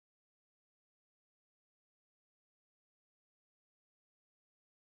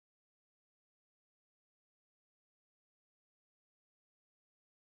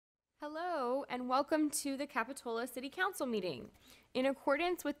Hello, and welcome to the Capitola City Council meeting. In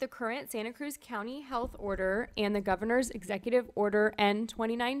accordance with the current Santa Cruz County Health Order and the Governor's Executive Order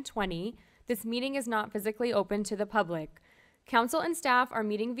N-2920, this meeting is not physically open to the public. Council and staff are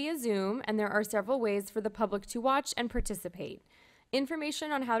meeting via Zoom, and there are several ways for the public to watch and participate.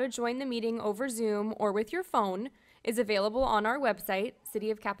 Information on how to join the meeting over Zoom or with your phone is available on our website,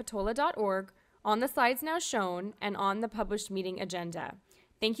 cityofcapitola.org, on the slides now shown, and on the published meeting agenda.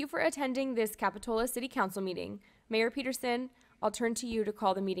 Thank you for attending this Capitola City Council meeting. Mayor Peterson, I'll turn to you to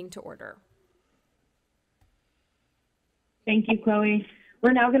call the meeting to order. Thank you, Chloe.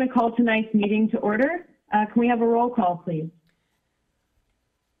 We're now going to call tonight's meeting to order. Can we have a roll call, please?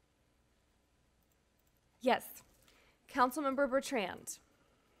 Yes. Councilmember Bertrand.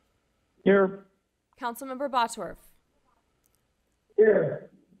 Here. Councilmember Bottorff. Here.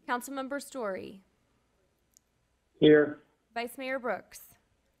 Councilmember Story. Here. Vice Mayor Brooks.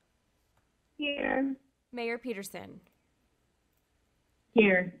 Here. Mayor Peterson.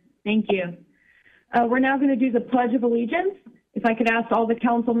 Here. Thank you. We're now going to do the Pledge of Allegiance. If I could ask all the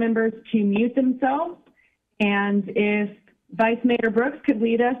council members to mute themselves, and if Vice Mayor Brooks could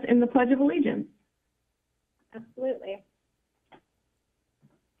lead us in the Pledge of Allegiance. Absolutely.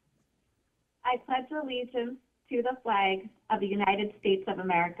 I pledge allegiance to the flag of the United States of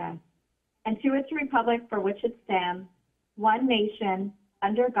America and to its republic for which it stands, one nation,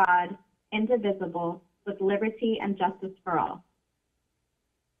 under God, indivisible, with liberty and justice for all.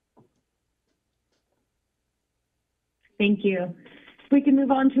 Thank you. We can move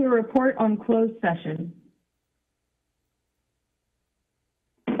on to a report on closed session.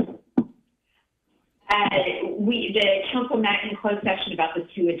 The council met in closed session about the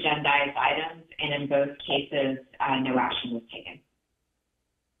two agendized items, and in both cases, no action was taken.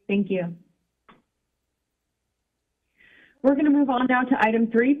 Thank you. We're going to move on now to item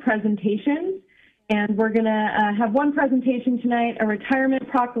 3, presentations. And we're going to have one presentation tonight, a retirement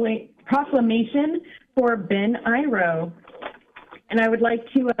proclamation for Ben Iro. And I would like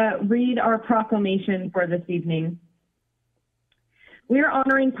to read our proclamation for this evening. We are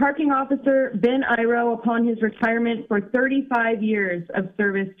honoring Parking Officer Ben Iro upon his retirement for 35 years of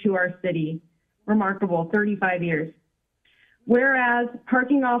service to our city. Remarkable, 35 years. Whereas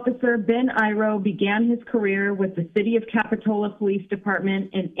Parking Officer Ben Iro began his career with the City of Capitola Police Department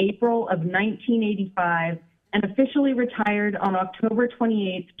in April of 1985 and officially retired on October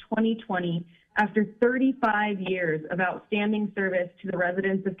 28, 2020, after 35 years of outstanding service to the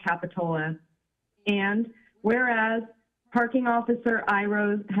residents of Capitola. And whereas Parking Officer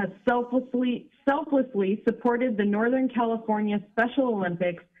Iro has selflessly supported the Northern California Special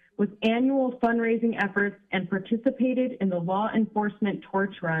Olympics with annual fundraising efforts and participated in the Law Enforcement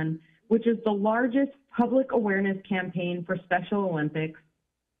Torch Run, which is the largest public awareness campaign for Special Olympics.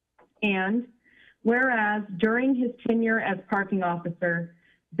 And whereas during his tenure as parking officer,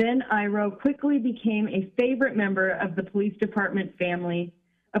 Ben Iro quickly became a favorite member of the police department family,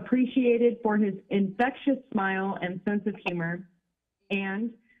 appreciated for his infectious smile and sense of humor.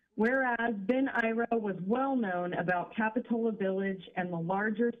 And whereas Ben Iro was well known about Capitola Village and the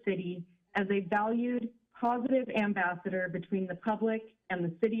larger city as a valued, positive ambassador between the public and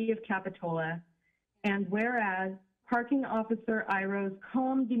the city of Capitola, and whereas Parking Officer Iro's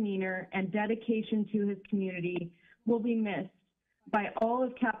calm demeanor and dedication to his community will be missed by all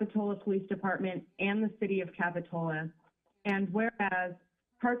of Capitola Police Department and the city of Capitola, and whereas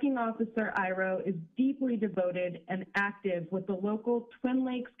Parking Officer Iro is deeply devoted and active with the local Twin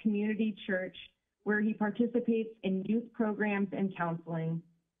Lakes Community Church, where he participates in youth programs and counseling.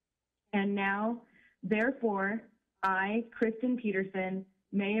 And now, therefore, I, Kristen Peterson,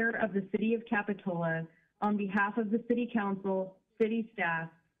 Mayor of the City of Capitola, on behalf of the City Council, city staff,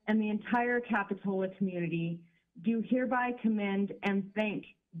 and the entire Capitola community, do hereby commend and thank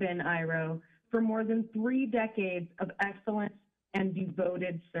Ben Iro for more than 3 decades of excellence and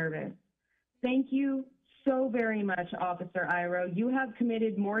devoted service. Thank you so very much, Officer Iro. You have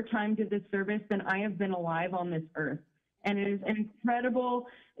committed more time to this service than I have been alive on this earth. And it is an incredible,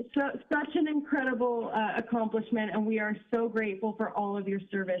 such an incredible accomplishment, and we are so grateful for all of your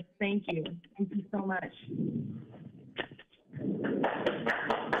service. Thank you. Thank you so much.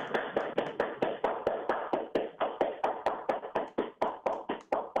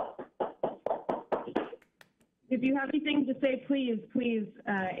 If you have anything to say, please,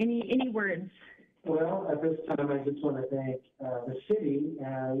 any words? Well, at this time, I just want to thank the city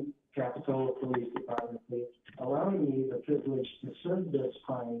and Capitola Police Department for allowing me the privilege to serve this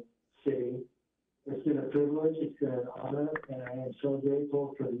fine city. It's been a privilege, it's been an honor, and I am so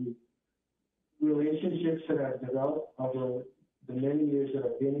grateful for the relationships that I've developed over the many years that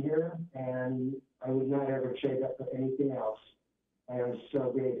I've been here, and I would not ever trade that for anything else. I am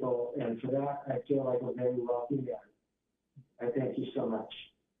so grateful, and for that, I feel like we're very welcome again. I thank you so much.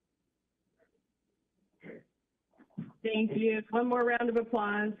 Thank you. One more round of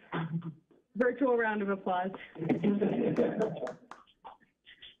applause. Virtual round of applause.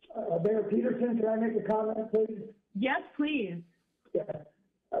 Mayor Peterson, can I make a comment, please? Yes, please. Yeah.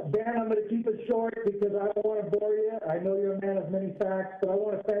 Ben, I'm going to keep it short because I don't want to bore you. I know you're a man of many facts, but I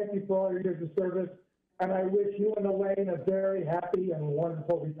want to thank you for all your years of service, and I wish you and Elaine a very happy and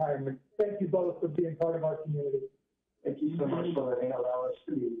wonderful retirement. Thank you both for being part of our community. Thank you so much for allowing us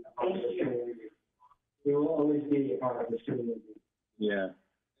to be a part of this community. We will always be a part of this community. Yeah.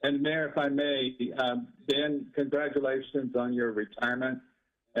 And Mayor, if I may, Ben, congratulations on your retirement.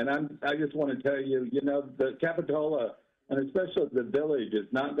 And I just want to tell you, you know, the Capitola, and especially the village, is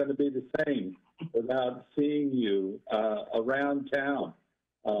not going to be the same without seeing you around town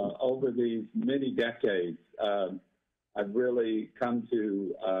over these many decades. I've really come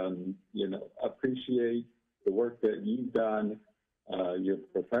to, you know, appreciate the work that you've done, your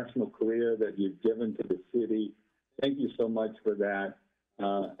professional career that you've given to the city. Thank you so much for that.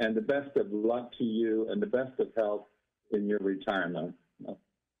 And the best of luck to you and the best of health in your retirement.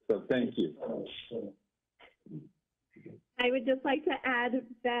 So thank you. I would just like to add,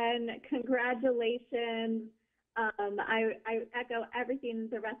 Ben, congratulations. I echo everything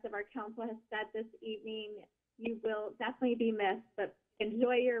the rest of our council has said this evening. You will definitely be missed, but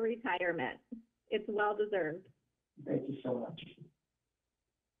enjoy your retirement. It's well deserved. Thank you so much.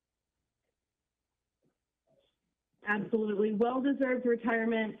 Absolutely, well-deserved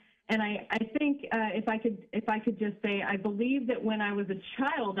retirement. And I think if I could just say, I believe that when I was a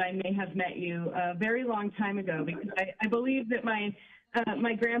child, I may have met you a very long time ago, because I believe that my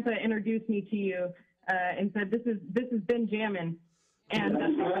grandpa introduced me to you and said, "This has been jammin'." And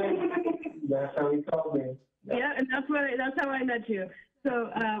that's how he called me. Yeah, and that's how I met you. So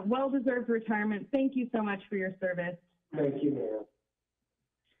well-deserved retirement. Thank you so much for your service. Thank you, Mayor.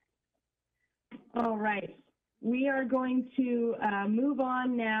 All right. We are going to move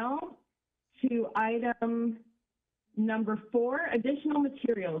on now to item number 4, additional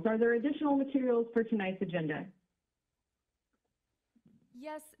materials. Are there additional materials for tonight's agenda?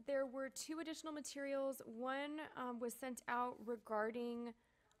 Yes, there were 2 additional materials. One was sent out regarding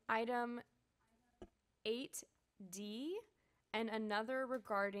item 8D and another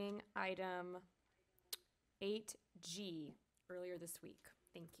regarding item 8G earlier this week.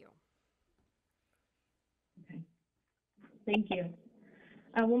 Thank you. Okay. Thank you.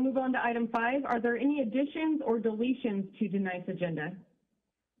 We'll move on to item 5. Are there any additions or deletions to tonight's agenda?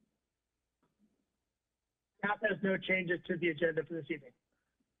 Staff has no changes to the agenda for this evening.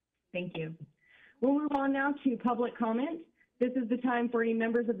 Thank you. We'll move on now to public comment. This is the time for any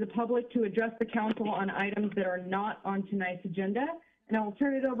members of the public to address the council on items that are not on tonight's agenda. And I will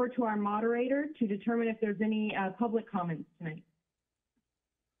turn it over to our moderator to determine if there's any public comments tonight.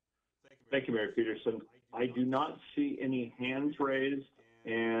 Thank you, Mayor Peterson. I do not see any hands raised,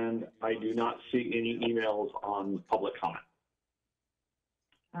 and I do not see any emails on public comment.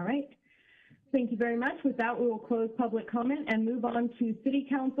 All right. Thank you very much. With that, we will close public comment and move on to city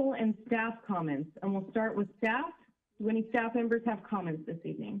council and staff comments. And we'll start with staff. Do any staff members have comments this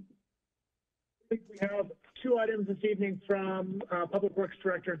evening? I think we have 2 items this evening from Public Works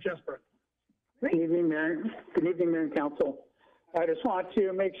Director Jesper. Great. Good evening, Mayor. Good evening, Mayor and Council. I just want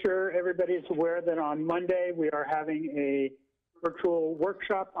to make sure everybody's aware that on Monday we are having a virtual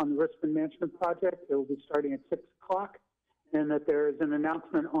workshop on the risk management project. It will be starting at 6 o'clock, and that there is an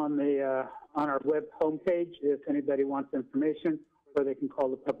announcement on the on our web homepage if anybody wants information, or they can call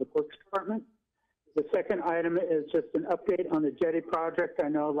the Public Works Department. The second item is just an update on the jetty project. I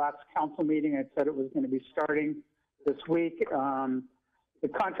know last council meeting I said it was going to be starting this week. The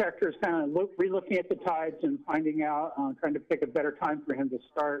contractor is kind of re-looking at the tides and finding out, trying to pick a better time for him to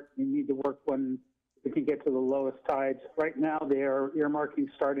start. We need to work when we can get to the lowest tides. Right now, they are earmarking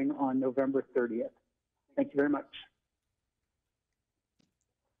starting on November 30th. Thank you very much.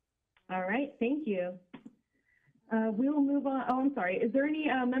 All right, thank you. We will move on. Oh, I'm sorry. Is there any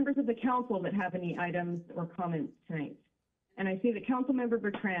members of the council that have any items or comments tonight? And I see that Councilmember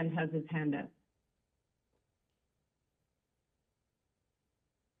Bertrand has his hand up.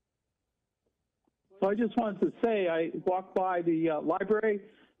 So I just wanted to say I walk by the library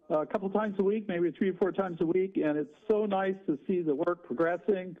a couple times a week, maybe 3 or 4 times a week, and it's so nice to see the work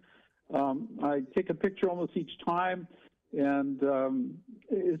progressing. I take a picture almost each time, and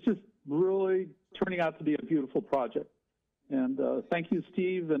it's just really turning out to be a beautiful project. And thank you,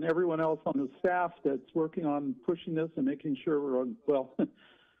 Steve, and everyone else on the staff that's working on pushing this and making sure we're on, well,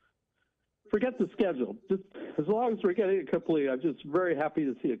 forget the schedule. Just as long as we're getting it complete, I'm just very happy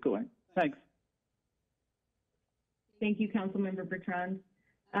to see it going. Thanks. Thank you, Councilmember Bertrand.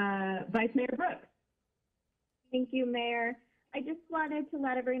 Vice Mayor Brooks. Thank you, Mayor. I just wanted to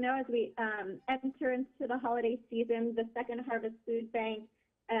let everyone know as we enter into the holiday season, the Second Harvest Food Bank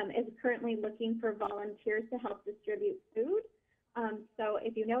is currently looking for volunteers to help distribute food. So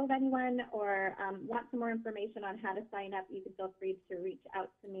if you know of anyone or want some more information on how to sign up, you can feel free to reach out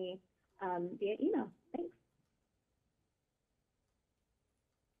to me via email. Thanks.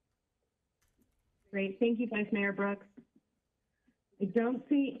 Great. Thank you, Vice Mayor Brooks. I don't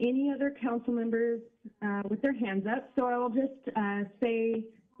see any other council members with their hands up, so I will just say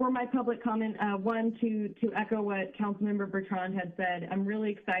for my public comment, one, to echo what Councilmember Bertrand had said, I'm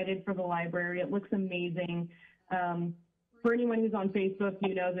really excited for the library. It looks amazing. For anyone who's on Facebook,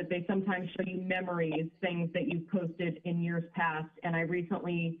 you know that they sometimes show you memories, things that you've posted in years past, and I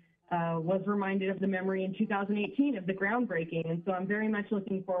recently was reminded of the memory in 2018 of the groundbreaking, and so I'm very much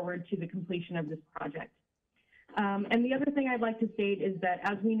looking forward to the completion of this project. And the other thing I'd like to state is that,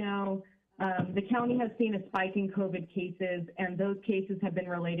 as we know, the county has seen a spike in COVID cases, and those cases have been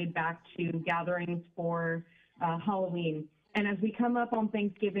related back to gatherings for Halloween. And as we come up on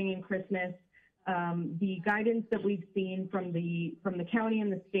Thanksgiving and Christmas, the guidance that we've seen from the county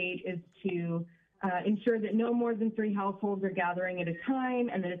and the state is to ensure that no more than 3 households are gathering at a time,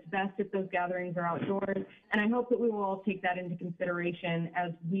 and that it's best if those gatherings are outdoors. And I hope that we will all take that into consideration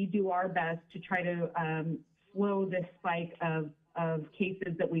as we do our best to try to slow this spike of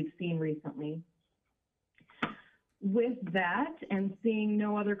cases that we've seen recently. With that, and seeing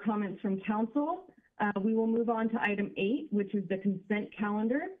no other comments from council, we will move on to item 8, which is the consent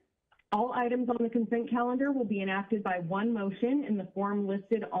calendar. All items on the consent calendar will be enacted by one motion in the form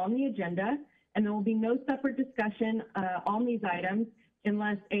listed on the agenda, and there will be no separate discussion on these items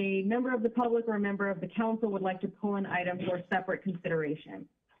unless a member of the public or a member of the council would like to pull an item for separate consideration.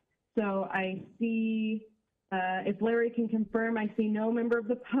 So I see, if Larry can confirm, I see no member of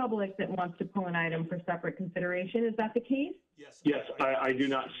the public that wants to pull an item for separate consideration. Is that the case? Yes, I do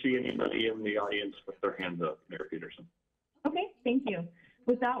not see anybody in the audience with their hands up, Mayor Peterson. Okay, thank you.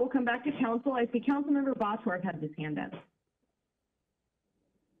 With that, we'll come back to council. I see Councilmember Bosworth has his hand up.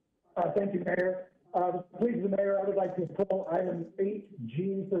 Thank you, Mayor. Please, the Mayor, I would like to pull item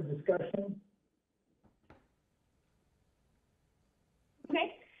 8G for discussion.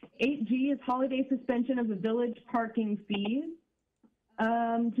 Okay. 8G is holiday suspension of the village parking fees.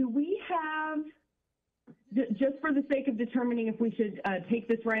 Do we have, just for the sake of determining if we should take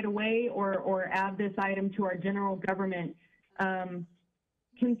this right away or add this item to our general government,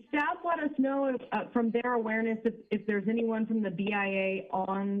 can staff let us know from their awareness if there's anyone from the BIA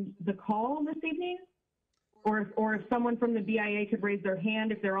on the call this evening? Or if someone from the BIA could raise their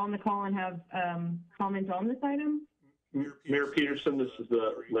hand if they're on the call and have comment on this item? Mayor Peterson, this is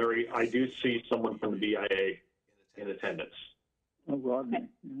Larry. I do see someone from the BIA in attendance. Oh, Rodney.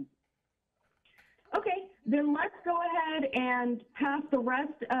 Okay. Okay, then let's go ahead and pass the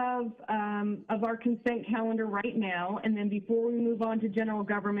rest of our consent calendar right now, and then before we move on to general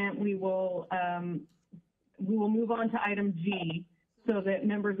government, we will move on to item G so that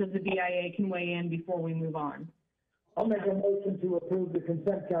members of the BIA can weigh in before we move on. I'll make a motion to approve the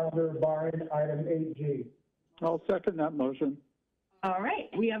consent calendar barring item 8G. I'll second that motion. All right,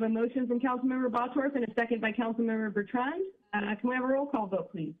 we have a motion from Councilmember Bosworth and a second by Councilmember Bertrand. Can we have a roll call vote,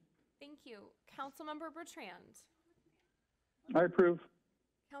 please? Thank you. Councilmember Bertrand. I approve.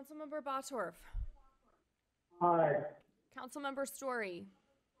 Councilmember Bosworth. Aye. Councilmember Story.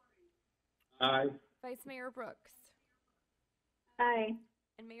 Aye. Vice Mayor Brooks. Aye.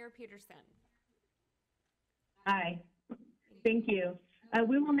 And Mayor Peterson. Aye. Thank you.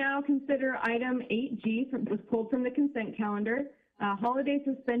 We will now consider item 8G, was pulled from the consent calendar, holiday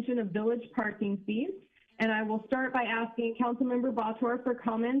suspension of village parking fees. And I will start by asking Councilmember Bosworth for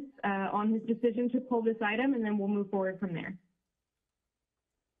comments on his decision to pull this item, and then we'll move forward from there.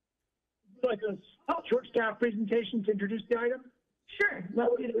 Like a short staff presentation to introduce the item? Sure.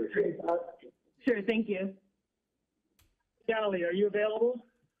 Let's do it. Sure, thank you. Galley, are you available?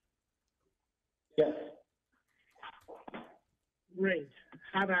 Yes. Great.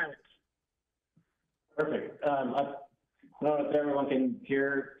 Have at it. Perfect. I don't know if everyone can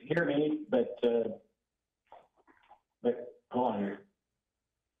hear me, but hold on here.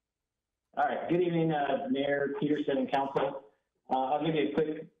 All right. Good evening, Mayor Peterson and Council. I'll give you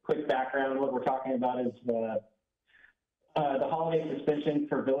a quick background. What we're talking about is the holiday suspension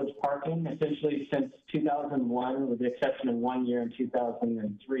for village parking, essentially since 2001, with the exception of 1 year in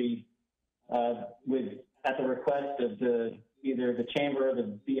 2003, at the request of either the chamber or the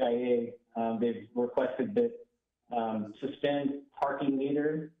BIA, they've requested that suspend parking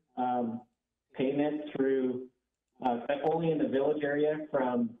meter payment through only in the village area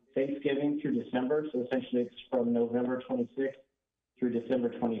from Thanksgiving through December. So essentially, it's from November 26th through December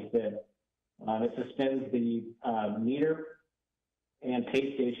 25th. It suspends the meter and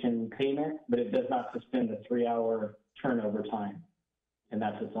pay station payment, but it does not suspend the 3-hour turnover time, and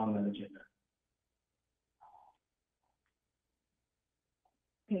that's what's on the agenda.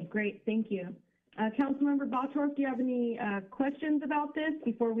 Okay, great, thank you. Councilmember Bottorff, do you have any questions about this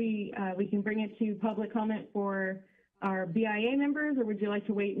before we can bring it to public comment for our BIA members, or would you like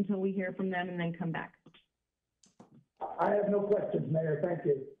to wait until we hear from them and then come back? I have no questions, Mayor, thank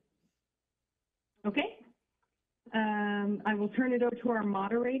you. Okay. I will turn it over to our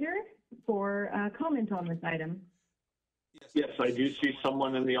moderator for comment on this item. Yes, I do see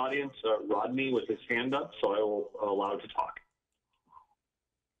someone in the audience, Rodney, with his hand up, so I will allow to talk.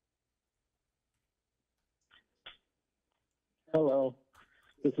 Hello,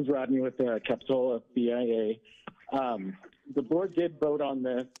 this is Rodney with Capitola BIA. The board did vote on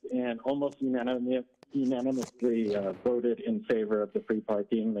this and almost unanimously voted in favor of the free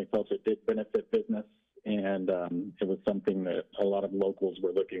parking. They felt it did benefit business, and it was something that a lot of locals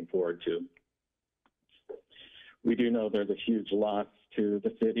were looking forward to. We do know there's a huge loss to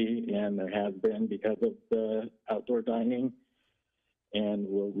the city, and there has been because of the outdoor dining, and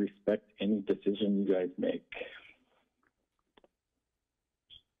we'll respect any decision you guys make.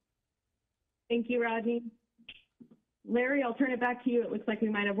 Thank you, Rodney. Larry, I'll turn it back to you. It looks like we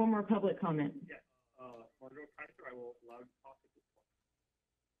might have one more public comment. Yes, Margot Kaiser, I will allow you to talk at this point.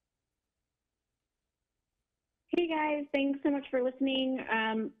 Hey guys, thanks so much for listening.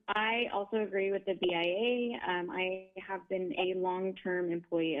 I also agree with the BIA. I have been a long-term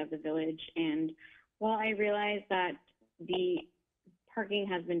employee of the village, and while I realize that the parking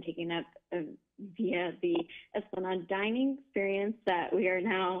has been taken up via the Esplanade dining experience that we are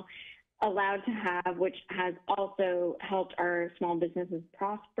now allowed to have, which has also helped our small businesses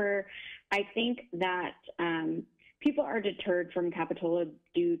prosper, I think that people are deterred from Capitola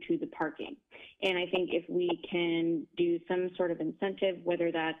due to the parking. And I think if we can do some sort of incentive,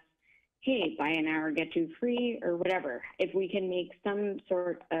 whether that's, hey, buy an hour, get two free, or whatever, if we can make some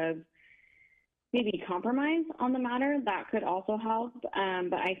sort of maybe compromise on the matter, that could also help.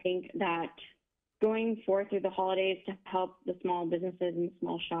 But I think that going forth through the holidays to help the small businesses and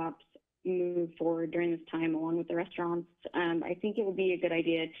small shops move forward during this time along with the restaurants, I think it would be a good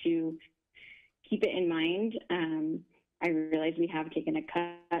idea to keep it in mind. I realize we have taken a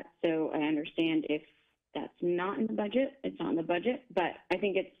cut, so I understand if that's not in the budget, it's not in the budget, but I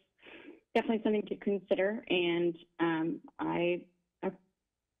think it's definitely something to consider, and I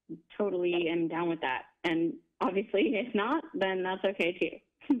totally am down with that. And obviously, if not, then that's okay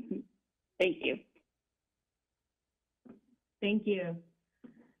too. Thank you. Thank you.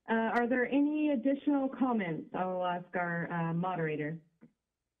 Are there any additional comments? I will ask our moderator.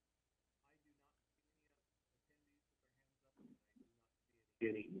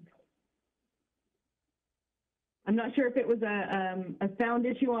 I'm not sure if it was a sound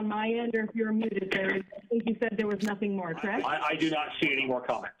issue on my end or if you were muted there. I think you said there was nothing more, correct? I do not see any more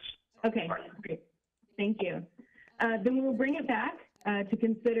comments. Okay, great. Thank you. Then we will bring it back to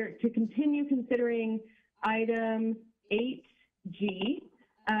continue considering item 8G.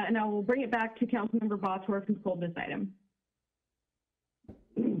 And I will bring it back to Councilmember Bottorff, who pulled this item.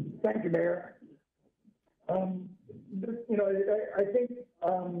 Thank you, Mayor. I think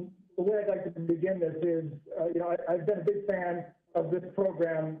the way I'd like to begin this is, I've been a big fan of this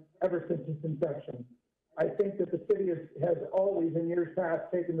program ever since its inception. I think that the city has always, in years past,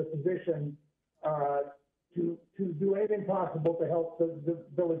 taken the position to do anything possible to help the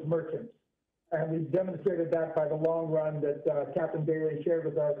village merchants. And we've demonstrated that by the long run that Captain Bailey shared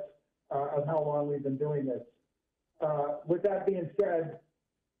with us of how long we've been doing this. With that being said,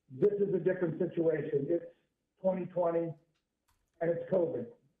 this is a different situation. It's 2020 and it's COVID.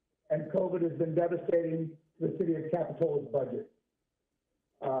 And COVID has been devastating to the city of Capitola's budget.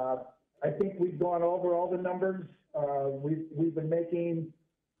 I think we've gone over all the numbers. We've been making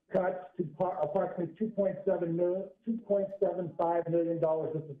cuts to approximately $2.75 million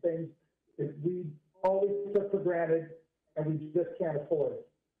worth of things that we always took for granted and we just can't afford.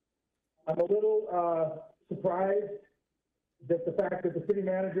 I'm a little surprised that the fact that the city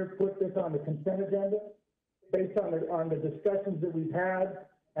manager put this on the consent agenda based on the discussions that we've had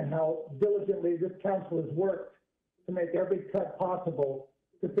and how diligently this council has worked to make every cut possible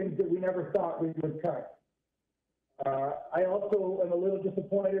to things that we never thought we would cut. I also am a little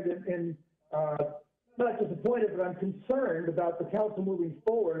disappointed not disappointed, but I'm concerned about the council moving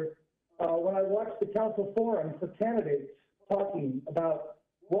forward. When I watched the council forum for candidates talking about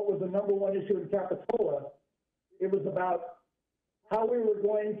what was the #1 issue in Capitola, it was about how we were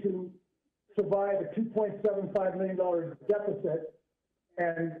going to survive a $2.75 million deficit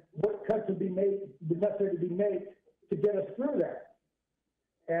and what cuts would be necessary to be made to get us through that.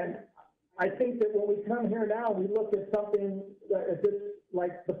 And I think that when we come here now, we look at something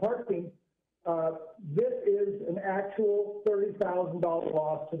like the parking, this is an actual $30,000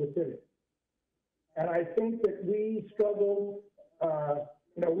 loss to the city. And I think that we struggled,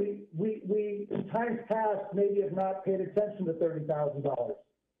 we in times past maybe have not paid attention to $30,000.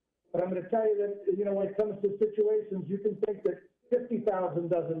 But I'm going to tell you that, when it comes to situations, you can think that 50,000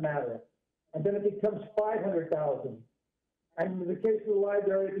 doesn't matter. And then it becomes 500,000. And in the case of the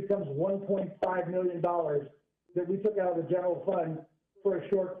library, it becomes $1.5 million that we took out of the general fund for a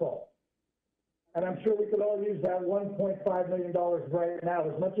shortfall. And I'm sure we could all use that $1.5 million right now.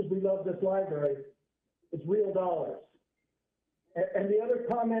 As much as we love this library, it's real dollars. And the other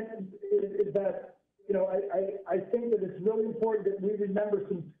comment is that, I think that it's really important that we remember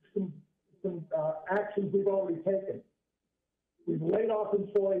some actions we've already taken. We've laid off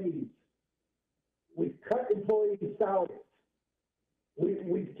employees. We've cut employee salaries.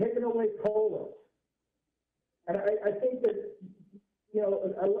 We've taken away COLAs. And I think that,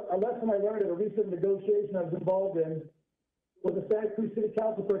 a lesson I learned at a recent negotiation I was involved in was a Santa Cruz City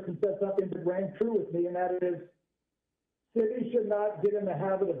Council person said something that rang true with me, and that is, cities should not get in the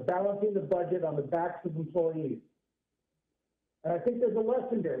habit of balancing the budget on the backs of employees. And I think there's a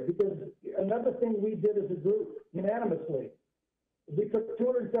lesson there, because another thing we did as a group, unanimously, is we took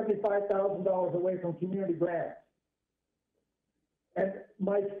 $275,000 away from community grants. And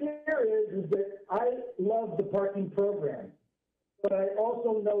my fear is that I love the parking program, but I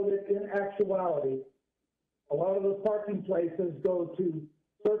also know that in actuality, a lot of those parking places go to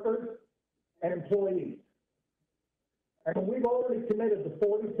surfers and employees. And we've already committed to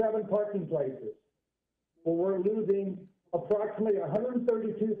 47 parking places where we're losing approximately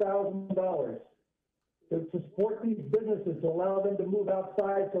 $132,000 to support these businesses, to allow them to move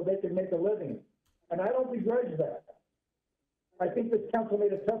outside so they can make a living. And I don't begrudge that. I think this council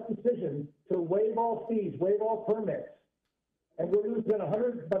made a tough decision to waive all fees, waive all permits. And we're losing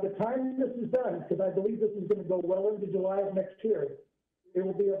by the time this is done, because I believe this is going to go well into July of next year, it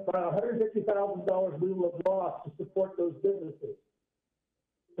will be about $150,000 we will have lost to support those businesses.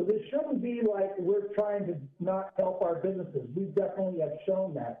 So this shouldn't be like we're trying to not help our businesses. We definitely have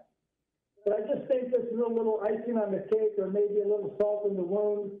shown that. But I just think this is a little icing on the cake, or maybe a little salt in the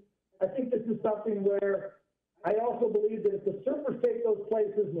wound. I think this is something where I also believe that if the surfers take those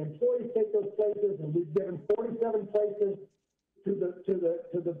places and the employees take those places, and we've given 47 places to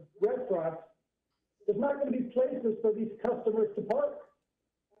the restaurants, there's not going to be places for these customers to park.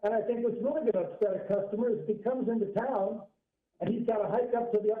 And I think what's really going to upset a customer is if he comes into town and he's got to hike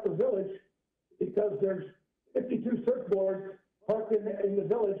up to the upper village because there's 52 surfboards parked in the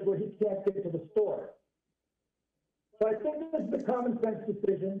village where he can't get to the store. So I think this is a common sense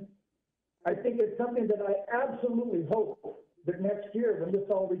decision. I think it's something that I absolutely hope that next year, when this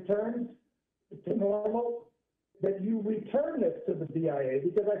all returns to normal, that you return this to the BIA,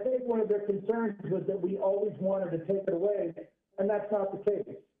 because I think one of their concerns was that we always wanted to take it away, and that's not the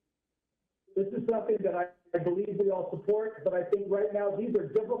case. This is something that I believe we all support, but I think right now these are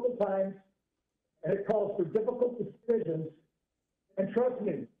difficult times, and it calls for difficult decisions. And trust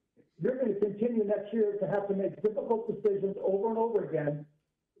me, you're going to continue next year to have to make difficult decisions over and over again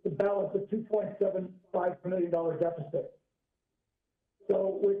to balance a $2.75 million deficit.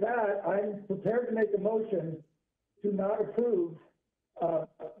 So with that, I'm prepared to make a motion to not approve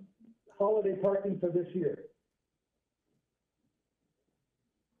holiday parking for this year.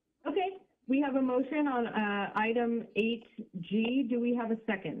 Okay, we have a motion on item 8G. Do we have a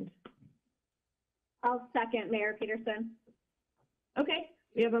second? I'll second, Mayor Peterson. Okay,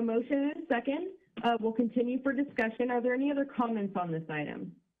 we have a motion and a second. We'll continue for discussion. Are there any other comments on this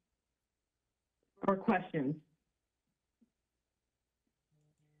item or questions?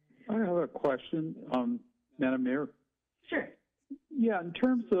 I have a question, Madam Mayor. Sure. Yeah, in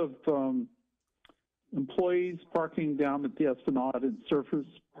terms of employees parking down at the Esplanade and surfers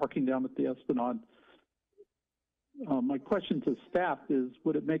parking down at the Esplanade, my question to staff is,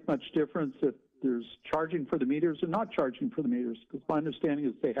 would it make much difference if there's charging for the meters or not charging for the meters? Because my understanding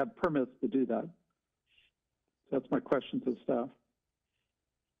is they have permits to do that. So that's my question to staff.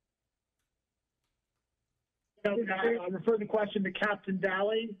 No, I refer the question to Captain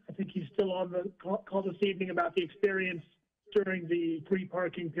Daly. I think he's still on the call this evening about the experience during the free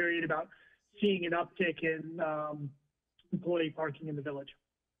parking period, about seeing an uptick in employee parking in the village.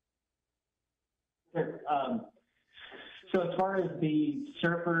 Sure. So as far as the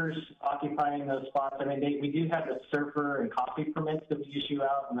surfers occupying those spots, I mean, we do have the surfer and coffee permits that we issue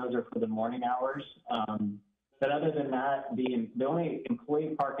out, and those are for the morning hours. But other than that, the only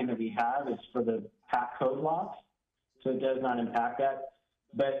employee parking that we have is for the pack code lots, so it does not impact that.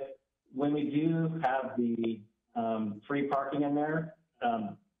 But when we do have the free parking in there,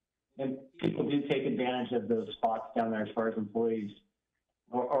 and people do take advantage of those spots down there as far as employees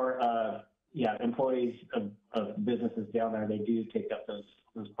employees of businesses down there, they do take up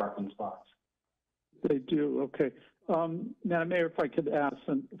those parking spots. They do, okay. Madam Mayor, if I could ask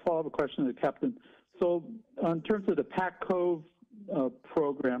a follow-up question to the captain. So in terms of the Pack Cove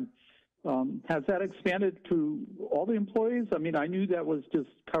program, has that expanded to all the employees? I mean, I knew that was just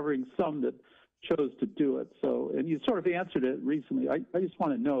covering some that chose to do it. So, and you sort of answered it recently. I just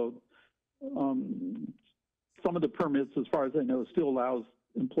want to know, some of the permits, as far as I know, still allows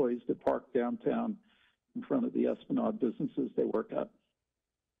employees to park downtown in front of the Esplanade businesses they work at.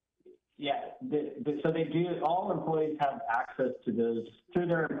 Yeah, so they do, all employees have access to those through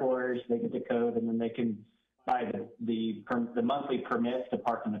their employers. They get the code, and then they can buy the monthly permits to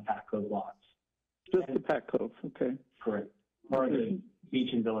park in the Pack Cove lots. Just the Pack Cove, okay. Correct. Or the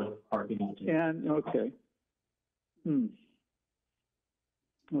beach and village parking lots. And, okay.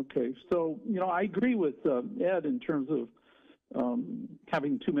 Okay, so, I agree with Ed in terms of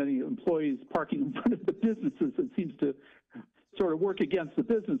having too many employees parking in front of the businesses. It seems to sort of work against the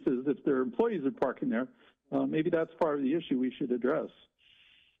businesses if their employees are parking there. Maybe that's part of the issue we should address.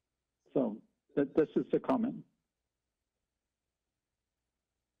 So that's just a comment.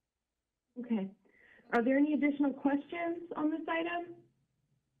 Okay. Are there any additional questions on this item?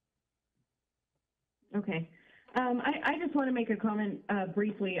 Okay. I just want to make a comment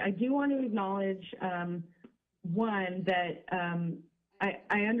briefly. I do want to acknowledge, one, that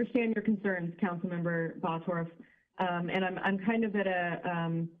I understand your concerns, Councilmember Bottorff, and I'm kind of at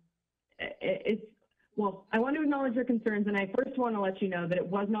a, well, I want to acknowledge your concerns, and I first want to let you know that it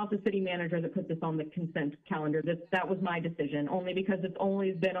was not the city manager that put this on the consent calendar. That was my decision, only because it's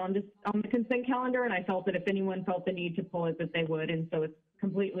always been on the consent calendar, and I felt that if anyone felt the need to pull it, that they would, and so it's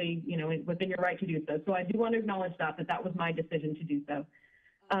completely, within your right to do so. So I do want to acknowledge that was my decision to do so.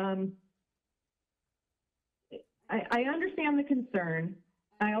 I understand the concern.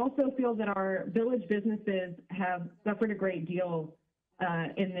 I also feel that our village businesses have suffered a great deal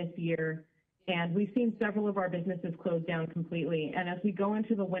in this year, and we've seen several of our businesses close down completely. And as we go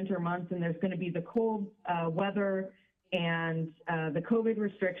into the winter months, and there's going to be the cold weather and the COVID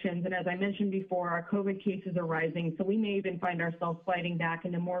restrictions, and as I mentioned before, our COVID cases are rising, so we may even find ourselves sliding back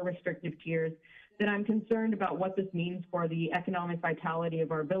into more restrictive tiers, that I'm concerned about what this means for the economic vitality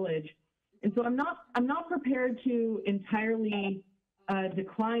of our village. And so I'm not prepared to entirely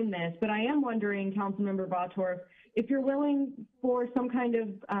decline this, but I am wondering, Councilmember Bottorff, if you're willing for some kind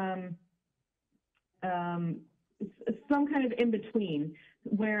of in-between,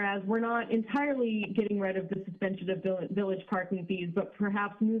 whereas we're not entirely getting rid of the suspension of village parking fees, but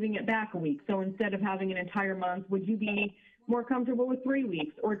perhaps moving it back a week. So instead of having an entire month, would you be more comfortable with 3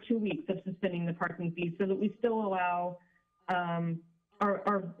 weeks or 2 weeks of suspending the parking fees so that we still allow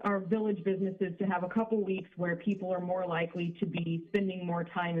our village businesses to have a couple weeks where people are more likely to be spending more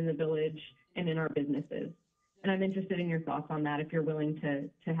time in the village and in our businesses? And I'm interested in your thoughts on that, if you're willing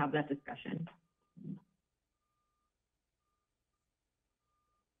to have that discussion.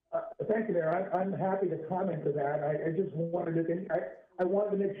 Thank you, Mayor. I'm happy to comment to that. I just wanted to, I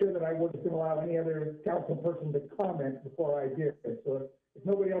wanted to make sure that I wasn't going to allow any other council person to comment before I did. So if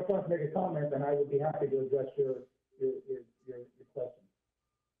nobody else wants to make a comment, then I would be happy to address your question.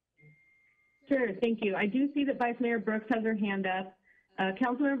 Sure, thank you. I do see that Vice Mayor Brooks has her hand up.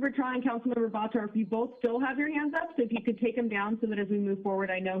 Councilmember Bertrand and Councilmember Bottorff, you both still have your hands up, so if you could take them down so that as we move forward,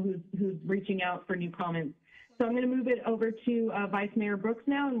 I know who's reaching out for new comments. So I'm going to move it over to Vice Mayor Brooks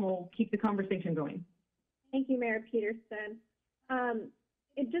now, and we'll keep the conversation going. Thank you, Mayor Peterson.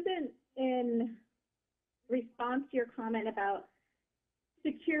 In response to your comment about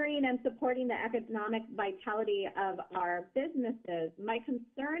securing and supporting the economic vitality of our businesses, my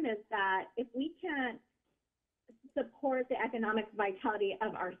concern is that if we can't support the economic vitality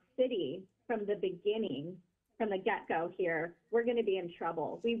of our city from the beginning, from the get-go here, we're going to be in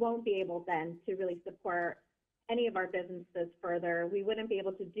trouble. We won't be able then to really support any of our businesses further. We wouldn't be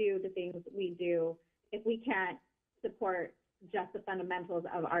able to do the things we do if we can't support just the fundamentals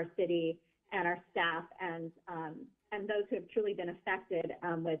of our city and our staff and those who have truly been affected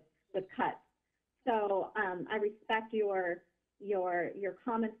with cuts. So I respect your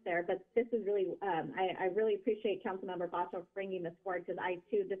comments there, but this is really, I really appreciate Councilmember Boswell bringing this forward,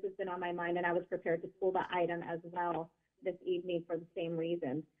 because this has been on my mind, and I was prepared to pull the item as well this evening for the same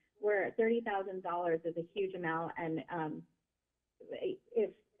reasons, where $30,000 is a huge amount, and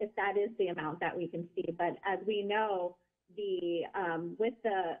if that is the amount that we can see, but as we know, with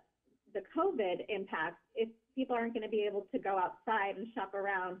the COVID impact, if people aren't going to be able to go outside and shop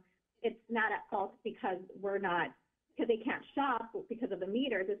around, it's not at fault because they can't shop because of the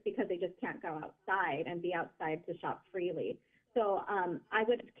meters. It's because they just can't go outside and be outside to shop freely. So I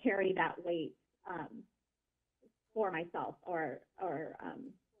would carry that weight for myself or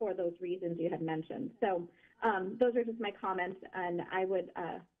for those reasons you had mentioned. So those are just my comments, and I would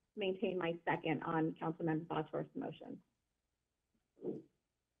maintain my second on Councilmember Bosworth's motion.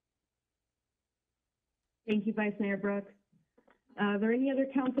 Thank you, Vice Mayor Brooks. Are there any other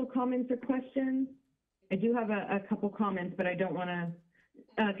council comments or questions? I do have a couple comments, but I don't want to.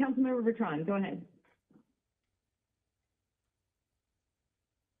 Councilmember Bertrand, go ahead.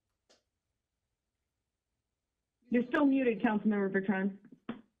 You're still muted, Councilmember Bertrand.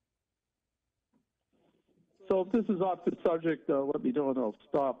 So if this is off the subject, let me know and I'll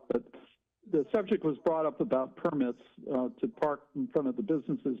stop. But the subject was brought up about permits to park in front of the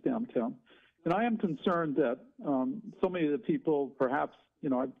businesses downtown. And I am concerned that so many of the people, perhaps,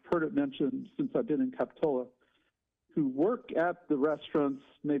 I've heard it mentioned since I've been in Capitola, who work at the restaurants,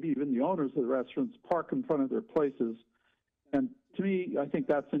 maybe even the owners of the restaurants, park in front of their places. And to me, I think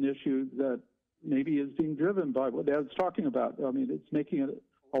that's an issue that maybe is being driven by what Ed's talking about. I mean, it's making it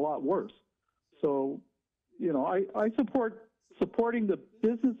a lot worse. So, I support supporting the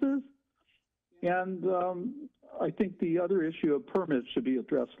businesses, and I think the other issue of permits should be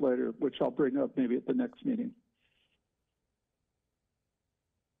addressed later, which I'll bring up maybe at the next meeting.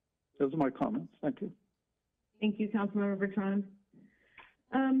 Those are my comments. Thank you. Thank you, Councilmember Bertrand.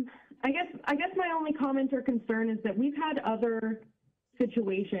 I guess my only comment or concern is that we've had other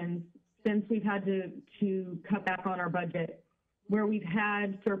situations since we've had to cut back on our budget where we've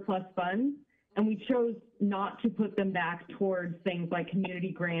had surplus funds, and we chose not to put them back towards things like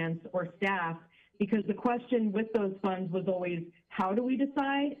community grants or staff, because the question with those funds was always, how do we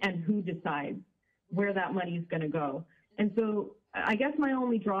decide and who decides where that money is going to go? And so I guess my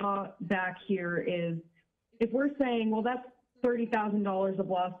only drawback here is, if we're saying, well, that's $30,000 of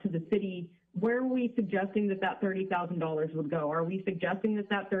loss to the city, where are we suggesting that $30,000 would go? Are we suggesting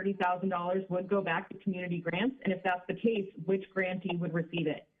that $30,000 would go back to community grants? And if that's the case, which grantee would receive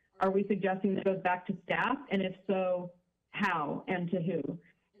it? Are we suggesting that it goes back to staff? And if so, how and to who?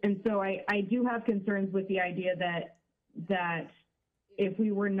 And so I do have concerns with the idea that if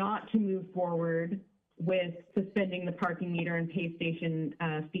we were not to move forward with suspending the parking meter and pay station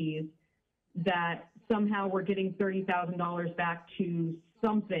fees, that somehow we're getting $30,000 back to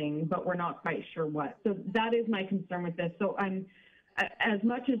something, but we're not quite sure what. So that is my concern with this. So I'm, as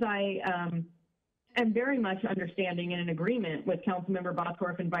much as I am very much understanding and in agreement with Councilmember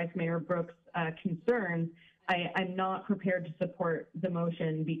Bosworth and Vice Mayor Brooks' concerns, I'm not prepared to support the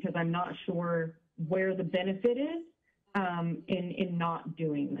motion because I'm not sure where the benefit is in not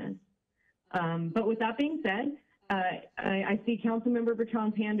doing this. But with that being said, I see Councilmember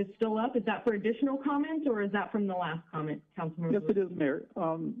Bertrand's hand is still up. Is that for additional comments, or is that from the last comment, Councilmember? Yes, it is, Mayor.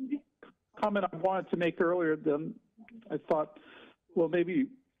 Comment I wanted to make earlier, then I thought, well, maybe,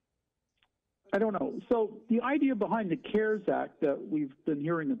 I don't know. So the idea behind the CARES Act that we've been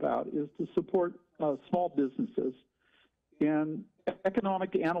hearing about is to support small businesses. And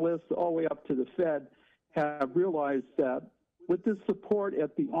economic analysts all the way up to the Fed have realized that with this support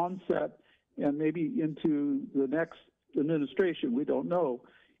at the onset and maybe into the next administration, we don't know,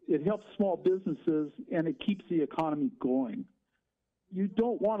 it helps small businesses and it keeps the economy going. You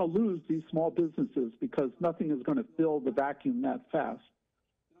don't want to lose these small businesses because nothing is going to fill the vacuum that fast.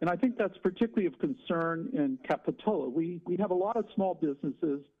 And I think that's particularly of concern in Capitola. We have a lot of small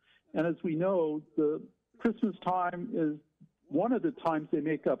businesses, and as we know, the Christmas time is one of the times they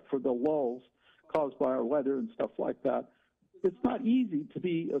make up for the lulls caused by our weather and stuff like that. It's not easy to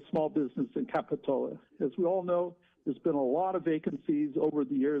be a small business in Capitola. As we all know, there's been a lot of vacancies over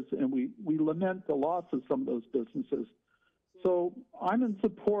the years, and we lament the loss of some of those businesses. So I'm in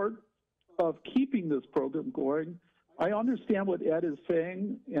support of keeping this program going. I understand what Ed is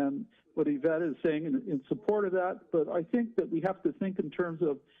saying and what Yvette is saying in support of that, but I think that we have to think in terms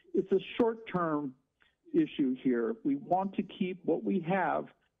of it's a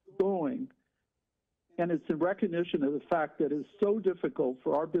And it's in recognition of the fact that it's so difficult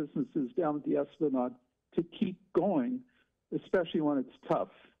for our businesses down at the Esplanade to keep going, especially when it's tough.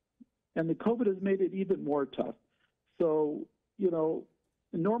 And the COVID has made it even more tough. So, you know,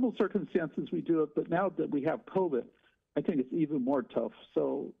 in normal circumstances we do it, but now that we have COVID, I think it's even more tough.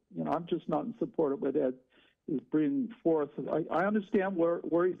 So, you know, I'm just not in support of what Ed is bringing forth. I understand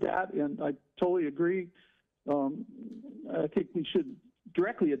where he's at, and I totally agree. I think we should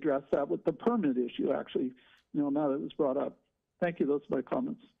directly address that with the permit issue, actually, you know, now that it was brought up. Thank you. Those are my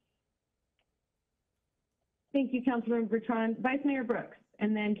comments. Thank you, Councilmember Bertrand. Vice Mayor Brooks,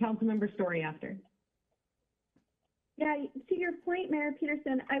 and then Councilmember Story after. Yeah, to your point, Mayor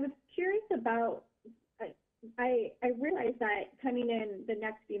Peterson, I was curious about, I realize that coming in the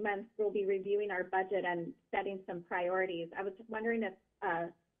next few months, we'll be reviewing our budget and setting some priorities. I was wondering if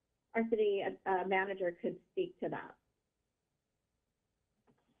our city manager could speak to that.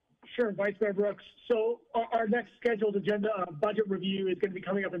 Sure, Vice Mayor Brooks. So our next scheduled agenda budget review is going to be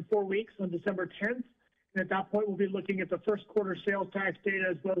coming up in 4 weeks on December 10th. And at that point, we'll be looking at the first quarter sales tax data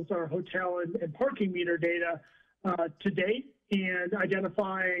as well as our hotel and parking meter data to date, and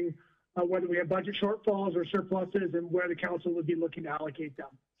identifying whether we have budget shortfalls or surpluses and where the council would be looking to allocate them.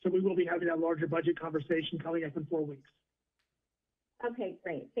 So we will be having that larger budget conversation coming up in 4 weeks. Okay,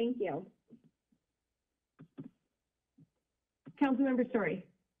 great. Thank you. Councilmember Story.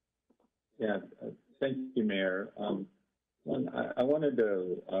 Yeah, thank you, Mayor. I wanted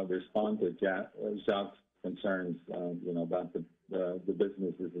to respond to Jacques' concerns, you know, about the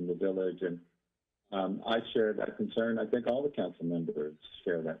businesses in the village, and I share that concern. I think all the council members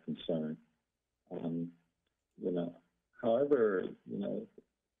share that concern. You know, however, you know,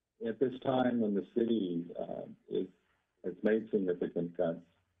 at this time when the city has made significant cuts,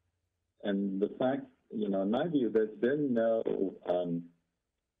 and the fact, you know, in my view, there's been no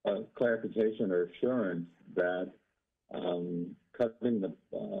clarification or assurance that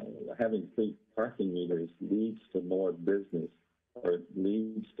having free parking meters leads to more business or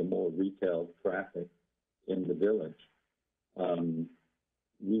leads to more retail traffic in the village.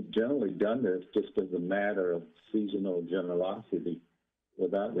 We've generally done this just as a matter of seasonal generosity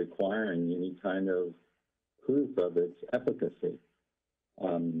without requiring any kind of proof of its efficacy.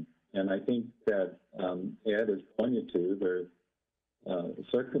 And I think that Ed has pointed to there are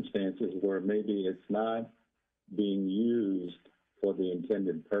circumstances where maybe it's not being used for the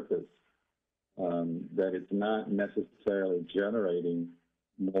intended purpose, that it's not necessarily generating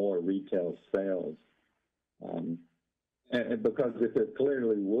more retail sales. And because if it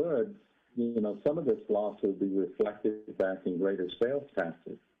clearly would, you know, some of this loss would be reflected back in greater sales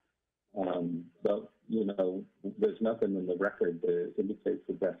taxes. But, you know, there's nothing in the record that indicates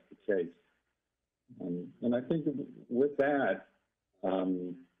that that's the case. And I think with that,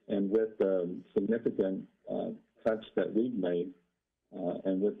 and with the significant cuts that we've made,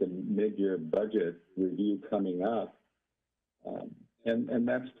 and with the mid-year budget review coming up, and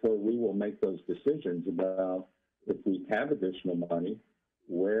that's where we will make those decisions about if we have additional money,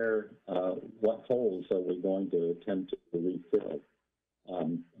 what holes are we going to attempt to refill.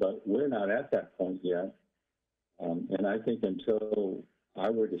 But we're not at that point yet. And I think until I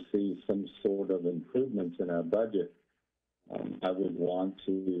were to see some sort of improvements in our budget, I would want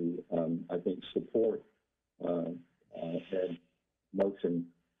to, I think, support Ed's motion.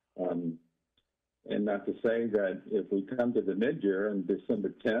 And not to say that if we come to the mid-year on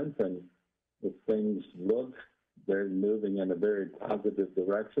December 10th and if things look they're moving in a very positive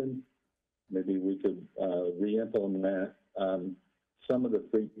direction, maybe we could re-implement some of the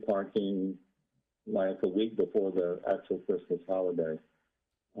free parking like a week before the actual Christmas holiday.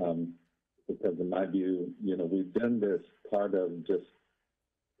 Because in my view, you know, we've done this part of just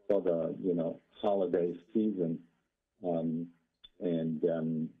for the, you know, holiday season. And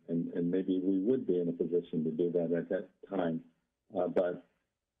maybe we would be in a position to do that at that time. But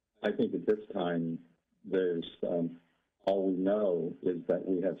I think at this time, there's all we know is that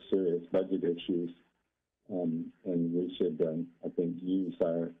we have serious budget issues, and we should, I think, use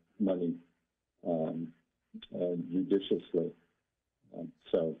our money judiciously.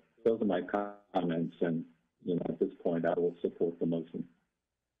 So those are my comments, and you know, at this point, I will support the motion.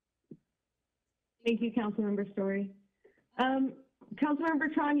 Thank you, Councilmember Story. Councilmember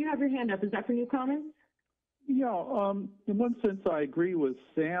Bertrand, you have your hand up. Is that for new comments? Yeah, in one sense, I agree with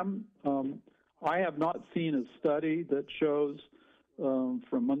Sam. I have not seen a study that shows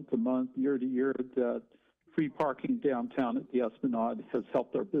from month to month, year to year, that free parking downtown at the Esplanade has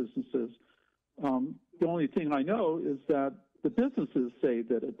helped our businesses. The only thing I know is that the businesses say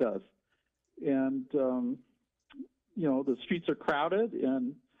that it does. And, you know, the streets are crowded,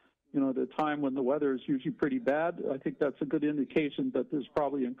 and at a time when the weather is usually pretty bad, I think that's a good indication that there's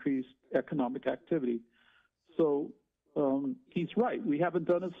probably increased economic activity. So he's right. We haven't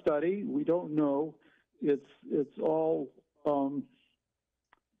done a study. We don't know. It's all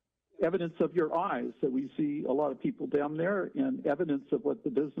evidence of your eyes that we see a lot of people down there, and evidence of what the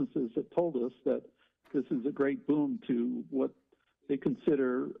businesses have told us, that this is a great boom to what they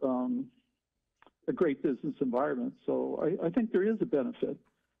consider a great business environment. So I think there is a benefit.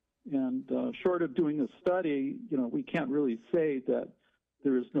 And short of doing a study, we can't really say that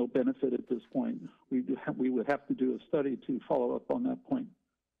there is no benefit at this point. We would have to do a study to follow up on that point.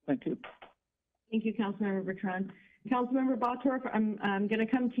 Thank you. Thank you, Councilmember Bertrand. Councilmember Bottorff, I'm going to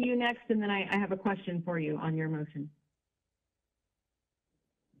come to you next, and then I have a question for you on your motion.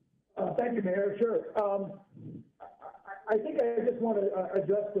 Thank you, Mayor. Sure. I think I just want to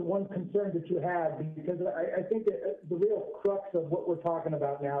address the one concern that you had, because I think that the real crux of what we're talking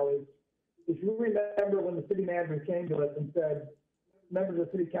about now is, if you remember when the city manager came to us and said, members of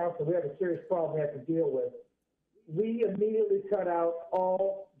the city council, we have a serious problem we have to deal with, we immediately cut out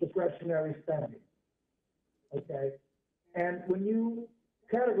all discretionary spending. Okay? And when you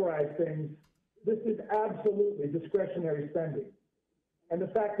categorize things, this is absolutely discretionary spending. And the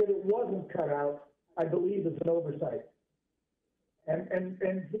fact that it wasn't cut out, I believe, is an oversight. And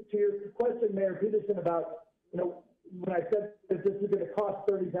to your question, Mayor Peterson, about, when I said that this is going to cost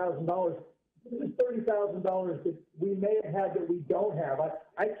 $30,000, this is $30,000 that we may have had that we don't have.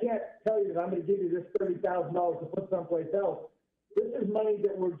 I can't tell you that I'm going to give you this $30,000 to put someplace else. This is money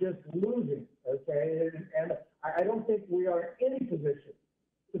that we're just losing, okay? And I don't think we are in any position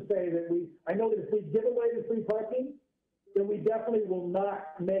to say that I know that if we give away the free parking, then we definitely will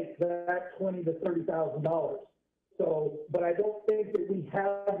not make that $20,000 to $30,000. So, but I don't think that we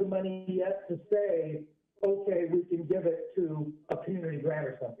have the money yet to say, okay, we can give it to a community grant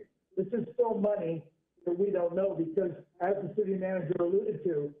or something. This is still money that we don't know, because as the city manager alluded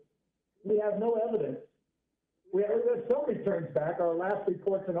to, we have no evidence. We have some returns back. Our last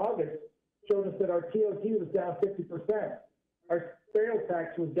reports in August showed us that our TOT was down 50%. Our sales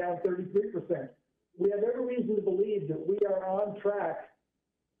tax was down 33%. We have every reason to believe that we are on track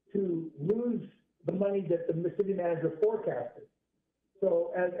to lose the money that the city manager forecasted.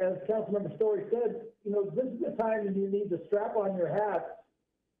 So as Councilmember Story said, this is the time that you need to strap on your hat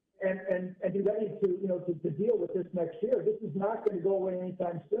and be ready to deal with this next year. This is not going to go away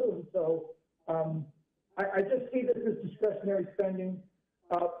anytime soon. So I just see this as discretionary spending,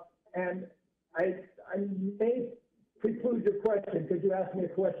 and I may preclude your question, because you asked me a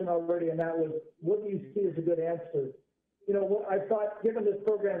question already, and that was, what do you see as a good answer? I thought, given this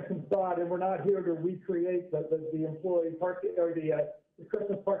program some thought, and we're not here to recreate the employee parking or the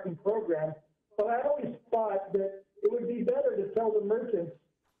Christmas parking program, but I always thought that it would be better to tell the merchants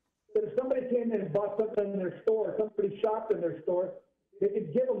that if somebody came in and bought something in their store, somebody shopped in their store, they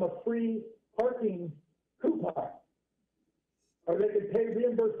could give them a free parking coupon, or they could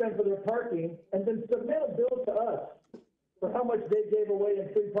reimburse them for their parking, and then submit a bill to us for how much they gave away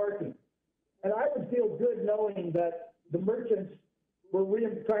in free parking. And I would feel good knowing that the merchants were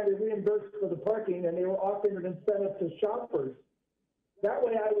trying to reimburse for the parking, and they were offering an incentive to shoppers. That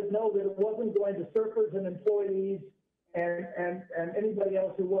way I would know that it wasn't going to surfers and employees and anybody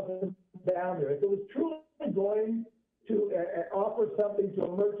else who wasn't down there. If it was truly going to offer something to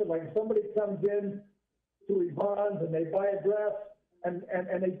a merchant, like if somebody comes in to Yvonne's and they buy a dress and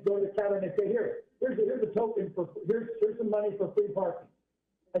they go to the counter and they say, here's a token here's some money for free parking.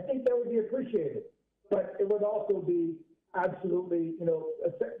 I think that would be appreciated, but it would also be absolutely,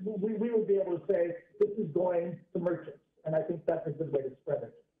 we would be able to say this is going to merchants, and I think that's a good way to spread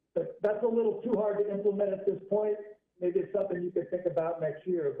it. But that's a little too hard to implement at this point. Maybe it's something you could think about next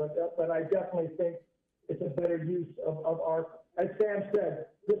year, but I definitely think it's a better use of our, as Sam said,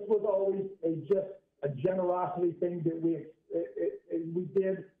 this was always just a generosity thing that we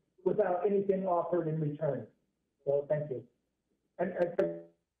did without anything offered in return. So thank you.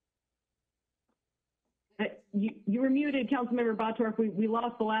 You were muted, Councilmember Bottorff. We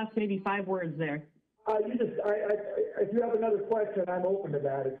lost the last maybe 5 words there. If you have another question, I'm open to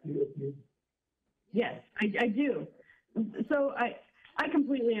that. If you. Yes, I do. So I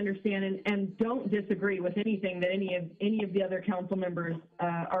completely understand and don't disagree with anything that any of the other council members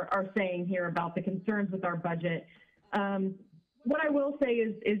are saying here about the concerns with our budget. What I will say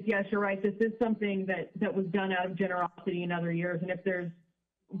is yes, you're right. This is something that was done out of generosity in other years, and if there's,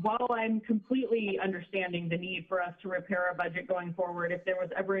 while I'm completely understanding the need for us to repair our budget going forward, if there was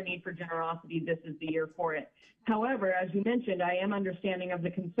ever a need for generosity, this is the year for it. However, as you mentioned, I am understanding of the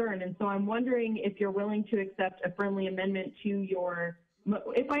concern, and so I'm wondering if you're willing to accept a friendly amendment to your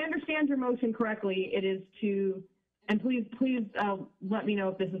if I understand your motion correctly, it is to, and please let me know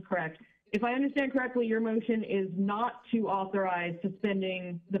if this is correct. If I understand correctly, your motion is not to authorize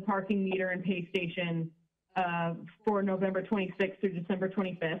suspending the parking meter and pay station for November 26th through December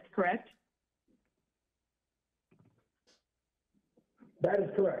 25th, correct? That is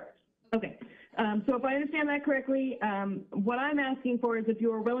correct. Okay. So if I understand that correctly, what I'm asking for is if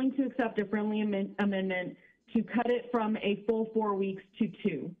you are willing to accept a friendly amendment to cut it from a full 4 weeks to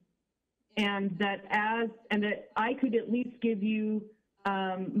 2, and that I could at least give you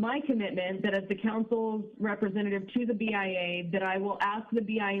my commitment that as the council's representative to the BIA, that I will ask the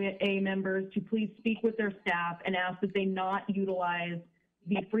BIA members to please speak with their staff and ask that they not utilize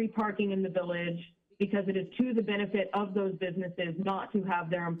the free parking in the village, because it is to the benefit of those businesses not to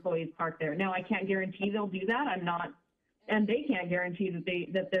have their employees park there. Now, I can't guarantee they'll do that. I'm not, and they can't guarantee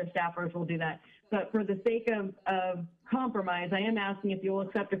that their staffers will do that. But for the sake of compromise, I am asking if you'll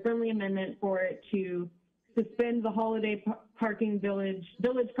accept a friendly amendment for it to suspend the holiday parking village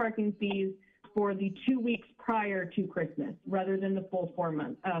parking fees for the 2 weeks prior to Christmas, rather than the full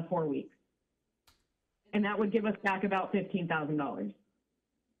 4 weeks. And that would give us back about $15,000.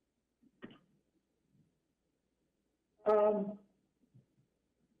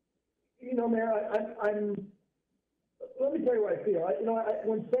 You know, Mayor, let me tell you what I feel.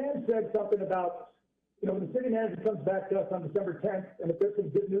 When Sam said something about, when the city manager comes back to us on December 10th, and if there's some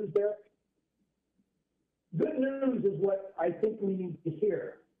good news there, good news is what I think we need to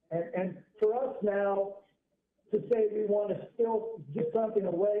hear. And for us now to say we want to still give something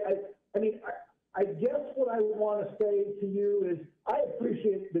away, I guess what I want to say to you is I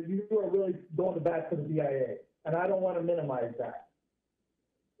appreciate that you are really going back to the BIA, and I don't want to minimize that.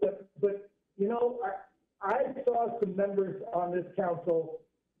 But I saw some members on this council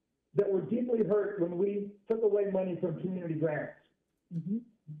that were deeply hurt when we took away money from community grants. Mm-hmm.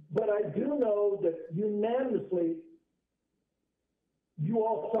 But I do know that unanimously, you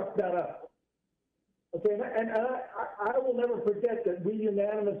all sucked that up. Okay, and I will never forget that we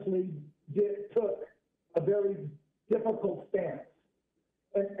unanimously took a very difficult stance.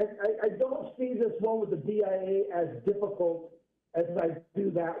 And I don't see this one with the BIA as difficult as I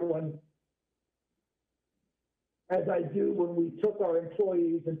do that one, as I do when we took our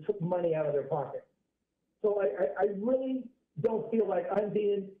employees and took money out of their pocket. So I really don't feel like I'm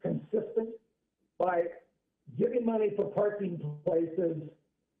being consistent by giving money for parking places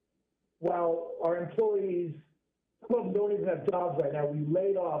while our employees, some of them don't even have jobs right now. We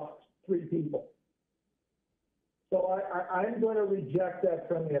laid off 3 people. So I'm going to reject that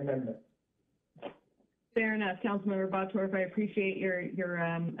friendly amendment. Fair enough, Councilmember Bottorff. I appreciate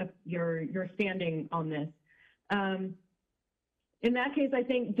your standing on this. In that case, I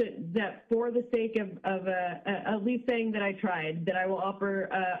think that for the sake of at least saying that I tried, that I will offer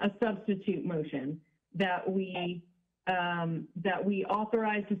a substitute motion that we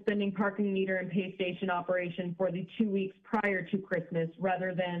authorize suspending parking meter and pay station operation for the 2 weeks prior to Christmas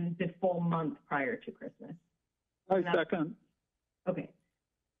rather than the full month prior to Christmas. I second. Okay.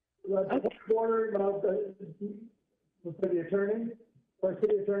 Okay. Order about the city attorney or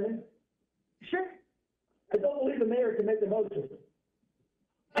city attorney? Sure. I don't believe the mayor can make the motion.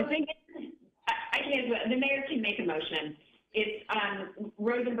 I think I can. The mayor can make a motion. It's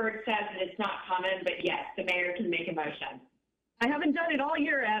Rosenberg says that it's not common, but yes, the mayor can make a motion. I haven't done it all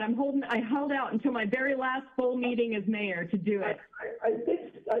year, Ed. I held out until my very last full meeting as mayor to do it. I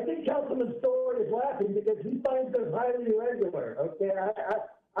think Councilman Story is laughing because he finds us highly irregular. Okay,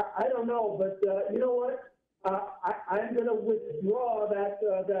 I don't know, but you know what? I'm going to withdraw that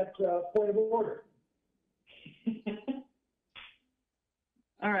point of order.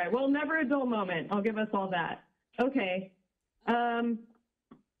 All right. Well, never a dull moment. I'll give us all that. Okay.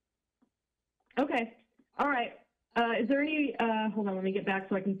 Okay. All right. Is there any, hold on, let me get back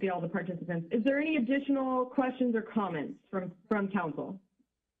so I can see all the participants. Is there any additional questions or comments from council?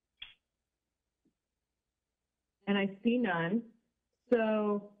 And I see none.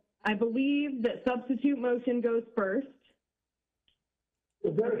 So I believe that substitute motion goes first.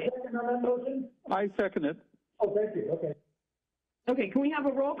 Is there a second on that motion? I second it. Oh, thank you. Okay. Okay, can we have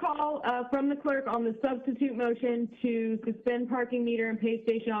a roll call from the clerk on the substitute motion to suspend parking meter and pay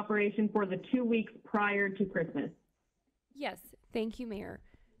station operation for the 2 weeks prior to Christmas? Yes, thank you, Mayor.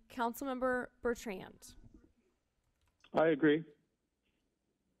 Councilmember Bertrand. I agree.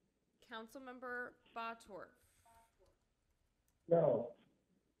 Councilmember Bottorff. No.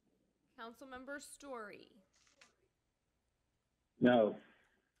 Councilmember Story. No.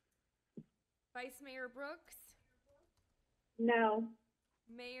 Vice Mayor Brooks. No.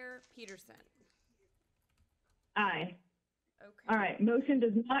 Mayor Peterson. Aye. All right, motion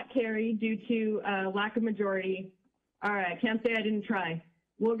does not carry due to lack of majority. All right, can't say I didn't try.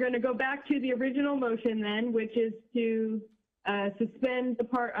 We're going to go back to the original motion then, which is to suspend the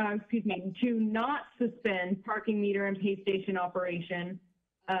to not suspend parking meter and pay station operation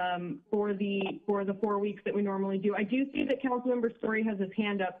for the 4 weeks that we normally do. I do see that Councilmember Story has his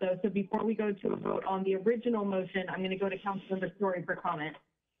hand up though, so before we go to a vote on the original motion, I'm going to go to Councilmember Story for comment.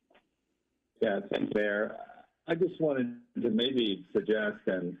 Yeah, thanks, Mayor. I just wanted to maybe suggest,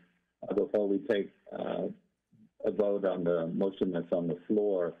 and before we take a vote on the motion that's on the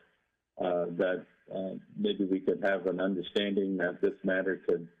floor, that maybe we could have an understanding that this matter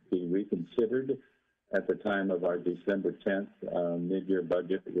could be reconsidered at the time of our December 10th mid-year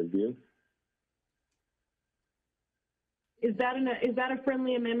budget review. Is that a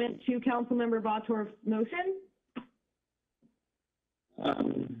friendly amendment to Councilmember Votorf's motion?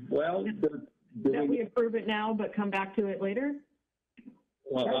 Well, that we approve it now, but come back to it later?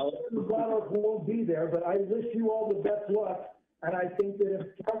 Well, Votorf won't be there, but I wish you all the best luck. And I think that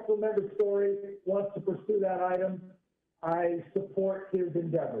if Councilmember Story wants to pursue that item, I support his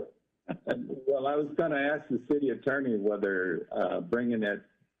endeavor. Well, I was going to ask the city attorney whether bringing it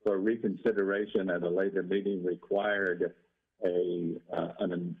for reconsideration at a later meeting required an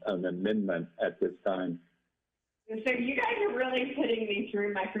amendment at this time. So you guys are really putting me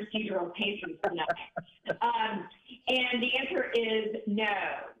through my procedural paces tonight. And the answer is no.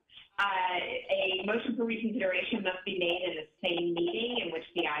 A motion for reconsideration must be made in the same meeting in which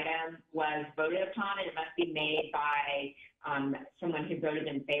the item was voted upon, and it must be made by someone who voted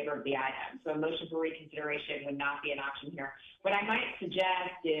in favor of the item. So a motion for reconsideration would not be an option here. What I might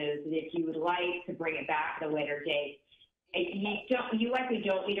suggest is that if you would like to bring it back at a later date, you likely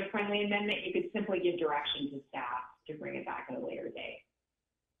don't need a friendly amendment. You could simply give direction to staff to bring it back at a later date.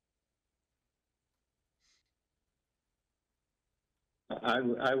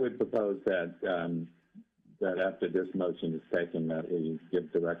 I would propose that that after this motion is taken, that we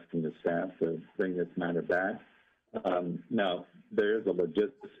give direction to staff to bring this matter back. Now, there is a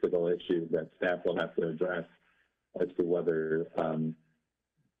logistical issue that staff will have to address as to whether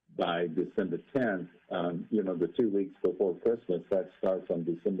by December 10th, the 2 weeks before Christmas, that starts on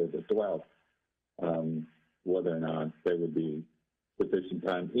December the 12th, whether or not there would be sufficient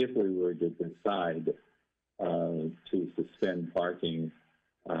time if we were to decide to suspend parking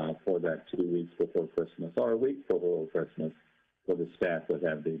for that 2 weeks before Christmas or a week before Christmas, so the staff would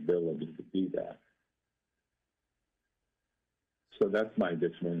have the ability to do that. So that's my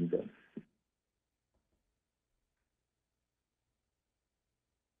additional input.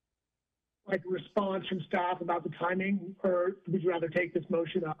 Like a response from staff about the timing, or would you rather take this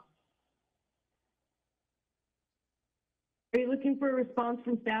motion up? Are you looking for a response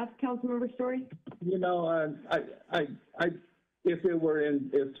from staff, Councilmember Story?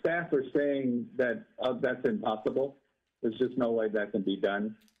 If staff are saying that that's impossible, there's just no way that can be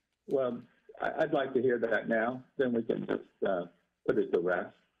done, well, I'd like to hear that now. Then we can just put it to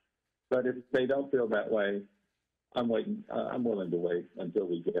rest. But if they don't feel that way, I'm willing to wait until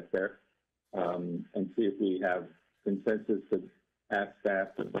we get there and see if we have consensus to ask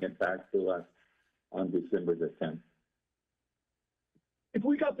staff to bring it back to us on December the 10th. If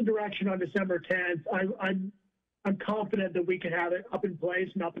we got the direction on December 10th, I'm confident that we can have it up in place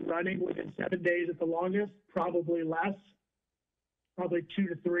and up and running within 7 days at the longest, probably less, probably 2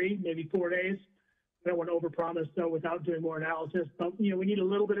 to 3, maybe 4 days. I don't want to overpromise though without doing more analysis, but we need a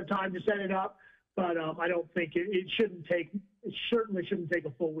little bit of time to set it up. But I don't think it certainly shouldn't take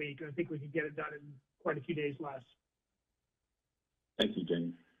a full week. I think we can get it done in quite a few days less. Thank you,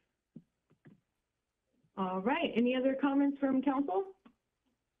 James. All right. Any other comments from council?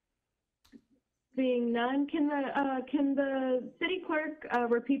 Seeing none, can the city clerk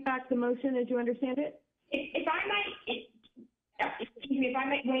repeat back the motion as you understand it? If I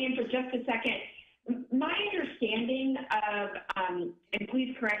might weigh in for just a second, my understanding of, and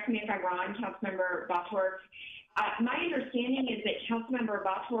please correct me if I'm wrong, Councilmember Votorf, my understanding is that Councilmember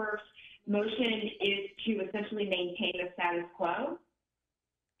Votorf's motion is to essentially maintain the status quo.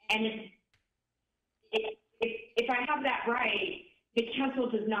 And if I have that right, the council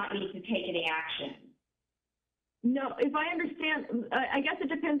does not need to take any action. No, if I understand, I guess it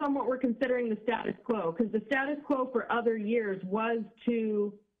depends on what we're considering the status quo, because the status quo for other years was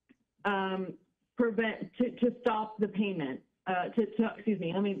to stop the payment. Excuse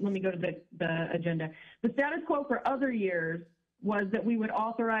me, let me go to the agenda. The status quo for other years was that we would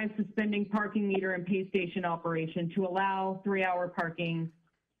authorize suspending parking meter and pay station operation to allow 3-hour parking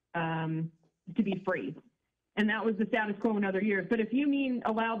to be free. And that was the status quo in other years. But if you mean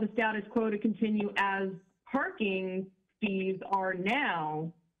allow the status quo to continue as parking fees are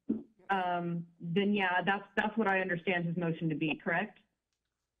now, then yeah, that's what I understand his motion to be, correct?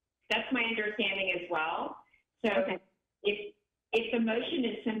 That's my understanding as well. So Okay. if the motion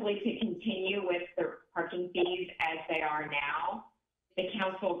is simply to continue with the parking fees as they are now, the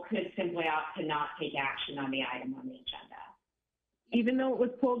council could simply opt to not take action on the item on the agenda. Even though it was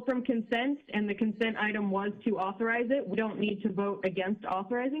pulled from consent and the consent item was to authorize it, we don't need to vote against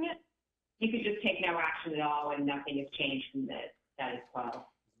authorizing it? You could just take no action at all and nothing has changed from the status quo.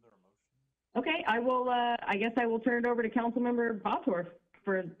 Okay, I will, I guess I will turn it over to Councilmember Bottorff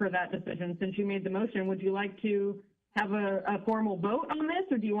for that decision. Since you made the motion, would you like to have a formal vote on this,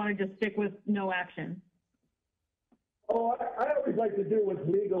 or do you want to just stick with no action? Oh, I always like to do what's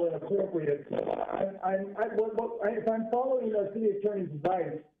legal and appropriate. So if I'm following the city attorney's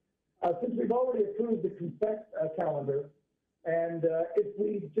advice, since we've already approved the consent calendar, and if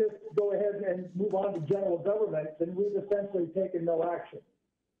we just go ahead and move on to general government, then we've essentially taken no action.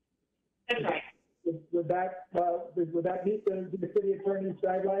 That's right. Would that meet the city attorney's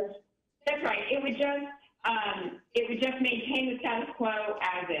guidelines? That's right. It would just maintain the status quo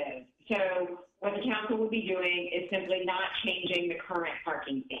as is. So what the council would be doing is simply not changing the current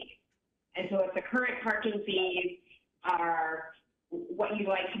parking fees. And so if the current parking fees are what you'd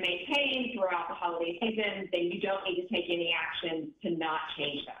like to maintain throughout the holiday season, then you don't need to take any action to not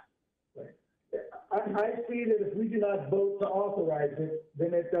change them. Right. I see that if we do not vote to authorize it,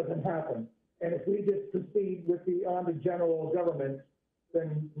 then it doesn't happen. And if we just proceed with on the general government,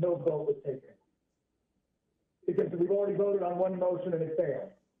 then no vote was taken. Because we've already voted on one motion and it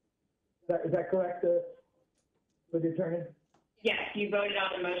failed. Is that correct, with the attorney? Yes, you voted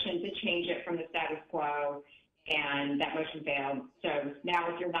on the motion to change it from the status quo, and that motion failed. So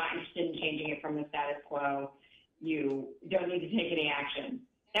now if you're not interested in changing it from the status quo, you don't need to take any action.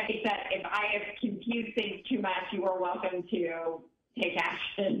 That being said, if I have confused things too much, you are welcome to take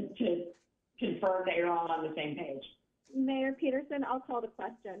action to confirm that you're all on the same page. Mayor Peterson, I'll call the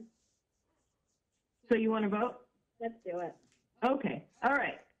question. So you want to vote? Let's do it. Okay, all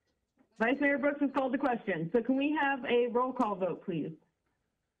right. Vice Mayor Brooks has called the question. So can we have a roll call vote, please?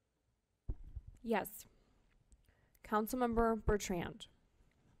 Yes. Councilmember Bertrand.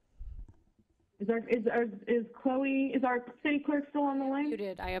 Is our city clerk still on the line?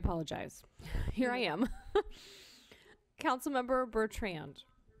 Muted. I apologize. Here I am. Councilmember Bertrand.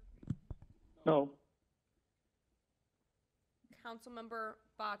 No. Councilmember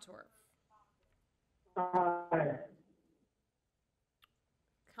Bottorff. Aye.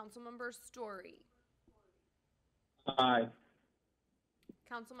 Councilmember Story. Aye.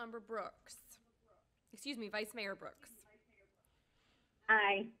 Councilmember Brooks. Excuse me, Vice Mayor Brooks.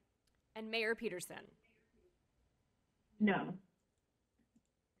 Aye. And Mayor Peterson. No.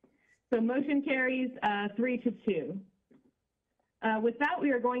 So motion carries 3-2. With that,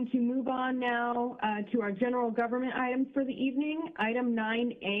 we are going to move on now to our general government items for the evening. Item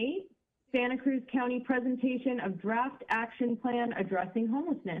 9A, Santa Cruz County presentation of draft action plan addressing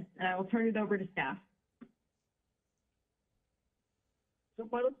homelessness. And I will turn it over to staff. So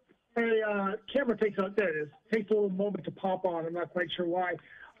my camera takes a little moment to pop on. I'm not quite sure why.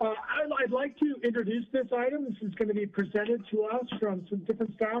 I'd like to introduce this item. This is going to be presented to us from some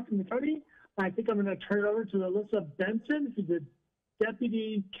different staff in the county. I think I'm going to turn it over to Alyssa Benson, who's the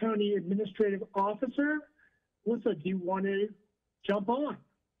Deputy County Administrative Officer. Alyssa, do you want to jump on?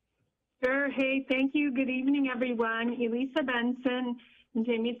 Sure. Hey, thank you. Good evening, everyone. Elisa Benson, and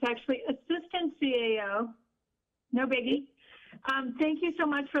Jamie's actually Assistant CAO. No biggie. Thank you so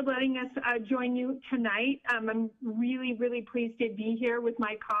much for letting us join you tonight. I'm really, really pleased to be here with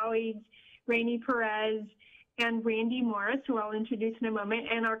my colleagues, Rainey Perez and Randy Morris, who I'll introduce in a moment,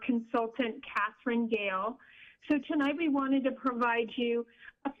 and our consultant, Catherine Gale. So tonight we wanted to provide you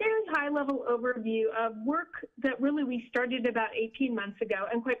a fairly high-level overview of work that really we started about 18 months ago.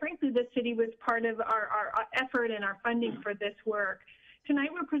 And quite frankly, the city was part of our effort and our funding for this work. Tonight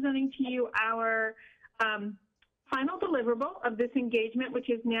we're presenting to you our final deliverable of this engagement, which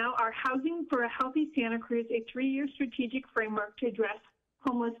is now our Housing for a Healthy Santa Cruz, a 3-year strategic framework to address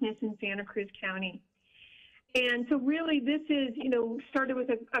homelessness in Santa Cruz County. And so really this is, started with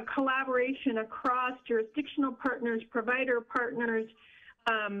a collaboration across jurisdictional partners, provider partners,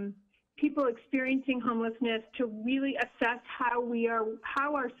 people experiencing homelessness to really assess how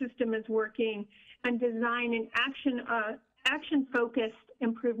our system is working and design an action-focused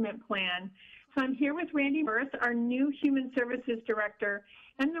improvement plan. So I'm here with Randy Morris, our new Human Services Director.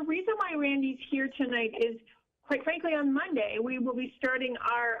 And the reason why Randy's here tonight is, quite frankly, on Monday, we will be starting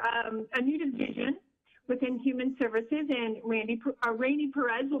a new division within Human Services, and Rainey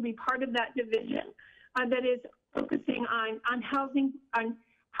Perez will be part of that division that is focusing on housing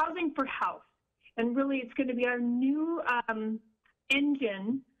for health. And really, it's going to be our new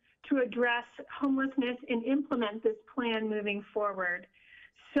engine to address homelessness and implement this plan moving forward.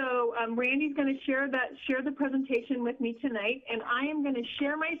 So Randy's going to share the presentation with me tonight, and I am going to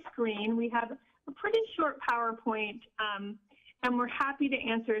share my screen. We have a pretty short PowerPoint, and we're happy to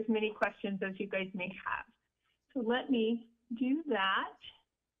answer as many questions as you guys may have. So let me do that.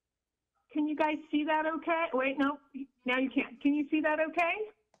 Can you guys see that okay? Wait, no, now you can't. Can you see that okay?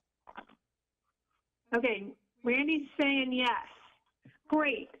 Okay, Randy's saying yes.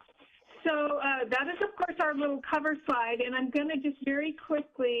 Great. So that is, of course, our little cover slide, and I'm going to just very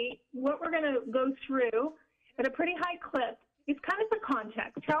quickly, what we're going to go through at a pretty high clip is kind of the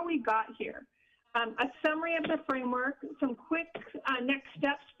context, how we got here. A summary of the framework, some quick next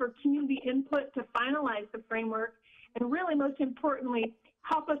steps for community input to finalize the framework, and really, most importantly,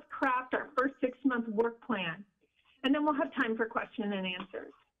 help us craft our first 6-month work plan. And then we'll have time for question and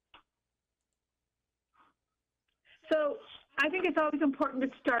answers. So I think it's always important to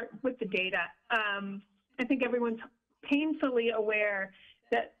start with the data. I think everyone's painfully aware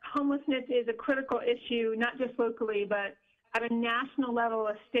that homelessness is a critical issue, not just locally, but at a national level,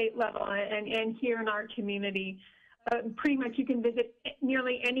 a state level, and here in our community. Pretty much you can visit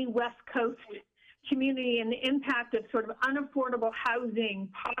nearly any West Coast community, and the impact of sort of unaffordable housing,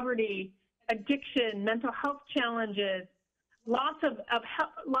 poverty, addiction, mental health challenges, loss of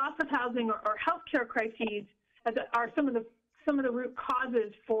housing or healthcare crises are some of the root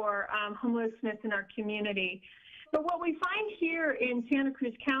causes for homelessness in our community. But what we find here in Santa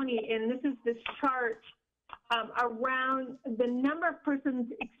Cruz County, and this is this chart around the number of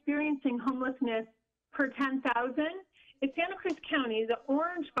persons experiencing homelessness per 10,000. In Santa Cruz County, the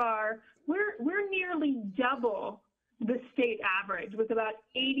orange bar, we're nearly double the state average, with about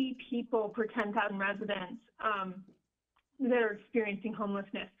 80 people per 10,000 residents that are experiencing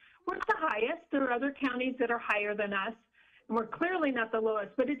homelessness. We're the highest. There are other counties that are higher than us, and we're clearly not the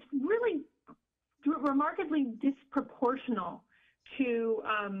lowest, but it's really remarkably disproportional to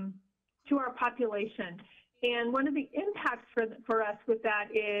our population. And one of the impacts for us with that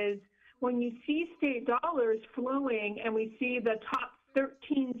is when you see state dollars flowing and we see the top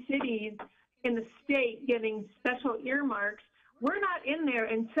 13 cities in the state getting special earmarks, we're not in there,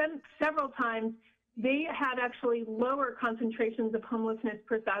 and several times they had actually lower concentrations of homelessness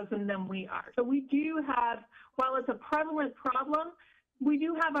per thousand than we are. So we do have, while it's a prevalent problem, we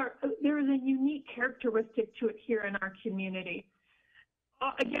do have there is a unique characteristic to it here in our community.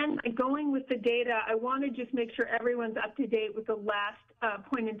 Again, going with the data, I want to just make sure everyone's up to date with the last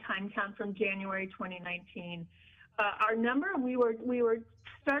point in time count from January 2019. Our number, we were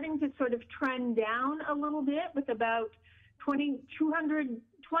starting to sort of trend down a little bit with about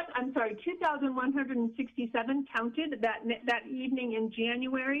 2,167 counted that evening in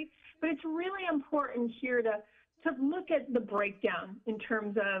January. But it's really important here to look at the breakdown in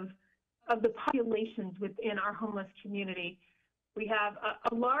terms of the populations within our homeless community. We have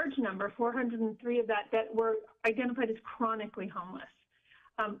a large number, 403 of that were identified as chronically homeless.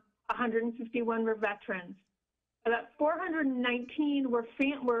 151 were veterans. About 419 were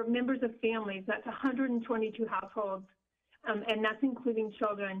members of families. That's 122 households, and that's including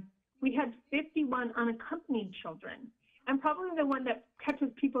children. We had 51 unaccompanied children. And probably the one that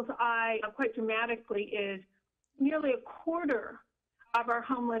catches people's eye quite dramatically is nearly a quarter of our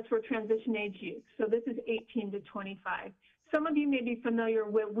homeless were transition age youth. So this is 18 to 25. Some of you may be familiar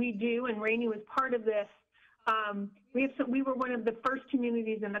with what we do, and Rainey was part of this. We were one of the first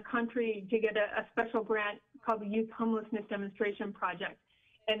communities in the country to get a special grant called the Youth Homelessness Demonstration Project.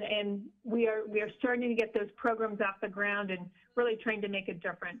 And we are starting to get those programs off the ground and really trying to make a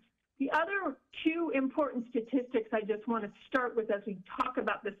difference. The other two important statistics I just want to start with as we talk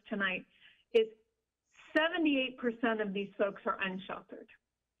about this tonight is 78% of these folks are unsheltered.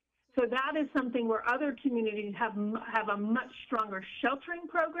 So that is something where other communities have a much stronger sheltering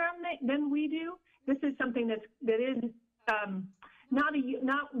program than we do. This is something that is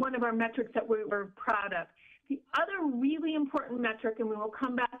not one of our metrics that we're proud of. The other really important metric, and we will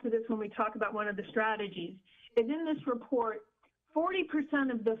come back to this when we talk about one of the strategies, is in this report, 40%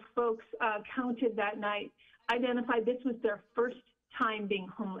 of the folks counted that night identified this was their first time being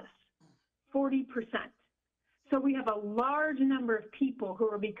homeless. 40%. So we have a large number of people who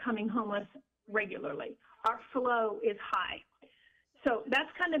are becoming homeless regularly. Our flow is high. So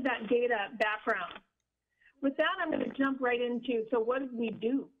that's kind of that data background. With that, I'm going to jump right into, so what did we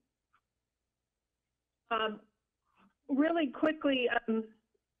do? Really quickly,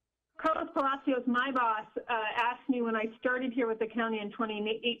 Carlos Palacios, my boss, asked me when I started here with the county in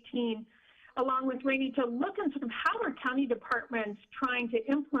 2018, along with Rainey, to look and sort of how are county departments trying to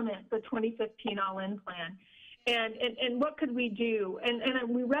implement the 2015 all-in plan, and what could we do? And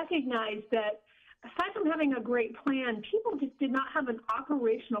we recognize that aside from having a great plan, people just did not have an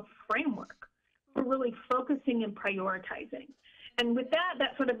operational framework for really focusing and prioritizing. And with that,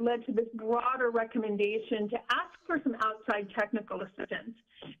 that sort of led to this broader recommendation to ask for some outside technical assistance.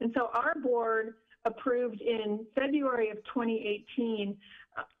 And so our board approved in February of 2019,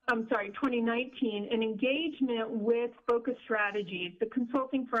 an engagement with Focus Strategies, the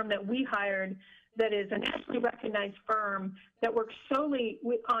consulting firm that we hired that is a nationally recognized firm that works solely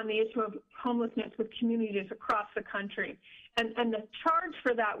on the issue of homelessness with communities across the country. And the charge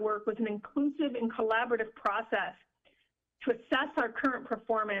for that work was an inclusive and collaborative process to assess our current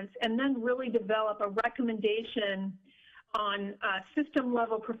performance and then really develop a recommendation on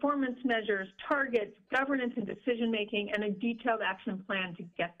system-level performance measures, targets, governance and decision-making, and a detailed action plan to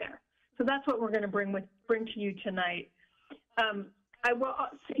get there. So that's what we're going to bring to you tonight. So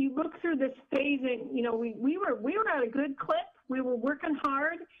you look through this phasing, you know, we were at a good clip. We were working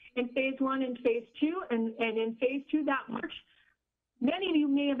hard in phase 1 and phase 2, and in phase 2 that March, many of you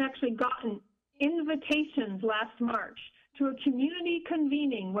may have actually gotten invitations last March to a community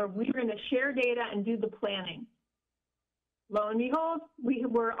convening where we were going to share data and do the planning. Lo and behold, we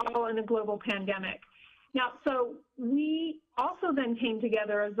were all in a global pandemic. Now, so we also then came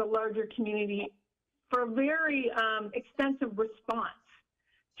together as a larger community for a very extensive response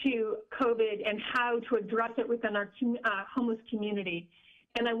to COVID and how to address it within our homeless community.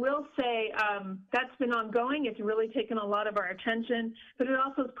 And I will say that's been ongoing. It's really taken a lot of our attention, but it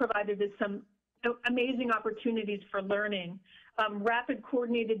also has provided us some amazing opportunities for learning, rapid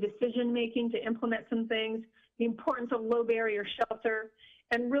coordinated decision-making to implement some things, the importance of low barrier shelter,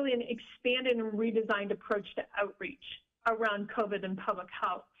 and really an expanded and redesigned approach to outreach around COVID and public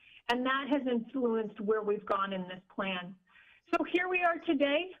health. And that has influenced where we've gone in this plan. So here we are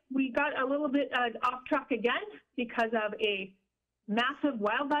today. We got a little bit off track again because of a massive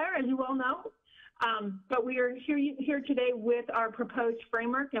wildfire, as you all know. But we are here today with our proposed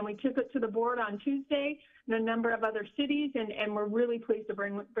framework, and we took it to the board on Tuesday and a number of other cities, and we're really pleased to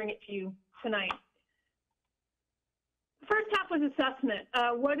bring it to you tonight. The first half was assessment.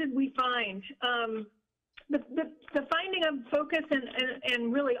 What did we find? The finding of focus,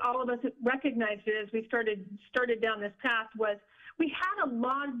 and really all of us recognized it as we started down this path, was we had a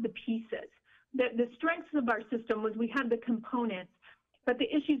lot of the pieces. The strengths of our system was we had the components, but the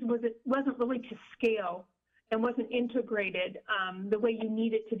issues was it wasn't really to scale and wasn't integrated the way you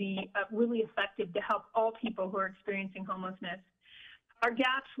need it to be really effective to help all people who are experiencing homelessness. Our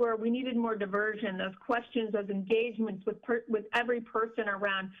gaps were we needed more diversion, those questions, those engagements with every person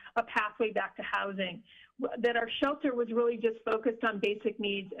around a pathway back to housing, that our shelter was really just focused on basic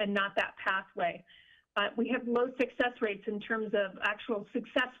needs and not that pathway. We have low success rates in terms of actual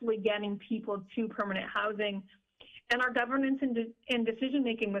successfully getting people to permanent housing. And our governance and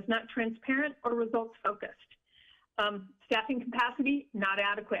decision-making was not transparent or results-focused. Staffing capacity, not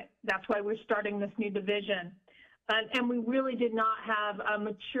adequate. That's why we're starting this new division. And we really did not have a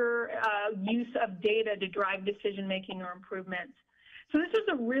mature use of data to drive decision-making or improvements. So this is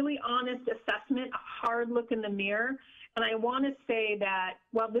a really honest assessment, a hard look in the mirror. And I want to say that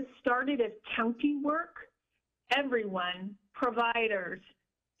while this started as county work, everyone, providers,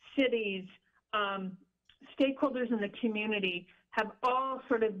 cities, stakeholders in the community have all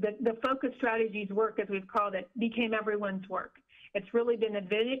sort of, the focus strategies work, as we've called it, became everyone's work. It's really been a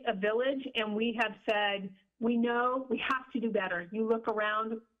village, and we have said, we know we have to do better. You look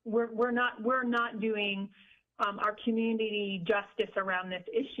around, we're not doing our community justice around this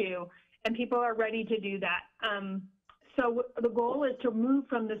issue, and people are ready to do that. So the goal is to move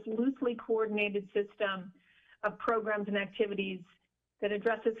from this loosely coordinated system of programs and activities that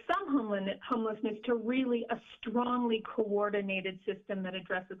addresses some homelessness to really a strongly coordinated system that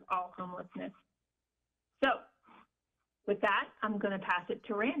addresses all homelessness. So with that, I'm going to pass it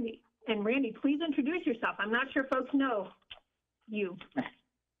to Randy. And Randy, please introduce yourself. I'm not sure folks know you.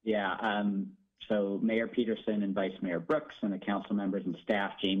 Yeah, so Mayor Peterson and Vice Mayor Brooks and the council members and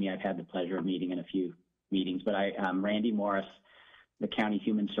staff. Jamie, I've had the pleasure of meeting in a few meetings, but I'm Randy Morris, the County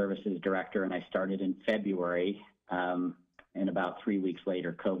Human Services Director, and I started in February, and about 3 weeks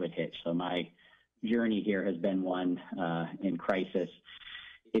later, COVID hit. So my journey here has been one in crisis.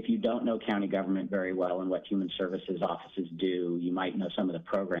 If you don't know county government very well and what human services offices do, you might know some of the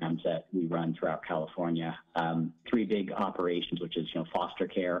programs that we run throughout California. 3 big operations, which is foster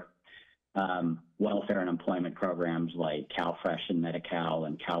care, welfare and employment programs like CalFresh and Medi-Cal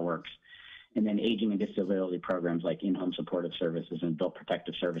and CalWorks, and then aging and disability programs like in-home supportive services and adult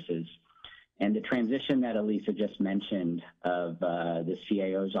protective services. And the transition that Elisa just mentioned of the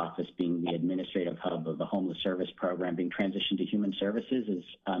CAO's office being the administrative hub of the homeless service program being transitioned to human services is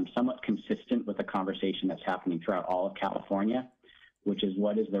somewhat consistent with the conversation that's happening throughout all of California, which is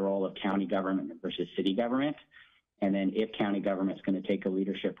what is the role of county government versus city government. And then if county government's going to take a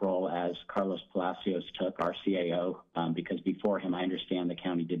leadership role as Carlos Palacios took, our CAO, because before him, I understand the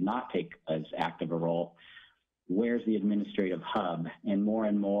county did not take as active a role, where's the administrative hub? And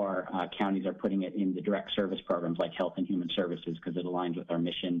more counties are putting it in the direct service programs like health and human services because it aligns with our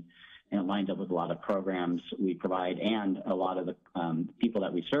mission and it lines up with a lot of programs we provide, and a lot of the people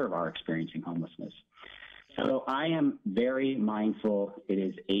that we serve are experiencing homelessness. So I am very mindful. It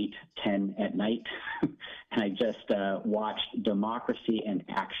is 8:10 at night, and I just watched Democracy in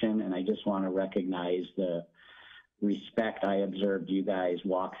Action, and I just want to recognize the respect I observed you guys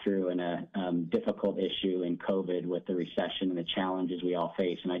walk through in a difficult issue in COVID with the recession and the challenges we all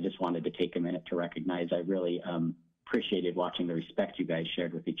face. And I just wanted to take a minute to recognize I really appreciated watching the respect you guys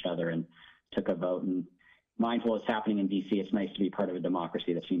shared with each other and took a vote. And mindful it's happening in DC, it's nice to be part of a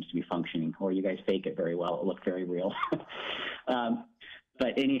democracy that seems to be functioning, or you guys fake it very well. It looked very real.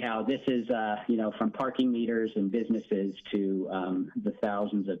 But anyhow, this is, from parking meters and businesses to the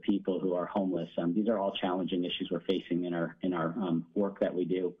thousands of people who are homeless. These are all challenging issues we're facing in our work that we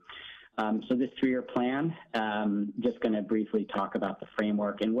do. So this 3-year plan, just going to briefly talk about the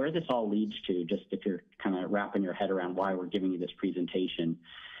framework and where this all leads to, just if you're kind of wrapping your head around why we're giving you this presentation,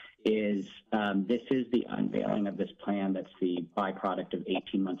 is this is the unveiling of this plan that's the byproduct of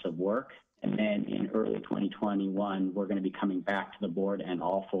 18 months of work. And then in early 2021, we're going to be coming back to the board and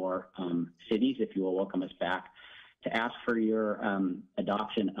all 4 cities, if you will welcome us back, to ask for your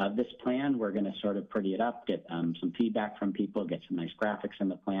adoption of this plan. We're going to sort of pretty it up, get some feedback from people, get some nice graphics in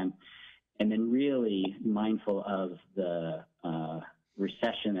the plan, and then really mindful of the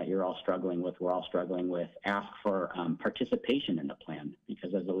recession that you're all struggling with, we're all struggling with, ask for participation in the plan.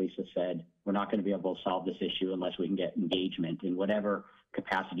 Because as Elisa said, we're not going to be able to solve this issue unless we can get engagement in whatever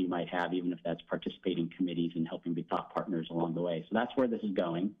capacity you might have, even if that's participating committees and helping be thought partners along the way. So that's where this is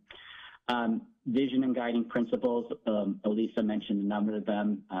going. Vision and guiding principles, Elisa mentioned a number of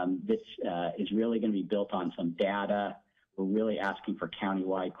them. This is really going to be built on some data. We're really asking for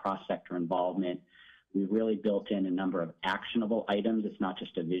countywide cross-sector involvement. We've really built in a number of actionable items. It's not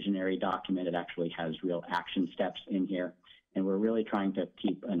just a visionary document. It actually has real action steps in here. And we're really trying to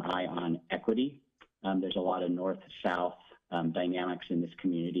keep an eye on equity. There's a lot of north-south dynamics in this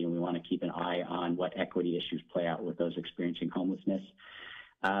community, and we want to keep an eye on what equity issues play out with those experiencing homelessness.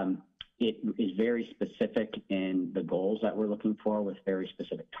 It is very specific in the goals that we're looking for, with very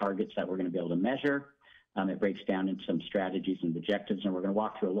specific targets that we're going to be able to measure. It breaks down into some strategies and objectives, and we're going to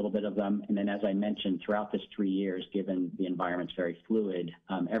walk through a little bit of them. And then, as I mentioned, throughout this 3 years, given the environment's very fluid,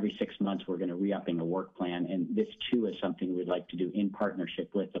 every 6 months we're going to re-upping a work plan. And this, too, is something we'd like to do in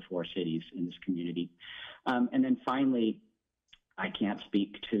partnership with the 4 cities in this community. And then finally, I can't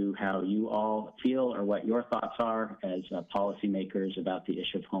speak to how you all feel or what your thoughts are as policymakers about the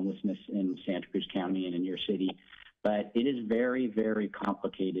issue of homelessness in Santa Cruz County and in your city. But it is very, very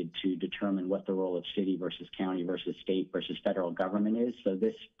complicated to determine what the role of city versus county versus state versus federal government is. So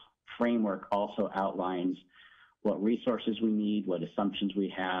this framework also outlines what resources we need, what assumptions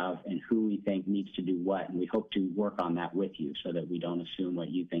we have, and who we think needs to do what. And we hope to work on that with you so that we don't assume what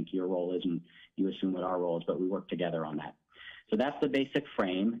you think your role is and you assume what our role is, but we work together on that. So that's the basic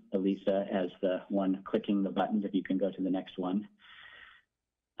frame. Elisa, as the one clicking the buttons, if you can go to the next one.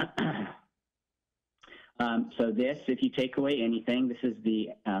 So this, if you take away anything, this is the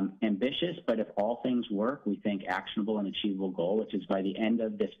ambitious, but if all things work, we think actionable and achievable goal, which is by the end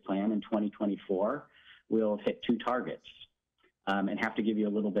of this plan in 2024, we'll hit 2 targets. And have to give you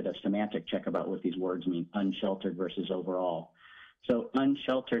a little bit of semantic check about what these words mean, unsheltered versus overall. So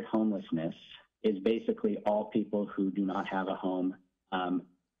unsheltered homelessness is basically all people who do not have a home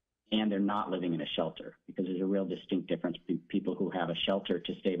and they're not living in a shelter, because there's a real distinct difference between people who have a shelter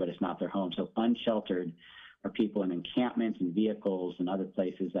to stay, but it's not their home. So unsheltered are people in encampments and vehicles and other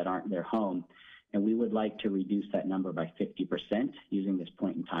places that aren't their home. And we would like to reduce that number by 50% using this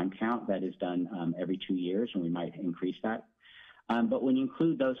point in time count that is done every 2 years, and we might increase that. But when you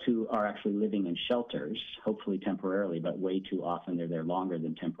include those who are actually living in shelters, hopefully temporarily, but way too often they're there longer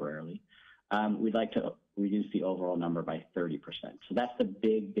than temporarily, we'd like to reduce the overall number by 30%. So that's the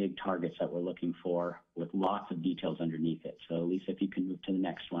big, big targets that we're looking for, with lots of details underneath it. So Lisa, if you can move to the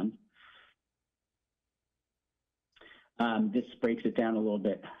next one. This breaks it down a little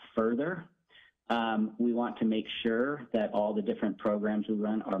bit further. We want to make sure that all the different programs we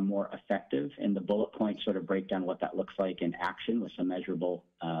run are more effective, and the bullet points sort of break down what that looks like in action with some measurable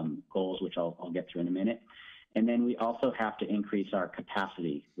goals, which I'll get through in a minute. And then we also have to increase our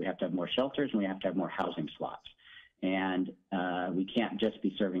capacity. We have to have more shelters, and we have to have more housing slots. And we can't just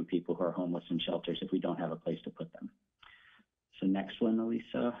be serving people who are homeless in shelters if we don't have a place to put them. So next one,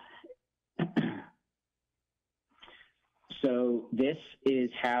 Elisa. So this is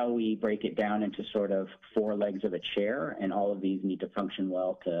how we break it down into sort of 4 legs of a chair, and all of these need to function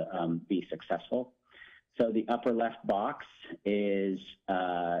well to be successful. So the upper left box is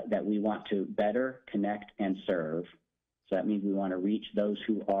that we want to better connect and serve. So that means we want to reach those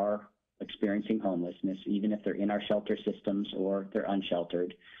who are experiencing homelessness, even if they're in our shelter systems or they're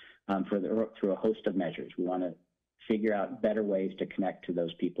unsheltered, through a host of measures. We want to figure out better ways to connect to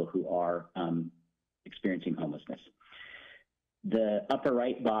those people who are experiencing homelessness. The upper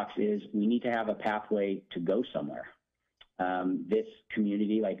right box is we need to have a pathway to go somewhere. This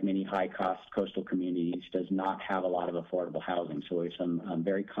community, like many high-cost coastal communities, does not have a lot of affordable housing. So there's some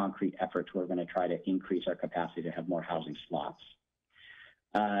very concrete efforts we're going to try to increase our capacity to have more housing slots.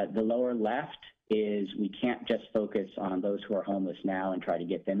 The lower left is we can't just focus on those who are homeless now and try to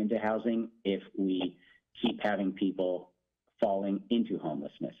get them into housing if we keep having people falling into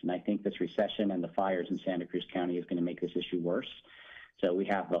homelessness. And I think this recession and the fires in Santa Cruz County is going to make this issue worse. So we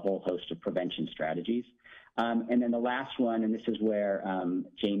have the whole host of prevention strategies. And then the last one, and this is where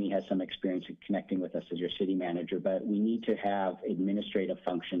Jamie has some experience in connecting with us as your city manager, but we need to have administrative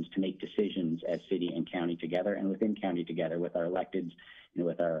functions to make decisions as city and county together, and within county together with our electeds and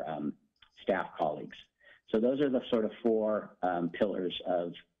with our staff colleagues. So those are the sort of 4 pillars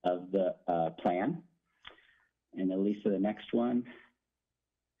of the plan. And Elisa, the next one.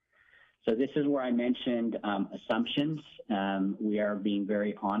 So this is where I mentioned assumptions. We are being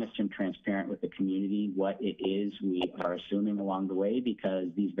very honest and transparent with the community what it is we are assuming along the way, because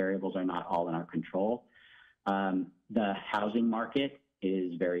these variables are not all in our control. The housing market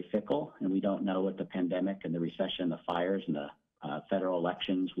is very fickle, and we don't know what the pandemic and the recession, the fires, and the federal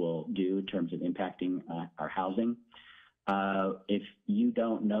elections will do in terms of impacting our housing. If you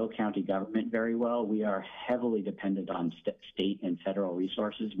don't know county government very well, we are heavily dependent on state and federal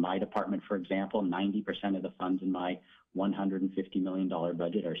resources. My department, for example, 90% of the funds in my $150 million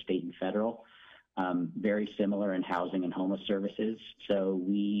budget are state and federal. Very similar in housing and homeless services. So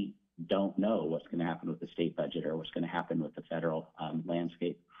we don't know what's going to happen with the state budget or what's going to happen with the federal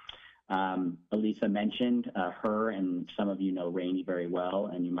landscape. Elisa mentioned her, and some of you know Rainey very well,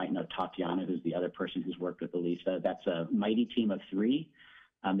 and you might know Tatiana, who's the other person who's worked with Elisa. That's a mighty team of 3.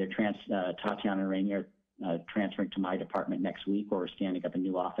 Tatiana and Rainey are transferring to my department next week, where we're standing up a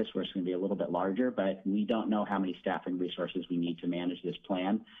new office where it's going to be a little bit larger, but we don't know how many staffing resources we need to manage this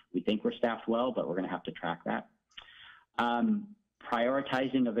plan. We think we're staffed well, but we're going to have to track that.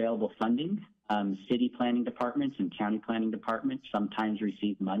 Prioritizing available funding. City planning departments and county planning departments sometimes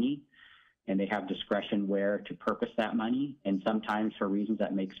receive money, and they have discretion where to purpose that money. And sometimes, for reasons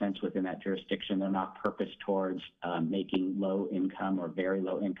that make sense within that jurisdiction, they're not purposed towards making low-income or very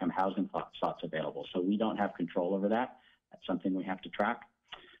low-income housing slots available. So we don't have control over that. That's something we have to track.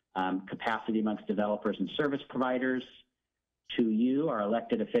 Capacity amongst developers and service providers. To you, our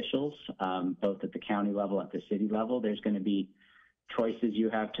elected officials, both at the county level and at the city level, there's going to be choices you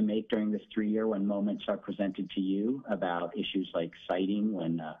have to make during this 3-year when moments are presented to you about issues like siting,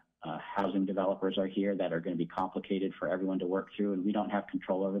 when housing developers are here, that are going to be complicated for everyone to work through, and we don't have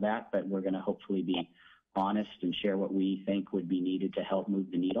control over that, but we're going to hopefully be honest and share what we think would be needed to help move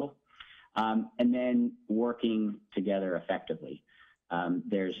the needle. And then working together effectively.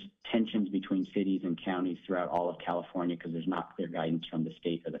 There's tensions between cities and counties throughout all of California because there's not clear guidance from the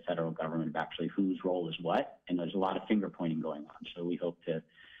state or the federal government of actually whose role is what, and there's a lot of finger pointing going on. So we hope to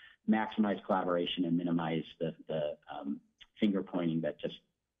maximize collaboration and minimize the finger pointing that just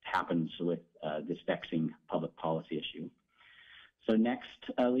happens with this vexing public policy issue. So next,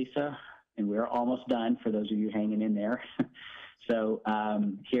 Lisa, and we're almost done for those of you hanging in there. So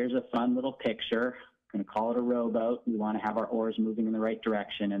here's a fun little picture. I'm going to call it a rowboat. We want to have our oars moving in the right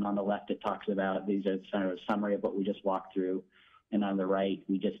direction. And on the left, it talks about, these are sort of a summary of what we just walked through. And on the right,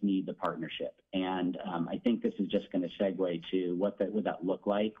 we just need the partnership. And I think this is just going to segue to what would that look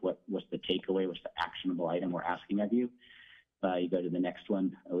like? What's the takeaway? What's the actionable item we're asking of you? You go to the next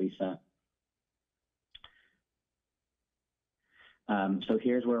one, Elisa. So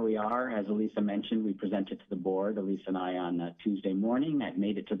here's where we are. As Elisa mentioned, we presented to the board, Elisa and I, on Tuesday morning. I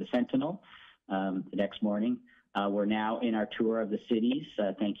made it to the Sentinel the next morning. We're now in our tour of the cities.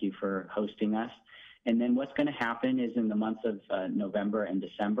 Thank you for hosting us. And then what's going to happen is in the months of November and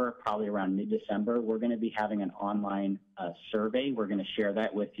December, probably around mid-December, we're going to be having an online survey. We're going to share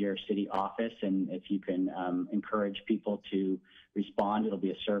that with your city office, and if you can encourage people to respond, it'll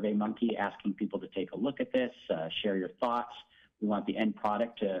be a survey monkey asking people to take a look at this, share your thoughts. We want the end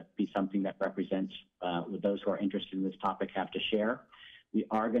product to be something that represents what those who are interested in this topic have to share. We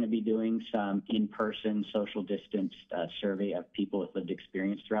are going to be doing some in-person social distanced survey of people with lived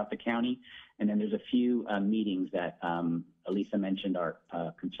experience throughout the county. And then there's a few meetings that Elisa mentioned our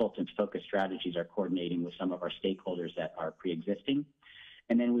consultants Focus Strategies are coordinating with some of our stakeholders that are pre-existing.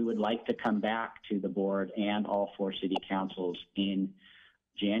 And then we would like to come back to the board and all 4 city councils in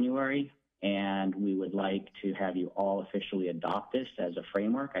January. And we would like to have you all officially adopt this as a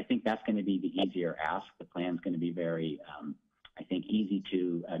framework. I think that's going to be the easier ask. The plan's going to be very I think easy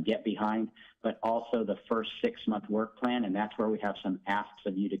to get behind, but also the first 6-month work plan, and that's where we have some asks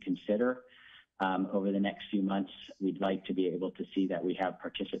of you to consider. Over the next few months, we'd like to be able to see that we have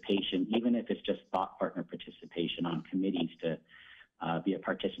participation, even if it's just thought partner participation on committees to be a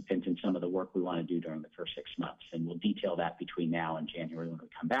participant in some of the work we want to do during the first 6 months. And we'll detail that between now and January when we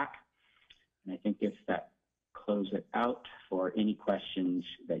come back. And I think if that close it out for any questions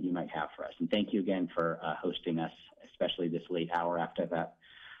that you might have for us. And thank you again for hosting us, especially this late hour after that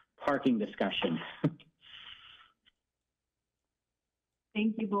parking discussion.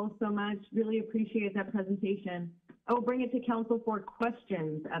 Thank you both so much. Really appreciate that presentation. I will bring it to council for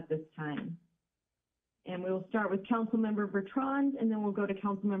questions at this time. And we will start with Councilmember Bertrand, and then we'll go to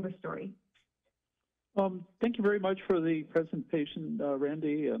Councilmember Story. Thank you very much for the presentation,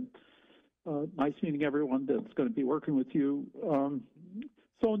 Randy, and nice meeting everyone that's going to be working with you.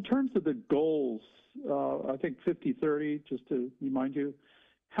 So in terms of the goals, I think 50-30, just to remind you,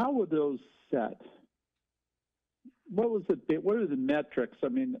 how were those set? What are the metrics? I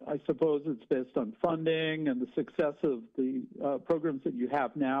mean, I suppose it's based on funding and the success of the programs that you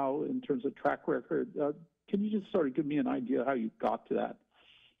have now in terms of track record. Can you just sort of give me an idea how you got to that?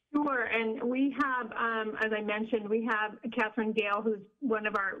 Sure, and we have, as I mentioned, we have Catherine Gale, who's one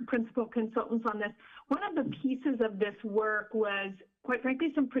of our principal consultants on this. One of the pieces of this work was, quite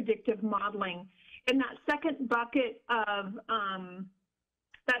frankly, some predictive modeling. In that second bucket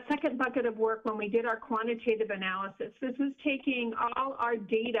of work, when we did our quantitative analysis, this was taking all our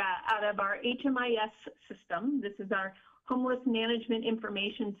data out of our HMIS system. This is our Homeless Management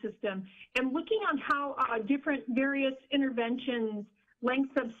Information System, and looking on how different various interventions,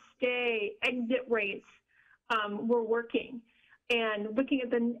 lengths of stay, exit rates were working, and looking at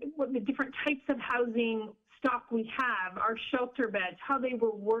the different types of housing stock we have, our shelter beds, how they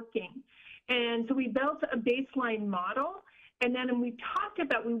were working. And so we built a baseline model, and then we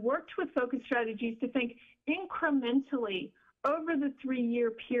worked with Focus Strategies to think incrementally over the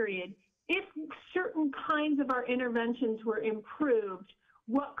 3-year period, if certain kinds of our interventions were improved,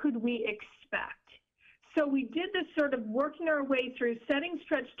 what could we expect? So we did this sort of working our way through setting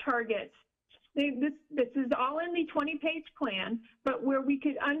stretch targets. This is all in the 20-page plan, but where we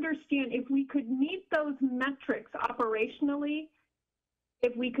could understand if we could meet those metrics operationally,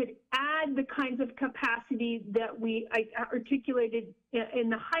 if we could add the kinds of capacity that I articulated in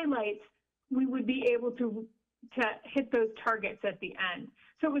the highlights, we would be able to hit those targets at the end.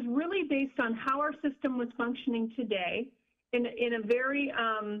 So it was really based on how our system was functioning today in a very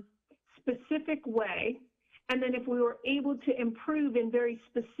specific way, and then if we were able to improve in very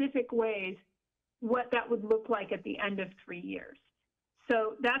specific ways, what that would look like at the end of 3 years.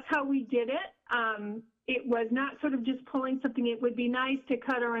 So that's how we did it. It was not sort of just pulling something. It would be nice to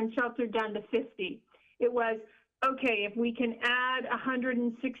cut our shelter down to 50. It was, okay, if we can add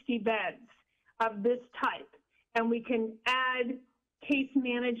 160 beds of this type, and we can add case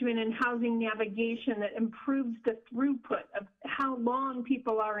management and housing navigation that improves the throughput of how long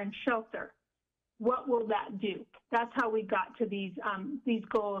people are in shelter, what will that do? That's how we got to these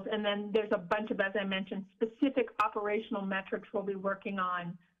goals. And then there's a bunch of, as I mentioned, specific operational metrics we'll be working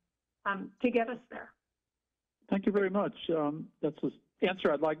on to get us there. Thank you very much. That's the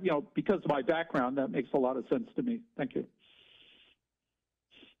answer I'd like, because of my background, that makes a lot of sense to me. Thank you.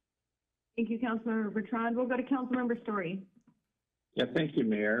 Thank you, Councilmember Bertrand. We'll go to Councilmember Story. Yeah, thank you,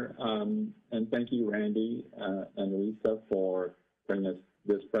 Mayor. And thank you, Randy and Lisa, for bringing us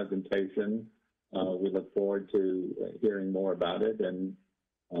this presentation. We look forward to hearing more about it and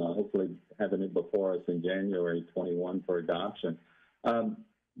hopefully having it before us in January 21 for adoption.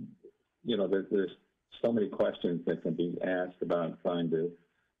 There's so many questions that can be asked about trying to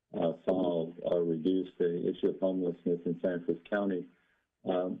solve or reduce the issue of homelessness in Santa Cruz County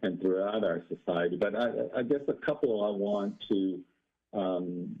and throughout our society. But I guess a couple I want to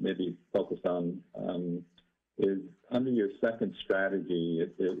maybe focus on is under your second strategy,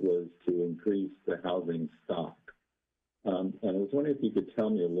 it was to increase the housing stock. And I was wondering if you could tell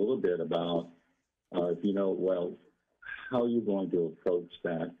me a little bit about, if you know, well, how you're going to approach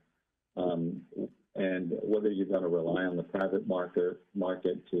that, and whether you're going to rely on the private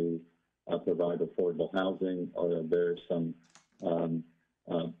market to provide affordable housing, or are there some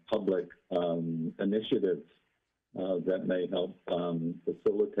public initiatives that may help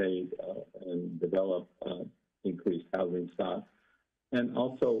facilitate and develop increased housing stock. And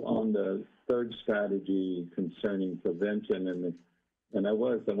also on the third strategy concerning prevention, and I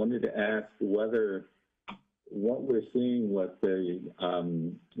wanted to ask whether what we're seeing with the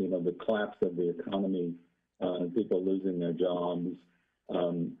the collapse of the economy, people losing their jobs,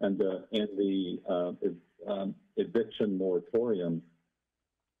 and the eviction moratorium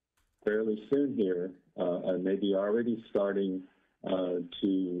fairly soon here, maybe already starting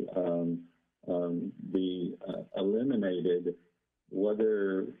to be eliminated,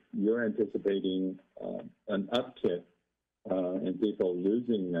 whether you're anticipating an uptick in people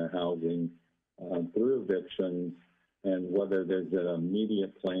losing their housing through evictions, and whether there's an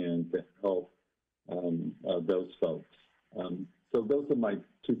immediate plan to help those folks. So those are my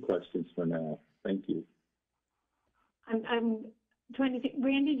two questions for now. Thank you. I'm trying to think.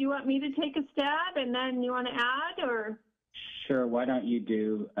 Randy, do you want me to take a stab and then you want to add, or? Sure. Why don't you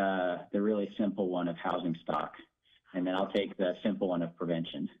do the really simple one of housing stock, and then I'll take the simple one of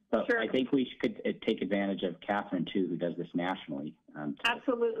prevention. But sure. I think we could take advantage of Catherine, too, who does this nationally.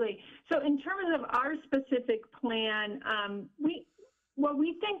 Absolutely. So in terms of our specific plan, we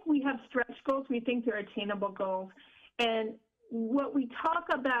think we have stretch goals. We think they're attainable goals. And what we talk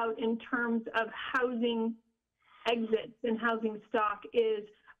about in terms of housing exits and housing stock is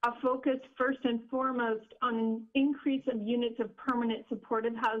a focus first and foremost on an increase of units of permanent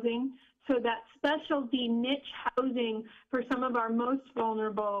supportive housing, so that specialty niche housing for some of our most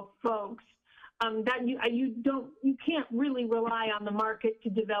vulnerable folks. That you can't really rely on the market to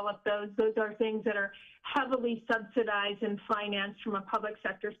develop those. Those are things that are heavily subsidized and financed from a public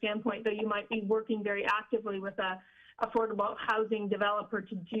sector standpoint, though you might be working very actively with a affordable housing developer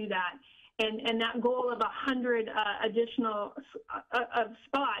to do that. And that goal of 100 additional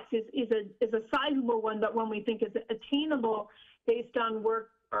spots is a sizable one, but one we think is attainable based on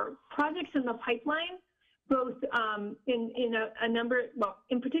work or projects in the pipeline, both in a number, well,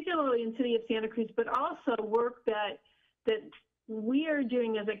 in particularly in City of Santa Cruz, but also work that we are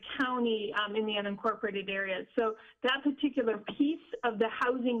doing as a county in the unincorporated areas. So that particular piece of the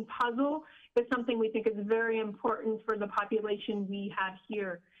housing puzzle is something we think is very important for the population we have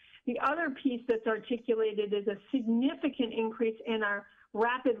here. The other piece that's articulated is a significant increase in our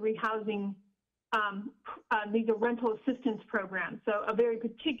rapid rehousing, these are rental assistance programs. So a very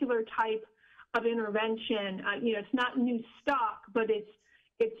particular type of intervention. It's not new stock, but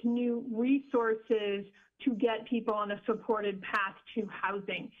it's new resources to get people on a supported path to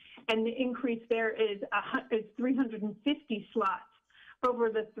housing. And the increase there is 350 slots over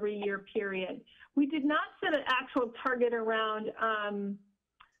the 3-year period. We did not set an actual target around,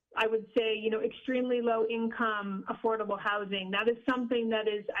 I would say, extremely low income affordable housing. That is something that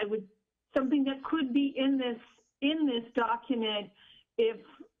is, something that could be in this document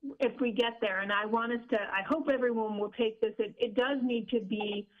if we get there. And I hope everyone will take this. It does need to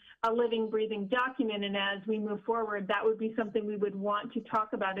be a living, breathing document. And as we move forward, that would be something we would want to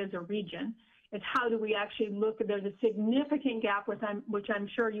talk about as a region. Is how do we actually look? There's a significant gap which I'm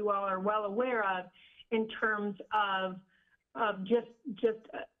sure you all are well aware of in terms of just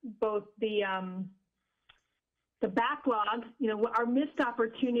both the backlog, our missed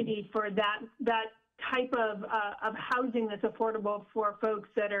opportunity for that type of housing that's affordable for folks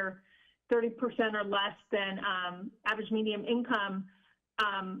that are 30% or less than average median income.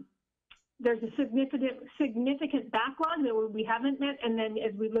 There's a significant backlog that we haven't met, and then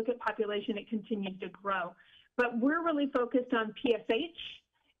as we look at population, it continues to grow. But we're really focused on PSH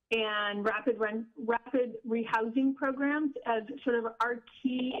and rapid rehousing programs as sort of our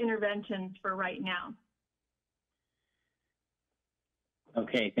key interventions for right now.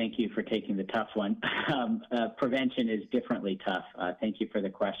 Okay, thank you for taking the tough one. Prevention is differently tough. Thank you for the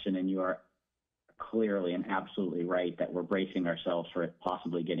question, and you are clearly and absolutely right that we're bracing ourselves for it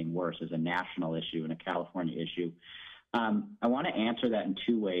possibly getting worse as a national issue and a California issue. I want to answer that in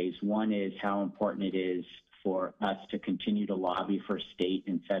two ways. One is how important it is for us to continue to lobby for state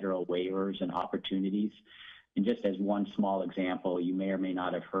and federal waivers and opportunities. And just as one small example, you may or may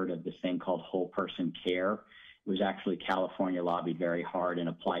not have heard of this thing called whole person care. It was actually California lobbied very hard and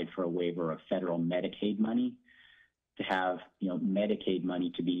applied for a waiver of federal Medicaid money to have, Medicaid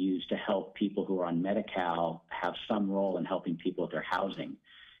money to be used to help people who are on Medi-Cal have some role in helping people with their housing.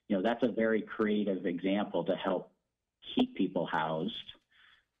 That's a very creative example to help keep people housed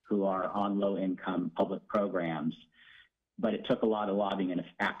who are on low-income public programs. But it took a lot of lobbying and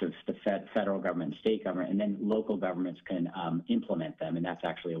active the federal government and state government, and then local governments can implement them, and that's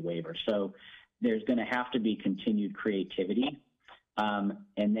actually a waiver. So there's going to have to be continued creativity.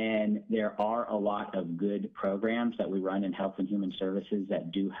 And then there are a lot of good programs that we run in Health and Human Services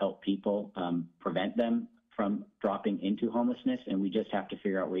that do help people prevent them from dropping into homelessness, and we just have to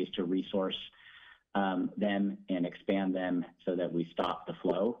figure out ways to resource them and expand them so that we stop the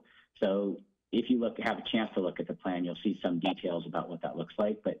flow. So if you have a chance to look at the plan, you'll see some details about what that looks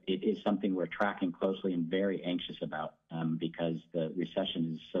like, but it is something we're tracking closely and very anxious about because the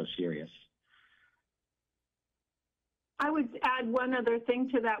recession is so serious. I would add one other thing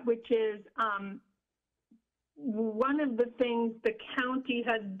to that, which is one of the things the county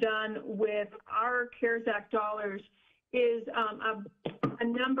has done with our CARES Act dollars is a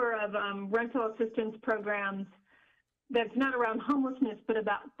number of rental assistance programs that's not around homelessness, but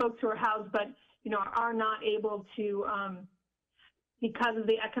about folks who are housed, but are not able to, because of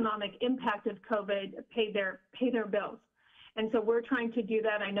the economic impact of COVID, pay their bills. And so we're trying to do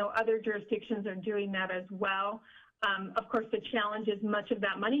that. I know other jurisdictions are doing that as well. Of course, the challenge is much of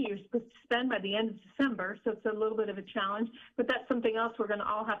that money you're supposed to spend by the end of December, so it's a little bit of a challenge. But that's something else we're going to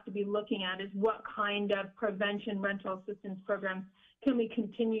all have to be looking at, is what kind of prevention rental assistance programs can we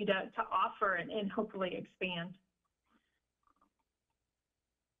continue to offer and hopefully expand.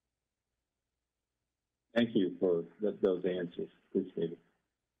 Thank you for those answers. Appreciate it.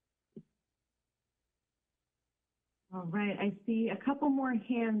 All right, I see a couple more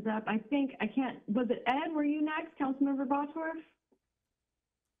hands up. Was it Ed? Were you next, Councilmember Bosworth?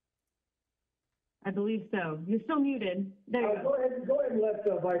 I believe so. You're still muted. There you go. Go ahead and let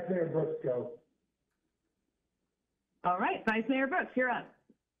Vice Mayor Brooks go. All right, Vice Mayor Brooks, you're up.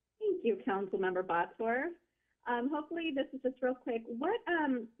 Thank you, Councilmember Bosworth. Hopefully this is just real quick. What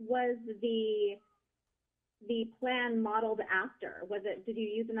was the plan modeled after? Did you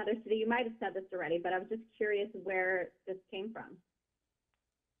use another city? You might have said this already, but I was just curious where this came from.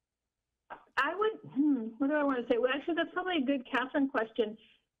 What do I want to say? Well, actually, that's probably a good Catherine question.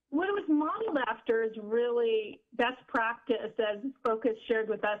 What it was modeled after is really best practice, as Focus shared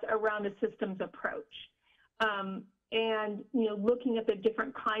with us, around a systems approach. And, looking at the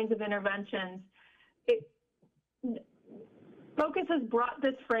different kinds of interventions. Focus has brought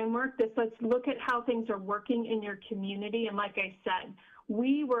this framework, let's look at how things are working in your community. And like I said,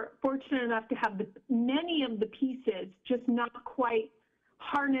 we were fortunate enough to have many of the pieces just not quite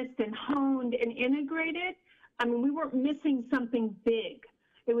harnessed and honed and integrated. I mean, we weren't missing something big.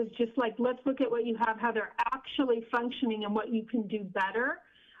 It was just like, let's look at what you have, how they're actually functioning and what you can do better.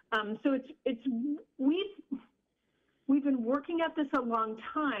 So we've been working at this a long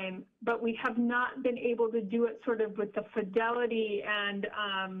time, but we have not been able to do it sort of with the fidelity and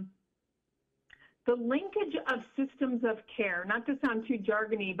the linkage of systems of care, not to sound too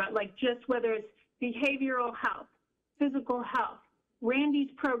jargony, but like just whether it's behavioral health, physical health, Randy's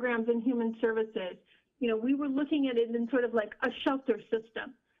programs in human services. We were looking at it in sort of like a shelter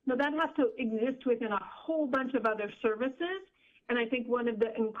system. Now that has to exist within a whole bunch of other services. And I think one of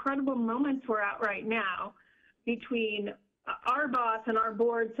the incredible moments we're at right now between our boss and our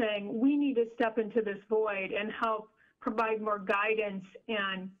board saying we need to step into this void and help provide more guidance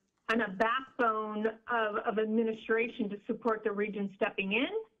and a backbone of administration to support the region stepping in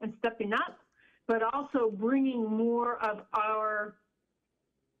and stepping up, but also bringing more of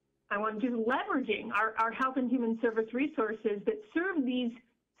leveraging our health and human service resources that serve these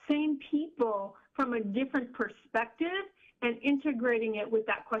same people from a different perspective and integrating it with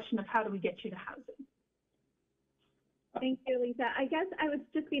that question of how do we get you to housing. Thank you, Lisa. I guess I was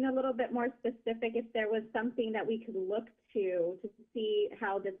just being a little bit more specific if there was something that we could look to see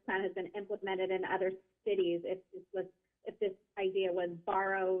how this plan has been implemented in other cities, if this idea was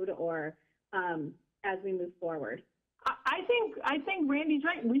borrowed or as we move forward. I think Randy's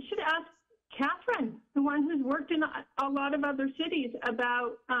right. We should ask Catherine, the one who's worked in a lot of other cities,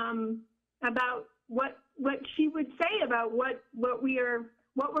 about what she would say about what we're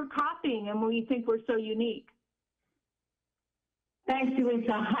copying and we think we're so unique. Thanks,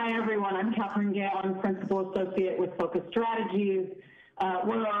 Lisa. Hi, everyone. I'm Catherine Gale. I'm Principal Associate with Focus Strategies.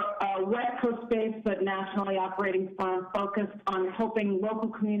 We're a West Coast-based but nationally operating firm focused on helping local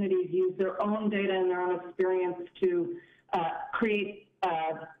communities use their own data and their own experience to create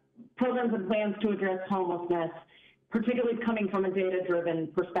programs and plans to address homelessness. particularly coming from a data-driven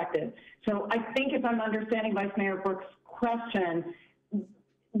perspective. So I think if I'm understanding Vice Mayor Brooks' question,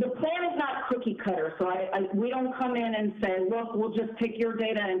 the plan is not cookie cutter. So we don't come in and say, look, we'll just take your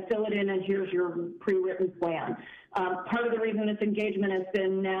data and fill it in and here's your pre-written plan. Part of the reason this engagement has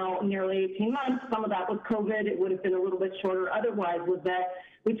been now nearly 18 months, some of that was COVID, it would have been a little bit shorter otherwise, was that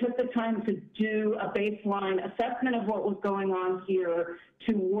we took the time to do a baseline assessment of what was going on here,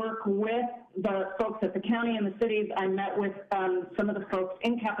 to work with the folks at the county and the cities. I met with some of the folks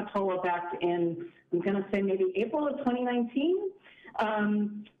in Capitola back in, I'm going to say maybe April of 2019.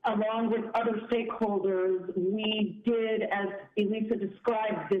 Along with other stakeholders, we did, as Elisa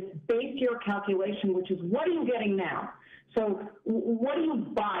described, this base year calculation, which is what are you getting now? So what are you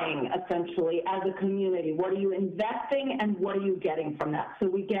buying, essentially, as a community? What are you investing, and what are you getting from that? So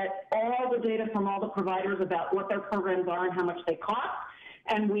we get all the data from all the providers about what their programs are and how much they cost,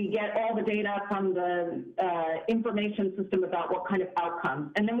 and we get all the data from the information system about what kind of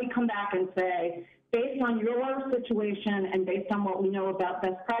outcomes. And then we come back and say, based on your situation and based on what we know about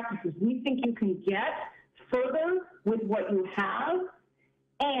best practices, we think you can get further with what you have,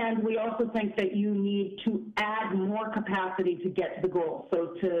 and we also think that you need to add more capacity to get to the goal.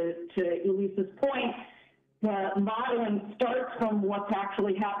 So to Elisa's point, the modeling starts from what's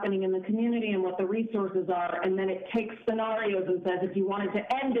actually happening in the community and what the resources are, and then it takes scenarios and says, if you wanted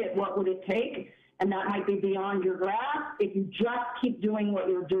to end it, what would it take? And that might be beyond your grasp. If you just keep doing what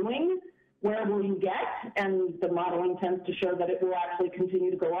you're doing, where will you get? And the modeling tends to show that it will actually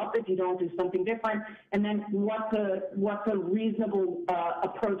continue to go up if you don't do something different. And then what's a reasonable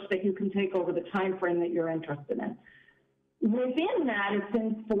approach that you can take over the time frame that you're interested in? Within that, it's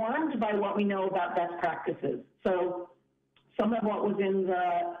informed by what we know about best practices. So some of what was in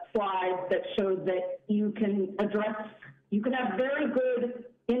the slides that showed that you can have very good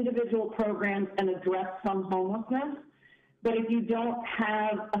individual programs and address some homelessness. But if you don't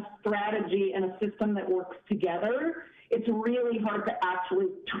have a strategy and a system that works together, it's really hard to actually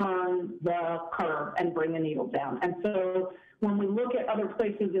turn the curve and bring the needle down. And so when we look at other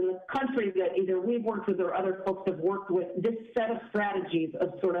places in the country that either we've worked with or other folks have worked with, this set of strategies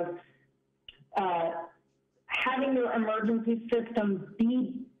of sort of having your emergency system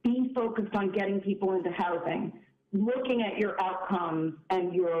be focused on getting people into housing, looking at your outcomes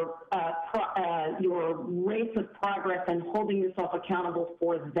and your rates of progress and holding yourself accountable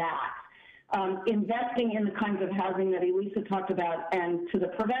for that. Investing in the kinds of housing that Elisa talked about, and to the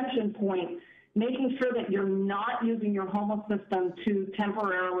prevention point, making sure that you're not using your homeless system to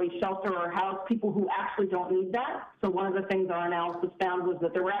temporarily shelter or house people who actually don't need that. So one of the things our analysis found was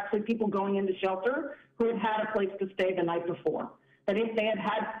that there were actually people going into shelter who had had a place to stay the night before. But if they had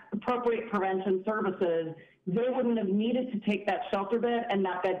had appropriate prevention services, they wouldn't have needed to take that shelter bed, and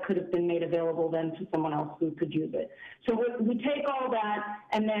that bed could have been made available then to someone else who could use it. So we take all that,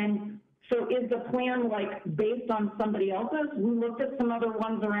 and then, so is the plan like based on somebody else's? We looked at some other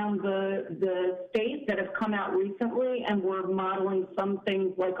ones around the state that have come out recently, and we're modeling some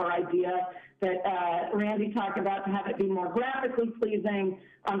things like our idea that Randy talked about, to have it be more graphically pleasing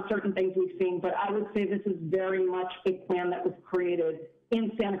on certain things we've seen. But I would say this is very much a plan that was created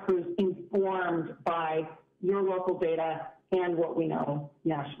in Santa Cruz, informed by your local data and what we know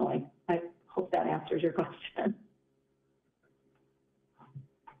nationally. I hope that answers your question.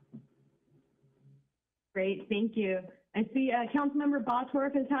 Great, thank you. I see Councilmember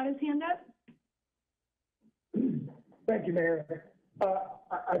Bosworth has had his hand up. Thank you, Mayor.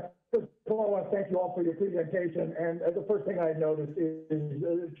 I first of all want to thank you all for your presentation. And the first thing I noticed is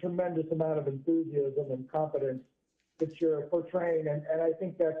a tremendous amount of enthusiasm and confidence that you're portraying. And I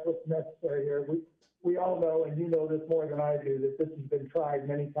think that's what's necessary here. We all know, and you know this more than I do, that this has been tried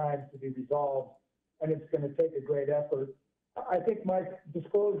many times to be resolved, and it's going to take a great effort. I think my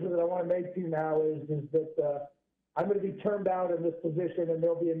disclosure that I want to make to you now is that I'm going to be turned out in this position, and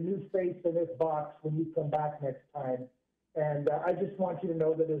there'll be a new face in this box when you come back next time. And I just want you to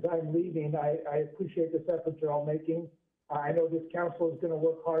know that as I'm leaving, I appreciate this effort you're all making. I know this council is going to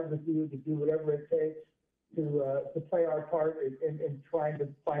work hard with you to do whatever it takes to play our part in trying to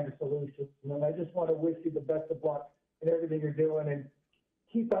find a solution. And I just want to wish you the best of luck in everything you're doing, and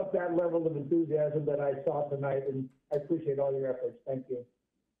keep up that level of enthusiasm that I saw tonight. And I appreciate all your efforts. Thank you.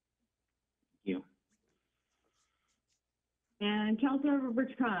 Thank you. And Councilmember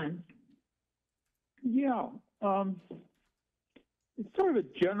Rich Khan. Yeah, it's sort of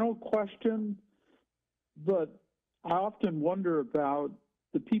a general question, but I often wonder about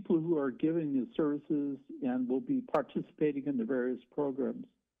the people who are giving the services and will be participating in the various programs.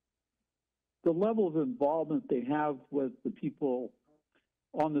 The level of involvement they have with the people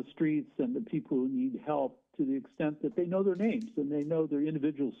on the streets and the people who need help to the extent that they know their names and they know their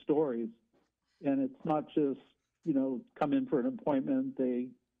individual stories. And it's not just, you know, come in for an appointment, they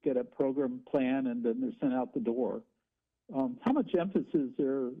get a program plan, and then they're sent out the door. How much emphasis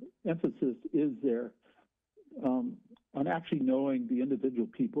is there on actually knowing the individual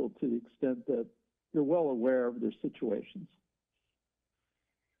people to the extent that you're well aware of their situations?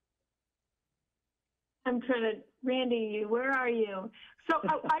 I'm trying to, Randy, where are you? So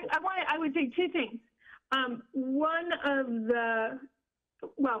I would say two things. One of the,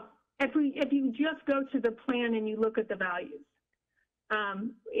 well, if you just go to the plan and you look at the values,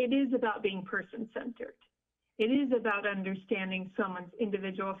 it is about being person-centered. It is about understanding someone's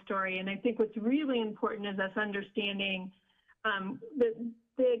individual story. And I think what's really important is us understanding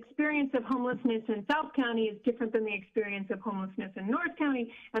the experience of homelessness in South County is different than the experience of homelessness in North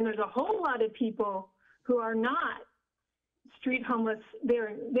County. And there's a whole lot of people who are not street homeless.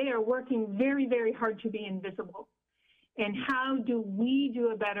 They are working very, very hard to be invisible. And how do we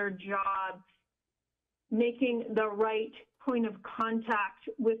do a better job making the right point of contact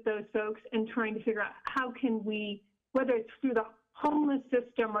with those folks and trying to figure out how can we, whether it's through the homeless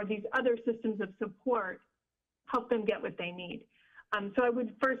system or these other systems of support, help them get what they need. So I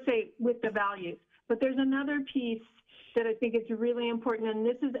would first say with the values, but there's another piece that I think is really important, and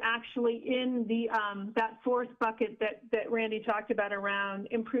this is actually in the that fourth bucket that Randy talked about around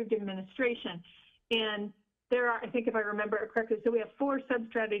improved administration. And there are, I think if I remember it correctly, so we have 4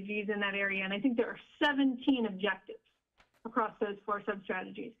 sub-strategies in that area, and I think there are 17 objectives across those 4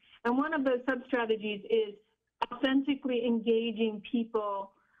 sub-strategies. And one of those sub-strategies is authentically engaging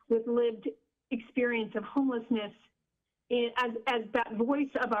people with lived experience of homelessness as that voice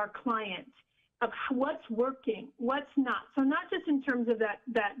of our client, of what's working, what's not. So not just in terms of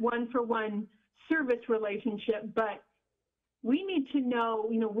that one-for-one service relationship, but we need to know,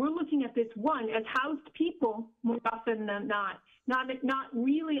 you know, we're looking at this one as housed people more often than not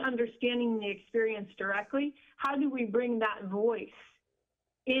really understanding the experience directly. How do we bring that voice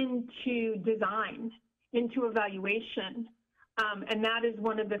into design, into evaluation? And that is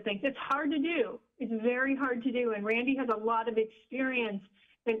one of the things. It's hard to do. It's very hard to do. And Randy has a lot of experience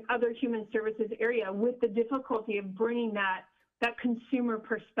in other human services area with the difficulty of bringing that consumer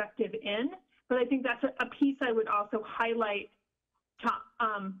perspective in. But I think that's a piece I would also highlight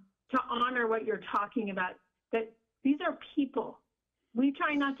to honor what you're talking about, that these are people. We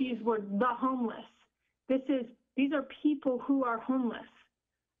try not to use the word the homeless. These are people who are homeless.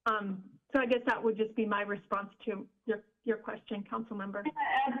 So I guess that would just be my response to your question, council member. Can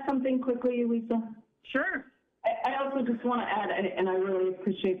I add something quickly, Lisa? Sure. I also just want to add, and I really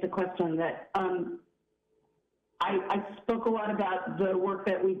appreciate the question, that I spoke a lot about the work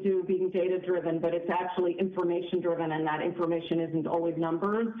that we do being data-driven, but it's actually information-driven, and that information isn't always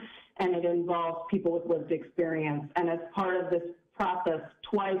numbers, and it involves people with lived experience. And as part of this process,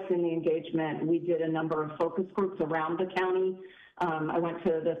 twice in the engagement, we did a number of focus groups around the county. I went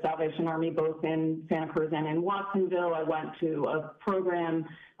to the Salvation Army both in Santa Cruz and in Watsonville. I went to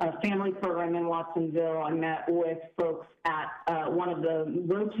a family program in Watsonville. I met with folks at one of the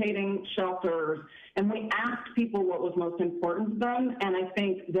rotating shelters, and we asked people what was most important to them, and I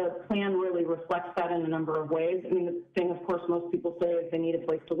think the plan really reflects that in a number of ways. I mean, the thing, of course, most people say is they need a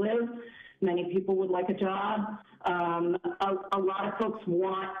place to live. Many people would like a job. A lot of folks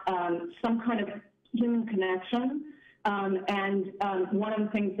want some kind of human connection. One of the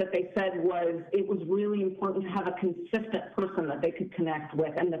things that they said was it was really important to have a consistent person that they could connect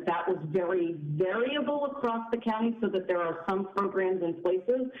with, and that was very variable across the county, so that there are some programs and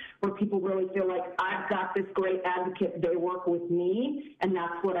places where people really feel like, I've got this great advocate, they work with me, and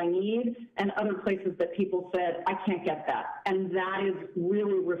that's what I need, and other places that people said, I can't get that. And that is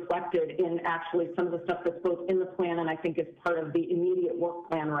really reflected in actually some of the stuff that's both in the plan and I think is part of the immediate work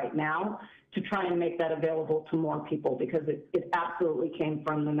plan right now, to try and make that available to more people, because it absolutely came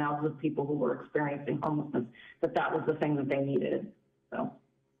from the mouths of people who were experiencing homelessness, that was the thing that they needed. So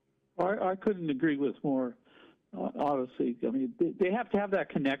I couldn't agree with more, honestly. I mean, they have to have that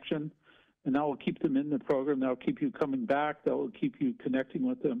connection, and that will keep them in the program. That will keep you coming back. That will keep you connecting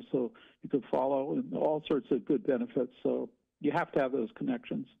with them so you can follow, and all sorts of good benefits. So you have to have those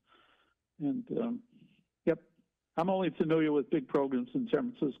connections. And, yep. I'm only familiar with big programs in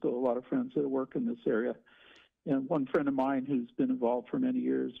San Francisco, a lot of friends that work in this area. And one friend of mine who's been involved for many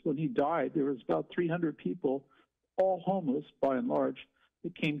years, when he died, there was about 300 people, all homeless by and large,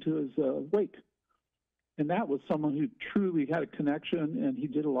 that came to his wake. And that was someone who truly had a connection, and he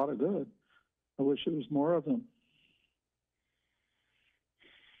did a lot of good. I wish there was more of them.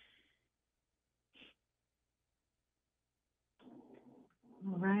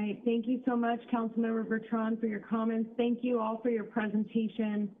 All right. Thank you so much, Councilmember Bertrand, for your comments. Thank you all for your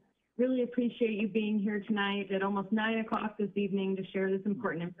presentation. Really appreciate you being here tonight at almost 9 o'clock this evening to share this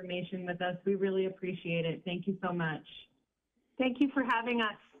important information with us. We really appreciate it. Thank you so much. Thank you for having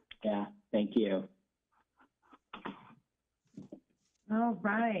us. Yeah, thank you. All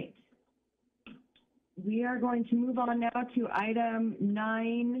right. We are going to move on now to item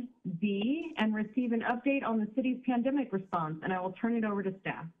 9B and receive an update on the city's pandemic response, and I will turn it over to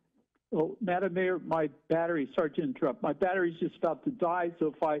staff. Oh, Madam Mayor, my battery, sorry to interrupt, my battery's just about to die, so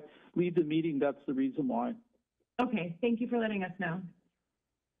if I leave the meeting, that's the reason why. Okay, thank you for letting us know.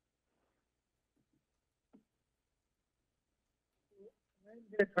 I'm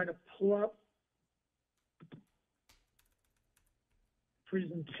going to try to pull up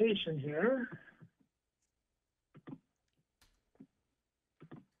presentation here.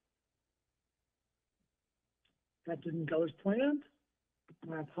 That didn't go as planned.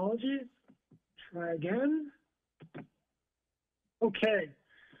 My apologies. Try again. Okay.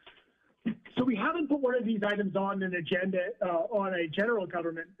 So we haven't put one of these items on an agenda, on a general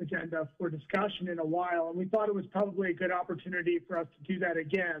government agenda for discussion in a while, and we thought it was probably a good opportunity for us to do that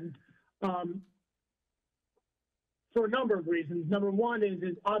again. For a number of reasons. Number one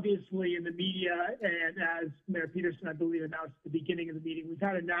is obviously in the media, and as Mayor Peterson, I believe, announced at the beginning of the meeting, we've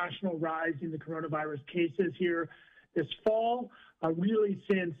had a national rise in the coronavirus cases here this fall. Really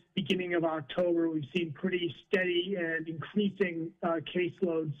since beginning of October, we've seen pretty steady and increasing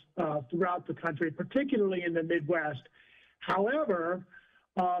caseloads throughout the country, particularly in the Midwest. However,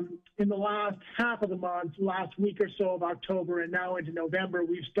 in the last half of the month, last week or so of October and now into November,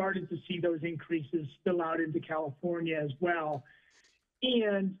 we've started to see those increases spill out into California as well.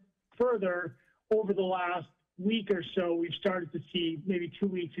 And further, over the last week or so, we've started to see, maybe 2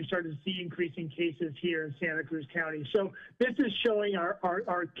 weeks, we've started to see increasing cases here in Santa Cruz County. So this is showing our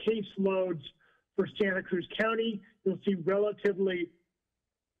caseloads for Santa Cruz County. You'll see relatively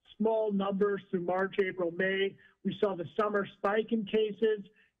small numbers through March, April, May. We saw the summer spike in cases.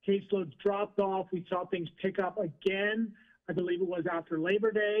 Caseloads dropped off. We saw things pick up again. I believe it was after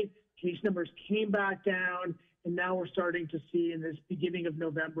Labor Day. Case numbers came back down, and now we're starting to see in this beginning of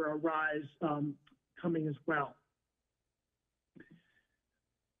November a rise coming as well.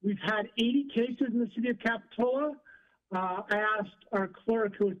 We've had 80 cases in the city of Capitola. I asked our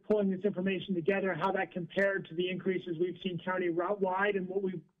clerk who was pulling this information together how that compared to the increases we've seen county-wide, and what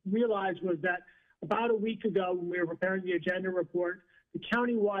we realized was that about a week ago when we were preparing the agenda report, the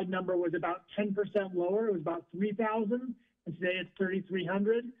county-wide number was about 10% lower. It was about 3,000, and today it's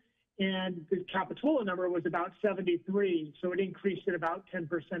 3,300. And the Capitola number was about 73, so it increased at about 10%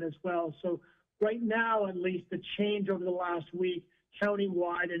 as well. So right now, at least, the change over the last week,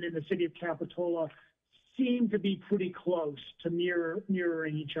 county-wide and in the city of Capitola, seem to be pretty close to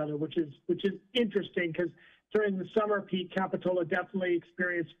mirroring each other, which is interesting because during the summer peak, Capitola definitely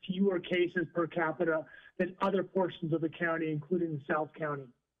experienced fewer cases per capita than other portions of the county, including the South County.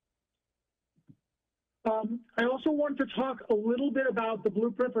 I also want to talk a little bit about the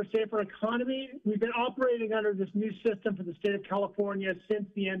Blueprint for a Safer Economy. We've been operating under this new system for the state of California since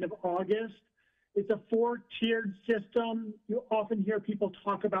the end of August. It's a 4-tiered system. You often hear people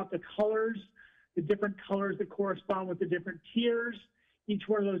talk about the colors, the different colors that correspond with the different tiers. Each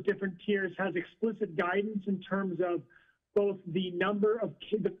one of those different tiers has explicit guidance in terms of both the number of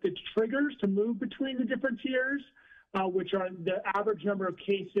the triggers to move between the different tiers, which are the average number of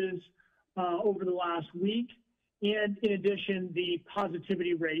cases over the last week, and in addition, the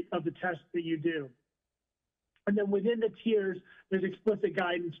positivity rate of the test that you do. And then within the tiers, there's explicit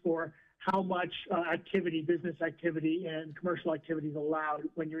guidance for how much activity, business activity and commercial activity is allowed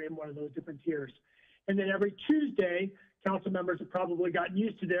when you're in one of those different tiers. And then every Tuesday, council members have probably gotten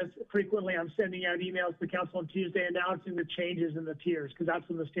used to this. Frequently, I'm sending out emails to council on Tuesday announcing the changes in the tiers, because that's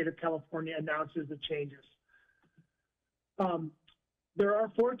when the state of California announces the changes. There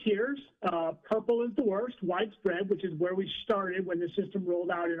are 4 tiers. Purple is the worst, widespread, which is where we started when the system rolled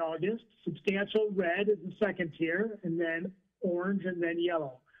out in August. Substantial red is the second tier, and then orange, and then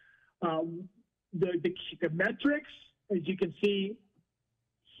yellow. The metrics, as you can see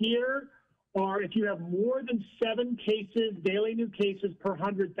here, are if you have more than 7 cases, daily new cases per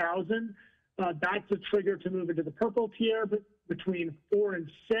 100,000, that's a trigger to move into the purple tier. But between 4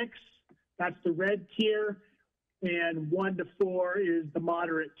 and 6, that's the red tier, and 1 to 4 is the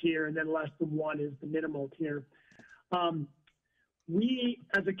moderate tier, and then less than 1 is the minimal tier. We,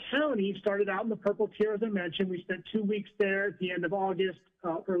 as a county, started out in the purple tier, as I mentioned. We spent 2 weeks there at the end of August,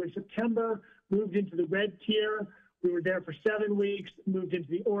 early September, moved into the red tier. We were there for 7 weeks, moved into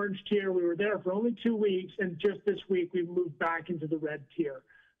the orange tier. We were there for only 2 weeks, and just this week we moved back into the red tier.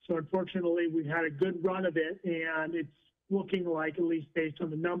 So unfortunately, we've had a good run of it, and it's looking like, at least based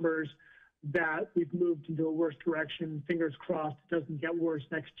on the numbers, that we've moved into a worse direction. Fingers crossed it doesn't get worse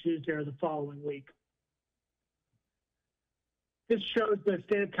next Tuesday or the following week. This shows the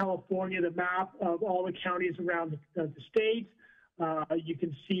state of California, the map of all the counties around the state. You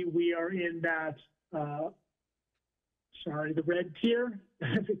can see we are in that, the red tier.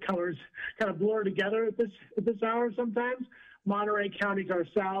 The colors kind of blur together at this hour sometimes. Monterey County to our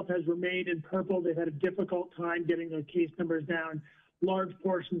south has remained in purple. They've had a difficult time getting their case numbers down. Large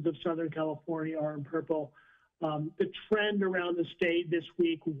portions of Southern California are in purple. The trend around the state this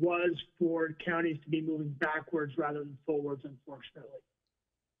week was for counties to be moving backwards rather than forwards, unfortunately.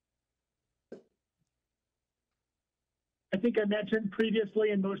 I think I mentioned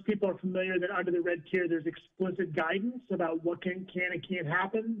previously, and most people are familiar, that under the red tier, there's explicit guidance about what can and can't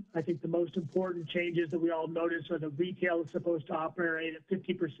happen. I think the most important changes that we all notice are the retail is supposed to operate at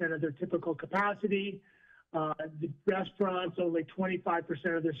 50% of their typical capacity. The restaurants, only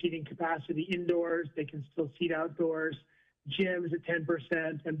 25% of their seating capacity indoors. They can still seat outdoors. Gyms at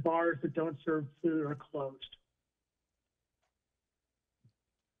 10%, and bars that don't serve food are closed.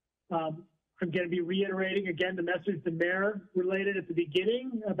 I'm going to be reiterating again the message the mayor related at the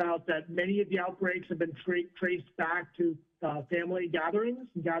beginning about that many of the outbreaks have been traced back to family gatherings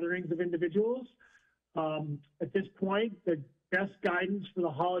and gatherings of individuals. At this point, the best guidance for the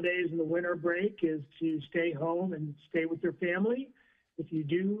holidays and the winter break is to stay home and stay with your family. If you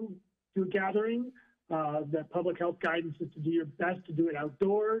do a gathering, the public health guidance is to do your best to do it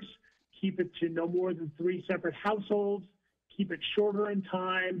outdoors, keep it to no more than 3 separate households, keep it shorter in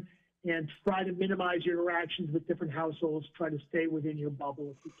time, and try to minimize your interactions with different households. Try to stay within your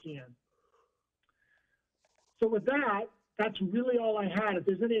bubble if you can. So with that, that's really all I had. If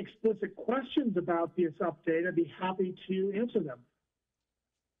there's any explicit questions about this update, I'd be happy to answer them.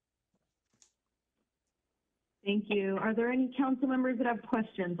 Thank you. Are there any council members that have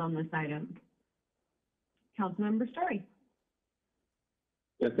questions on this item? Councilmember Story.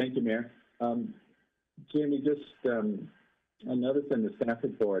 Yeah, thank you, Mayor. Jamie, just I noticed in the staff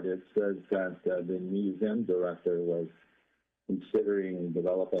report it says that the museum director was considering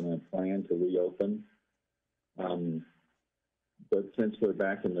developing a plan to reopen. But since we're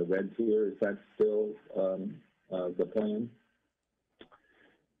back in the red tier, is that still the plan?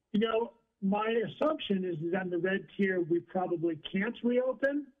 You know, my assumption is that in the red tier, we probably can't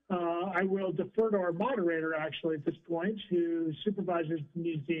reopen. I will defer to our moderator, actually, at this point, who supervises the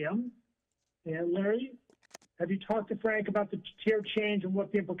museum. And Larry, have you talked to Frank about the tier change and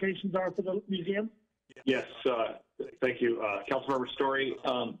what the implications are for the museum? Yes, thank you, Councilmember Story.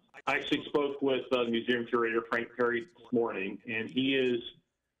 I actually spoke with museum curator Frank Perry this morning, and he is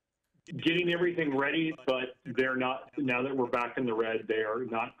getting everything ready, but they're not, now that we're back in the red, they are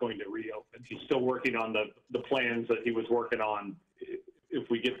not going to reopen. He's still working on the plans that he was working on if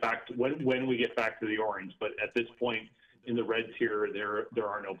we get back to, when we get back to the orange, but at this point in the red tier, there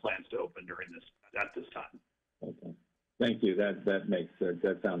are no plans to open at this time. Okay, thank you. That makes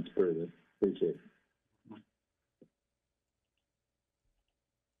that sounds prudent. Appreciate it.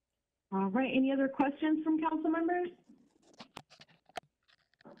 All right, any other questions from council members?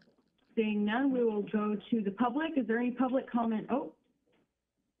 Seeing none, we will go to the public. Is there any public comment? Oh,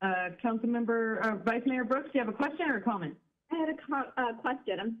 Councilmember, Vice Mayor Brooks, do you have a question or a comment? I had a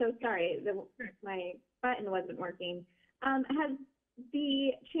question. I'm so sorry. My button wasn't working. Has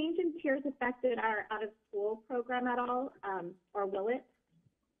the change in tiers affected our out-of-school program at all, or will it?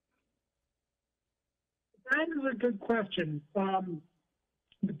 That is a good question.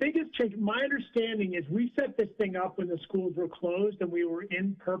 The biggest change, my understanding is we set this thing up when the schools were closed and we were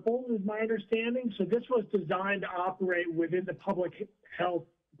in purple, is my understanding. So this was designed to operate within the public health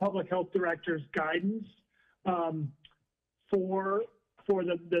director's guidance for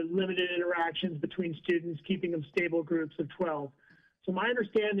the limited interactions between students, keeping them stable groups of 12. So my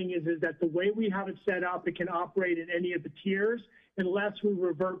understanding is that the way we have it set up, it can operate in any of the tiers unless we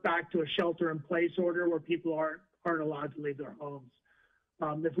revert back to a shelter-in-place order where people aren't allowed to leave their homes.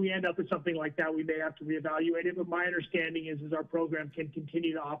 If we end up with something like that, we may have to reevaluate it. But my understanding is our program can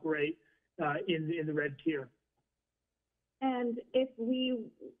continue to operate in the red tier. And if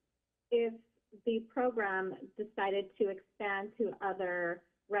the program decided to expand to other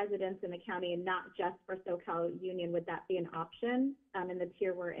residents in the county and not just for SoCal Union, would that be an option in the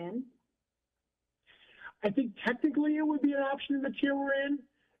tier we're in? I think technically it would be an option in the tier we're in.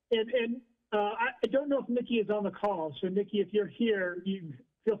 And I don't know if Nikki is on the call. So Nikki, if you're here,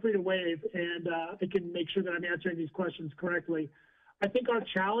 feel free to wave, and I can make sure that I'm answering these questions correctly. I think our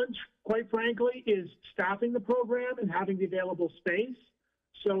challenge, quite frankly, is staffing the program and having the available space.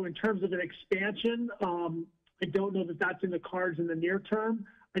 So in terms of an expansion, I don't know that that's in the cards in the near term.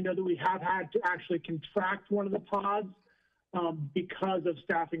 I know that we have had to actually contract one of the pods because of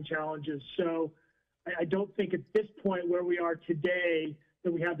staffing challenges. So I don't think at this point where we are today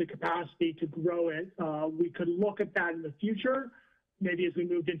that we have the capacity to grow it. We could look at that in the future, maybe as we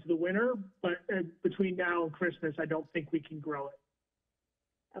moved into the winter, but between now and Christmas, I don't think we can grow it.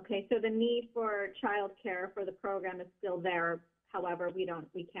 Okay, so the need for childcare for the program is still there. However, we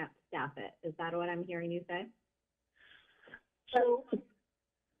can't staff it. Is that what I'm hearing you say? So,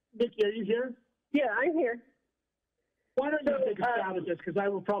 Nikki, are you here? Yeah, I'm here. Why don't you take a stab at this, because I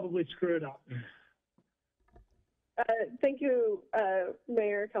will probably screw it up. Thank you,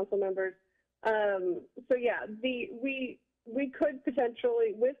 Mayor, council members. So yeah, we could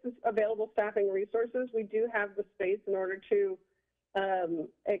potentially, with available staffing resources, we do have the space in order to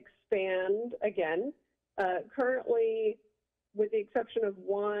expand again. Currently, with the exception of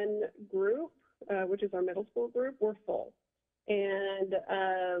one group, which is our middle school group, we're full. And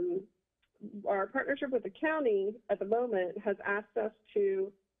our partnership with the county at the moment has asked us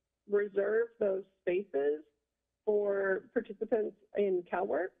to reserve those spaces for participants in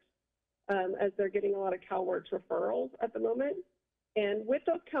CalWorks, as they're getting a lot of CalWorks referrals at the moment. And with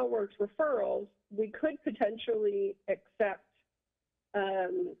those CalWorks referrals, we could potentially accept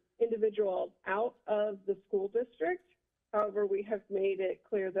individuals out of the school district. However, we have made it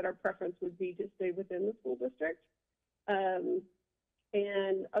clear that our preference would be to stay within the school district.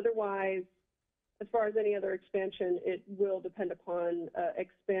 And otherwise, as far as any other expansion, it will depend upon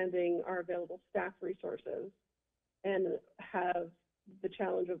expanding our available staff resources and have the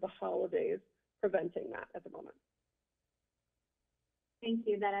challenge of the holidays preventing that at the moment. Thank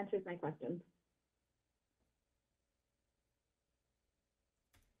you. That answers my question.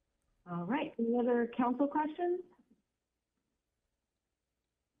 All right. Any other council questions?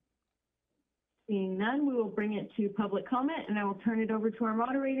 Seeing none, we will bring it to public comment, and I will turn it over to our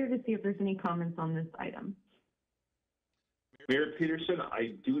moderator to see if there's any comments on this item. Mayor Peterson,